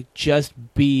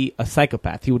a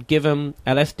psychopath. He would give him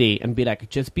LSD and be like,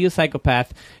 just be a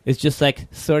psychopath. It's just like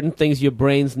certain things your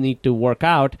brains need to work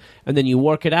out, and then you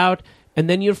work it out, and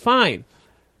then you're fine.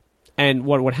 And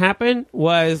what would happen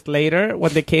was later,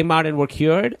 when they came out and were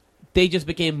cured, they just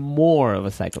became more of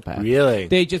a psychopath. Really?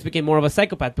 They just became more of a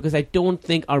psychopath because I don't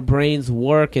think our brains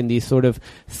work in these sort of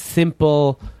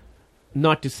simple,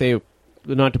 not to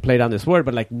play down this word,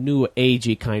 but like new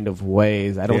agey kind of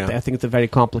ways. I think it's a very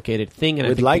complicated thing. And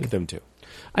We'd like them to.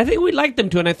 I think we'd like them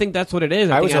to, and I think that's what it is.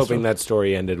 I was hoping that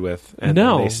story ended with, and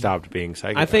they stopped being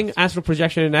psychopaths. I think astral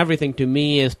projection and everything, to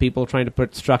me, is people trying to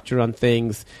put structure on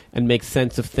things and make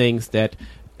sense of things that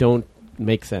don't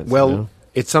make sense. Well,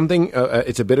 it's something,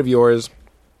 it's a bit of yours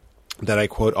that I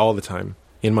quote all the time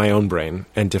in my own brain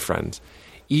and to friends.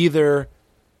 Either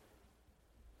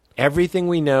everything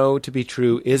we know to be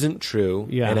true isn't true,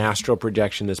 and astral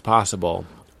projection is possible,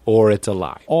 or it's a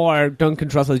lie. Or Duncan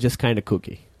Trussell is just kind of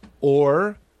kooky.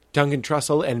 Or Duncan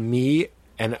Trussell and me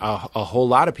and a whole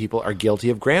lot of people are guilty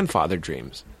of grandfather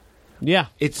dreams. Yeah,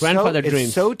 grandfather dreams.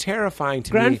 It's so terrifying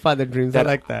to me. Grandfather dreams, I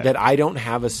like that. That I don't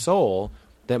have a soul,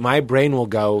 that my brain will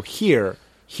go,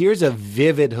 here's a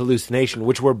vivid hallucination,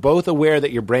 which we're both aware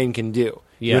that your brain can do.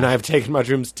 Yeah. You and I have taken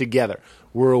mushrooms together.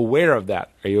 We're aware of that.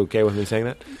 Are you okay with me saying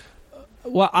that?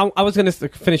 Well, I was going to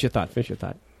finish your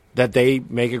thought. That they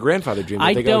make a grandfather dream.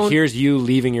 That they go, here's you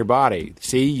leaving your body.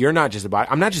 See, you're not just a body.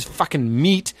 I'm not just fucking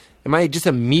meat. Am I just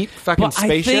a meat fucking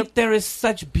spaceship? I think there is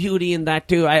such beauty in that,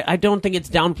 too. I don't think it's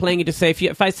downplaying it to say,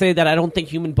 if I say that I don't think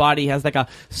human body has like a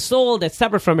soul that's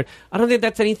separate from it, I don't think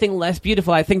that's anything less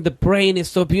beautiful. I think the brain is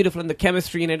so beautiful and the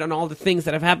chemistry in it and all the things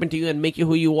that have happened to you and make you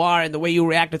who you are and the way you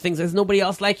react to things. There's nobody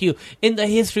else like you. In the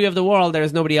history of the world, there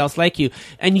is nobody else like you.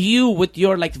 And you, with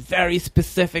your like very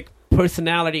specific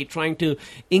personality, trying to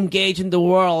engage in the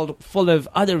world full of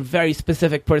other very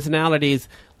specific personalities,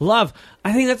 love.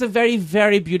 I think that's a very,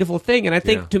 very beautiful thing. And I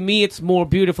think to me it's more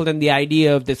beautiful than the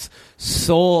idea of this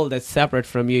soul that's separate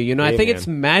from you. You know, I think it's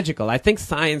magical. I think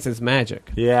science is magic.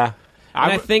 Yeah.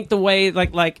 And I think the way,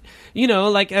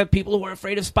 people who are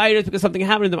afraid of spiders because something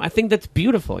happened to them, I think that's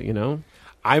beautiful, you know?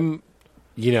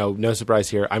 No surprise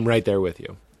here, I'm right there with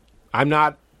you.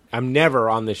 I'm never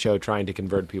on the show trying to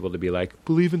convert people to be like,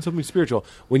 believe in something spiritual.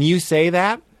 When you say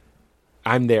that,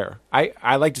 I'm there.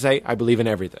 I like to say I believe in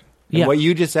everything. And what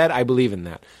you just said, I believe in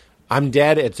that. I'm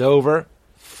dead. It's over.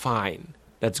 Fine.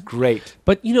 That's great.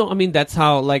 But, that's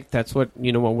how, that's what,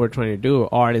 what we're trying to do.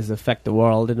 Art is affect the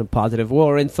world in a positive way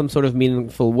or in some sort of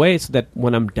meaningful way so that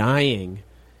when I'm dying,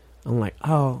 I'm like,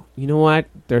 oh, you know what?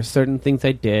 There's certain things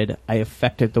I did. I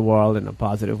affected the world in a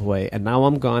positive way. And now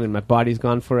I'm gone and my body's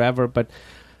gone forever. But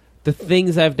the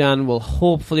things I've done will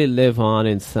hopefully live on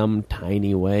in some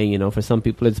tiny way. For some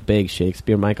people it's big.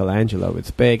 Shakespeare, Michelangelo,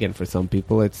 it's big. And for some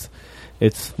people it's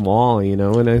small,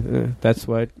 and that's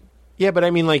what... Yeah, but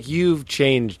I mean, you've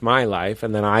changed my life,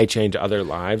 and then I change other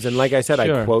lives. And like I said,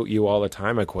 Sure. I quote you all the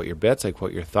time. I quote your bits. I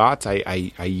quote your thoughts.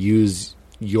 I use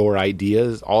your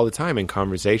ideas all the time in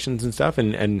conversations and stuff.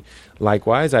 And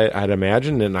likewise, I'd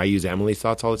imagine, and I use Emily's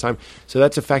thoughts all the time. So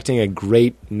that's affecting a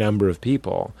great number of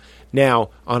people. Now,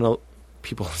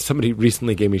 somebody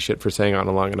recently gave me shit for saying on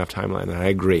a long enough timeline, and I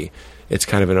agree. It's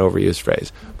kind of an overused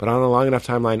phrase. But on a long enough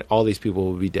timeline, all these people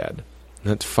will be dead.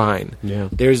 That's fine. Yeah.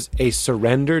 There's a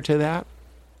surrender to that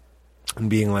and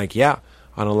being like, on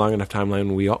a long enough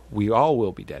timeline, we all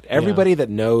will be dead. Everybody that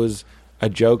knows a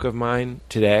joke of mine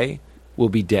today will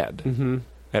be dead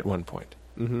at one point.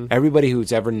 Mm-hmm. Everybody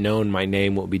who's ever known my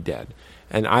name will be dead.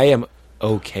 And I am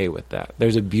okay with that.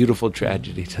 There's a beautiful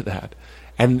tragedy to that.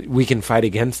 And we can fight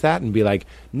against that and be like,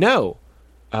 no,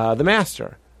 the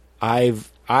master. I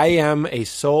am a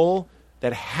soul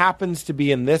that happens to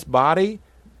be in this body.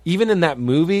 Even in that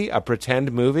movie, a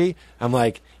pretend movie, I'm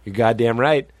like, you're goddamn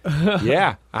right.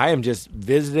 Yeah, I am just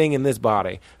visiting in this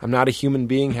body. I'm not a human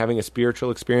being having a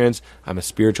spiritual experience. I'm a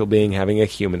spiritual being having a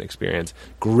human experience.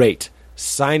 Great.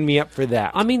 Sign me up for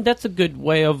that. I mean, that's a good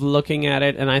way of looking at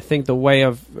it, and I think the way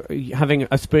of having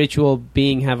a spiritual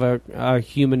being have a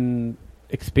human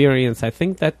experience, I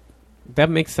think that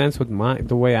makes sense with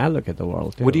the way I look at the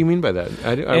world, too. What do you mean by that?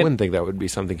 I wouldn't think that would be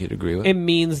something you'd agree with. It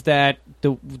means that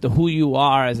the who you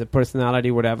are as a personality,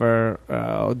 whatever,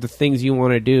 the things you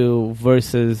want to do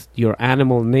versus your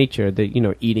animal nature, that, you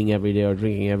know, eating every day or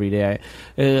drinking every day.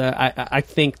 I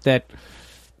think that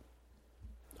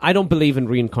I don't believe in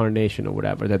reincarnation or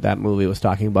whatever that movie was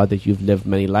talking about, that you've lived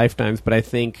many lifetimes, but I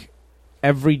think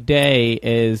every day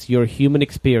is your human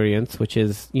experience, which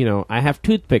is, you know, I have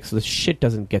toothpicks, so the shit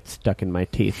doesn't get stuck in my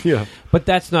teeth. Yeah. But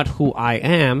that's not who I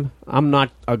am. I'm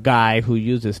not a guy who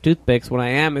uses toothpicks. What I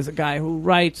am is a guy who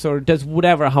writes or does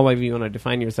whatever, however you want to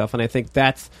define yourself. And I think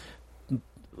that's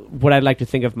what I'd like to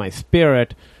think of my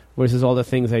spirit versus all the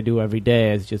things I do every day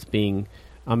as just being,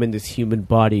 I'm in this human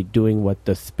body doing what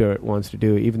the spirit wants to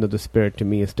do, even though the spirit to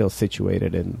me is still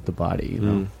situated in the body, you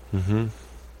know? Mm-hmm.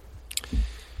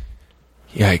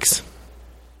 Yikes.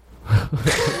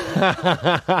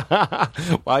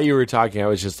 While you were talking, I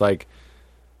was just like,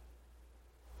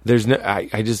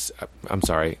 I'm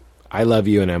sorry. I love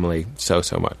you and Emily so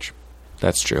much.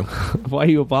 That's true. Why are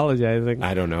you apologizing?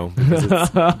 I don't know.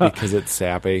 Because it's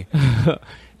sappy.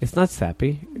 It's not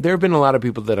sappy. There have been a lot of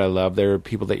people that I love. There are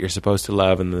people that you're supposed to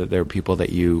love, and there are people that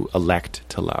you elect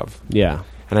to love. Yeah.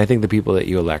 And I think the people that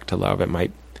you elect to love, it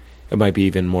might be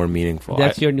even more meaningful.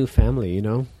 That's your new family, you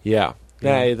know? Yeah.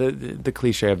 Yeah, the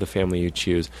cliche of the family you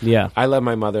choose. Yeah. I love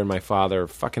my mother and my father.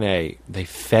 Fucking A. They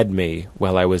fed me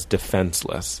while I was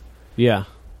defenseless. Yeah.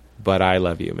 But I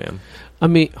love you, man. I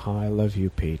mean, I love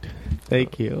you, Pete.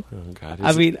 Thank you. Oh, God.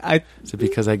 Is it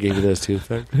because I gave you those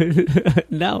toothpicks?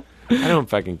 No. I don't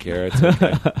fucking care. It's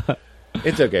okay.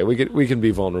 It's okay. We can be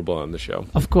vulnerable on the show.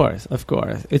 Of course.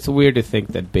 It's weird to think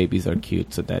that babies are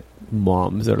cute, so that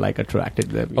moms are like attracted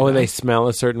to them. Oh, and they smell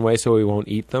a certain way, so we won't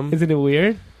eat them? Isn't it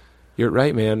weird? You're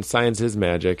right, man. Science is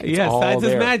magic. It's all science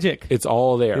there. is magic. It's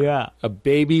all there. Yeah. A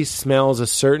baby smells a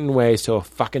certain way, so a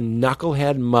fucking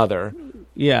knucklehead mother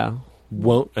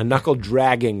won't, a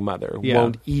knuckle-dragging mother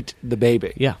won't eat the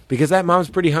baby. Yeah. Because that mom's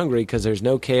pretty hungry because there's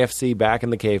no KFC back in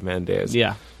the caveman days.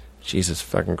 Yeah. Jesus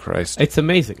fucking Christ. It's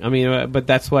amazing. I mean, but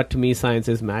that's what, to me, science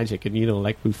is magic. And, you know,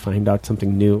 like we find out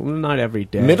something new. Well, not every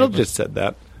day. Middleditch said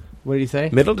that. What did he say?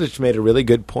 Middleditch made a really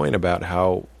good point about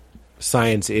how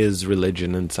science is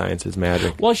religion and science is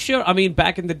magic. Well, sure. I mean,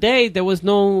 back in the day, there was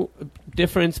no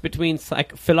difference between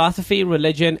philosophy,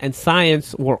 religion, and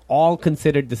science were all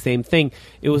considered the same thing.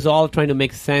 It was all trying to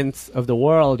make sense of the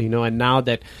world, you know, and now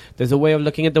that there's a way of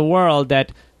looking at the world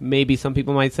that maybe some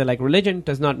people might say, like, religion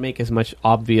does not make as much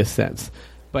obvious sense.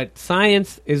 But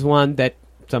science is one that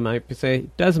some might say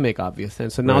does make obvious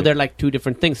sense. So now they're like two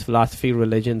different things. Philosophy,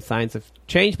 religion, science have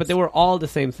changed, but they were all the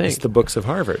same thing. It's the books of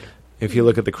Harvard. If you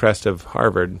look at the crest of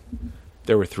Harvard,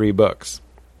 there were 3 books.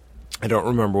 I don't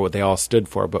remember what they all stood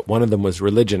for, but one of them was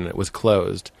religion, it was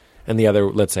closed. And the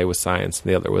other, let's say, was science, and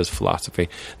the other was philosophy.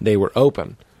 They were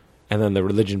open. And then the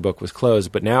religion book was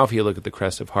closed. But now if you look at the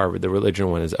crest of Harvard, the religion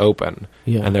one is open.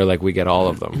 Yeah. And they're like, we get all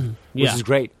of them, which is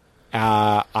great.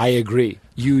 I agree.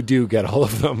 You do get all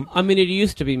of them. I mean, it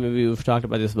used to be, maybe we've talked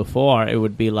about this before, it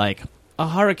would be like, a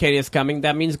hurricane is coming,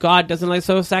 that means God doesn't like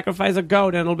so sacrifice a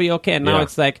goat and it'll be okay. And now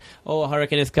it's like, oh, a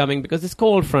hurricane is coming because this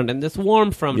cold front and this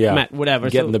warm front, whatever.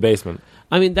 Get in the basement.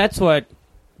 I mean, that's what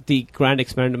the grand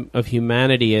experiment of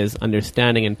humanity is,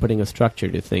 understanding and putting a structure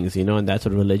to things, you know, and that's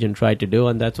what religion tried to do,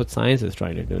 and that's what science is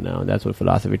trying to do now, and that's what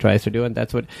philosophy tries to do, and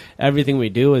that's what everything we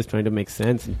do is trying to make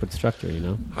sense and put structure, you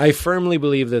know. I firmly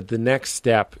believe that the next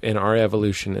step in our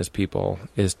evolution as people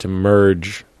is to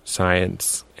merge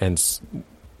science and,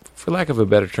 for lack of a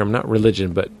better term, not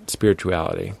religion, but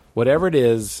spirituality. Whatever it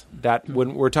is, that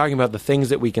when we're talking about the things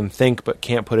that we can think but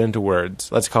can't put into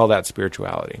words, let's call that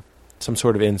spirituality. Some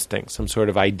sort of instinct, some sort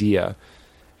of idea,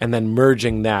 and then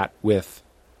merging that with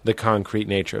the concrete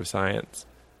nature of science.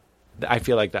 I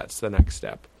feel like that's the next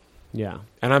step. Yeah.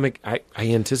 And I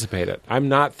anticipate it. I'm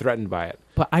not threatened by it.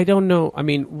 But I don't know. I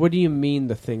mean, what do you mean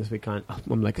the things we can't?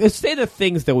 I'm like, say the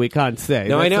things that we can't say.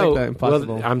 No, that's I know. Like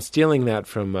impossible. Well, I'm stealing that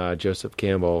from Joseph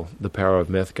Campbell, the Power of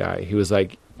Myth guy. He was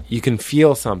like, you can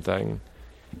feel something,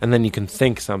 and then you can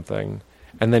think something,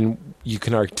 and then you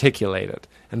can articulate it.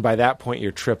 And by that point,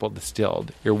 you're triple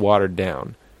distilled. You're watered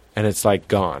down. And it's like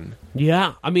gone.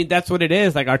 Yeah. I mean, that's what it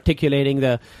is. Like articulating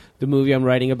the movie I'm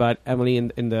writing about Emily in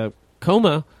the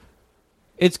coma.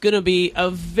 it's going to be a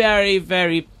very,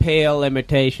 very pale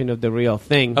imitation of the real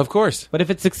thing. Of course. But if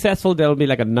it's successful, there'll be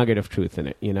like a nugget of truth in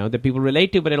it, that people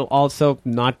relate to, but it'll also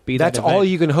not be That's all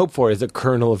you can hope for is a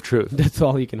kernel of truth. That's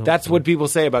all you can hope That's for. what people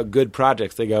say about good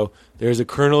projects. They go, there's a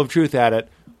kernel of truth at it.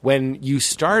 When you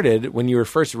were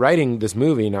first writing this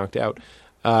movie, Knocked Out,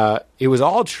 it was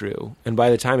all true. And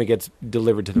by the time it gets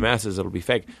delivered to the masses, it'll be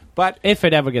fake. But if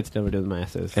it ever gets delivered to the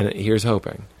masses. And here's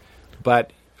hoping.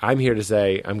 But I'm here to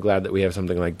say I'm glad that we have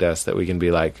something like this that we can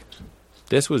be like,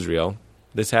 this was real.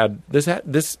 This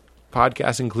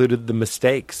podcast included the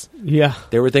mistakes. Yeah.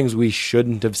 There were things we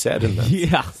shouldn't have said in this.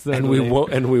 Yeah, certainly.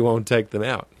 and we won't take them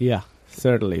out. Yeah,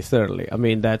 certainly. I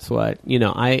mean, that's what,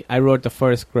 I wrote the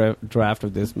first draft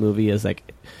of this movie as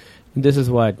like, this is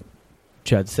what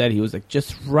Judd said. He was like,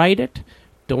 just write it.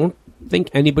 Don't think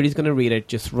anybody's going to read it.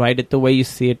 Just write it the way you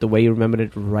see it, the way you remember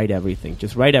it. Write everything.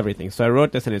 Just write everything. So I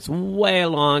wrote this, and it's way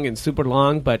long and super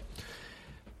long, but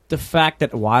the fact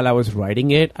that while I was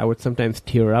writing it, I would sometimes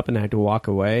tear up and I had to walk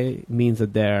away means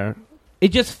that it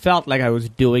just felt like I was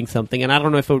doing something, and I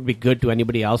don't know if it would be good to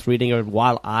anybody else reading it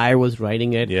while I was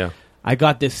writing it. Yeah. I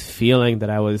got this feeling that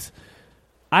I was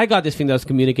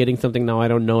communicating something. Now I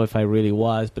don't know if I really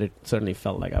was, but it certainly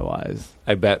felt like I was.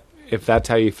 I bet if that's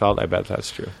how you felt, I bet that's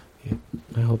true. Yeah,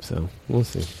 I hope so. We'll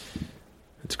see.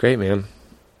 It's great, man.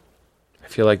 I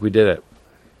feel like we did it.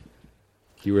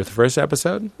 You were the first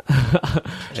episode,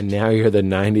 and now you're the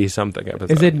 90-something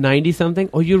episode. Is it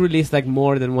 90-something? Oh, you release like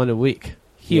more than one a week.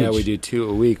 Huge. Yeah, we do 2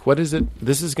 a week. What is it?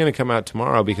 This is going to come out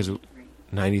tomorrow because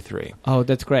 93. Oh,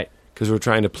 that's great. Because we're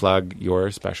trying to plug your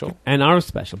special. And our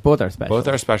special. Both our specials. Both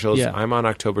our specials. Yeah. I'm on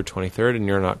October 23rd, and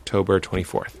you're on October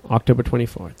 24th. October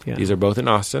 24th, yeah. These are both in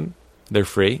Austin. They're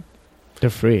free. They're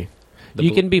free.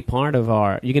 You can be part of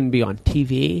you can be on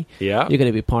TV. Yeah. You're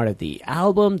going to be part of the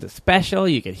album, the special.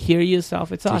 You can hear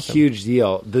yourself. It's awesome. It's a huge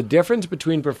deal. The difference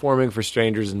between performing for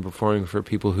strangers and performing for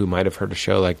people who might have heard a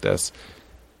show like this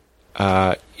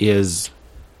is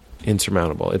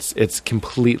insurmountable. It's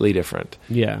completely different.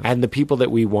 Yeah. And the people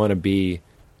that we want to be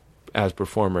as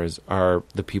performers are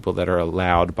the people that are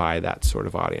allowed by that sort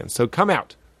of audience. So come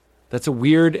out. That's a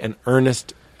weird and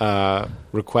earnest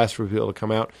request for people to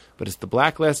come out, but it's The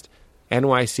Blacklist,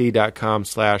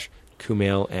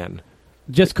 nyc.com/KumailN.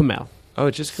 Just Kumail. Oh,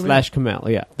 it's just Kumail?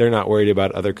 /Kumail, yeah. They're not worried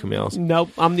about other Kumails.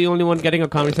 Nope, I'm the only one getting a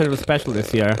Comedy Central special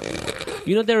this year.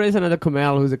 There is another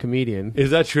Kumail who's a comedian.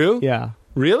 Is that true? Yeah.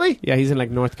 Really? Yeah, he's in like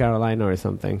North Carolina or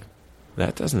something.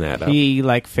 That doesn't add up. He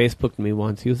like Facebooked me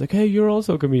once. He was like, hey, you're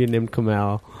also a comedian named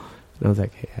Kumail. And I was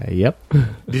like, hey, yep.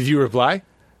 Did you reply?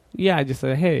 Yeah, I just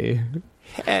said, hey.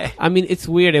 I mean, it's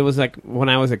weird. It was like when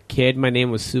I was a kid, my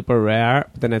name was super rare.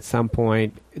 But then at some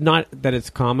point, not that it's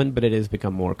common, but it has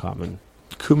become more common.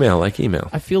 Kumail, like email.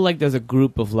 I feel like there's a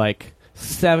group of like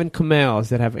 7 Kumails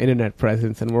that have internet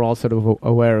presence, and we're all sort of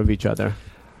aware of each other.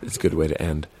 It's a good way to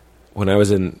end. When I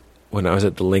was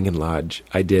at the Lincoln Lodge,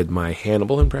 I did my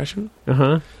Hannibal impression.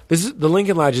 Uh-huh. The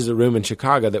Lincoln Lodge is a room in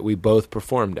Chicago that we both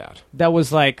performed at. That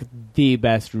was like the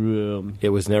best room. It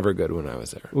was never good when I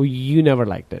was there. Well, you never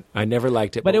liked it. I never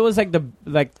liked it. But it was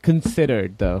like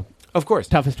considered the of course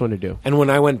toughest one to do. And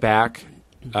when I went back,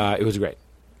 it was great.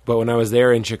 But when I was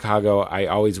there in Chicago, I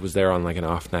always was there on like an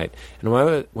off night.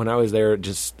 And when I was there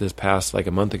just this past like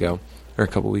a month ago or a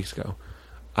couple weeks ago,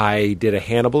 I did a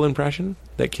Hannibal impression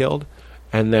that killed.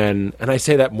 And I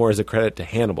say that more as a credit to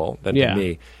Hannibal than to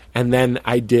me. And then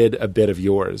I did a bit of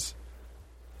yours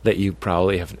that you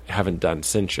probably haven't done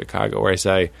since Chicago, where I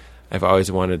say, I've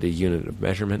always wanted a unit of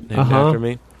measurement named after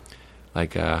me,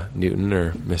 like Newton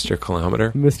or Mr.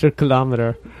 Kilometer. Mr.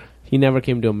 Kilometer. He never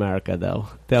came to America, though.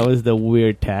 That was the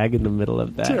weird tag in the middle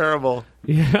of that. Terrible.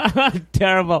 Yeah,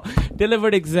 terrible.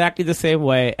 Delivered exactly the same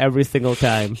way every single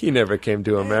time. He never came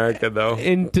to America, though.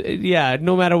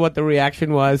 No matter what the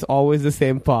reaction was, always the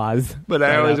same pause. But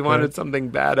I always wanted something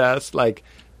badass, like,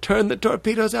 turn the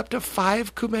torpedoes up to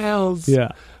 5 Kumails.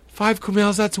 Yeah. 5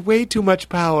 Kumails, that's way too much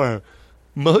power.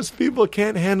 Most people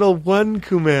can't handle 1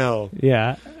 Kumail.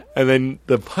 Yeah. And then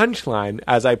the punchline,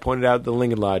 as I pointed out at the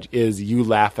Lincoln Lodge, is you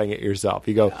laughing at yourself.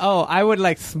 You go, oh, I would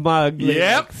like smugly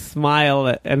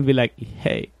smile and be like,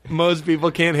 hey. Most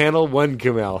people can't handle 1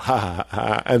 Kumail. Ha ha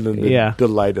ha. And then the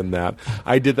delight in that.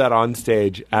 I did that on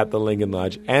stage at the Lincoln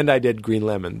Lodge. And I did Green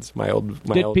Lemons, my old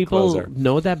closer. Did people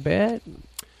know that bit?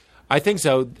 I think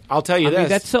so. I'll tell you this. Mean,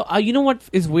 that's so. You know what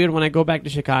is weird? When I go back to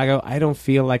Chicago, I don't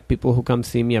feel like people who come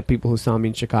see me are people who saw me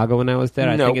in Chicago when I was there.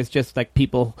 I think it's just like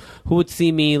people who would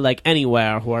see me like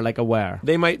anywhere who are like aware.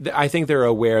 They might. I think they're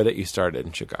aware that you started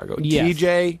in Chicago. Yes.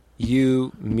 TJ,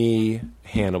 you, me,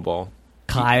 Hannibal,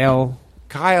 Kyle.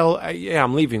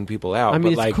 I'm leaving people out. I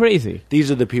mean, but it's crazy.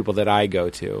 These are the people that I go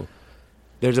to.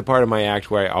 there's a part of my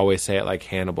act where I always say it like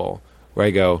Hannibal, where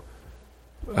I go,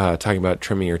 talking about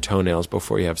trimming your toenails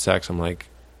before you have sex. I'm like,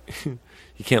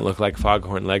 you can't look like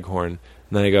Foghorn Leghorn.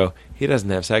 And then I go, he doesn't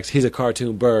have sex. He's a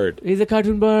cartoon bird. He's a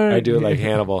cartoon bird. I do it like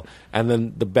Hannibal. And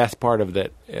then the best part of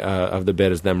that of the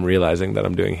bit is them realizing that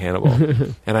I'm doing Hannibal.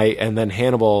 and then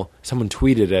Hannibal, someone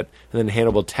tweeted it, and then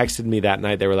Hannibal texted me that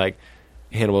night. They were like,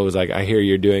 Hannibal was like, I hear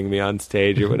you're doing me on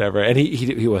stage or whatever. And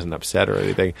he wasn't upset or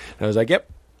anything. And I was like, yep.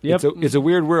 It's a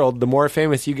weird world. The more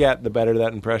famous you get, the better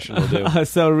that impression will do.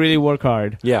 So really work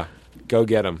hard. Yeah. Go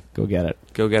get him. Go get it.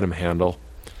 Go get him, Handel.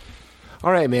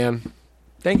 All right, man.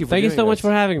 Thank you so this. much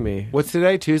for having me. What's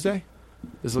today? Tuesday?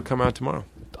 This will come out tomorrow.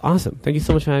 Awesome. Thank you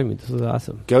so much for having me. This was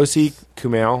awesome. Go see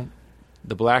Kumail,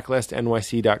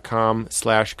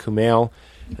 theblacklistnyc.com/Kumail,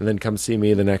 and then come see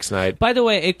me the next night. By the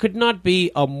way, it could not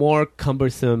be a more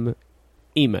cumbersome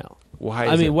email.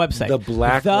 Why is website. The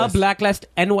Blacklist. The Blacklist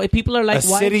NY. People are like, a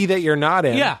why? city that you're not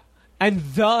in. Yeah. And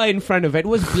the in front of it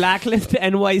was Blacklist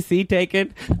NYC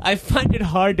taken. I find it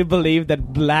hard to believe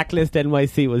that Blacklist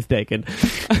NYC was taken.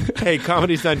 Hey,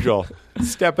 Comedy Central,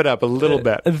 step it up a little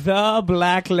bit. The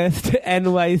Blacklist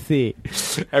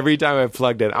NYC. Every time I've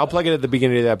plugged it. I'll plug it at the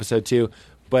beginning of the episode, too.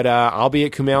 But I'll be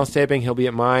at Kumail's taping. He'll be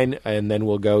at mine. And then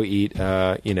we'll go eat,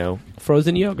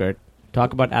 frozen yogurt.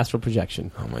 Talk about astral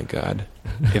projection. Oh, my God.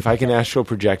 If I can astral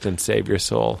project and save your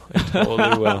soul, I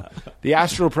totally will. The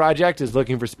Astral Project is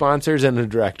looking for sponsors and a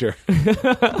director.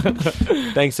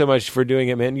 Thanks so much for doing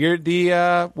it, man. You're the,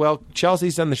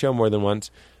 Chelsea's done the show more than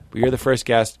once, but you're the first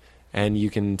guest, and you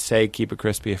can say keep it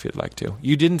crispy if you'd like to.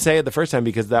 You didn't say it the first time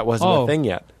because that wasn't a thing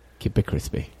yet. Keep it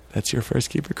crispy. That's your first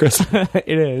keep it crispy.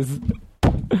 It is.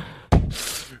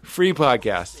 Free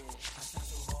podcast.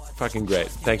 Fucking great.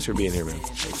 Thanks for being here, man.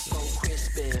 Thanks.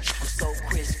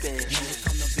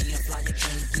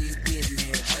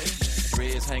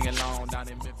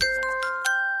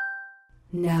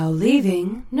 Now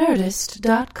leaving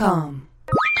Nerdist.com.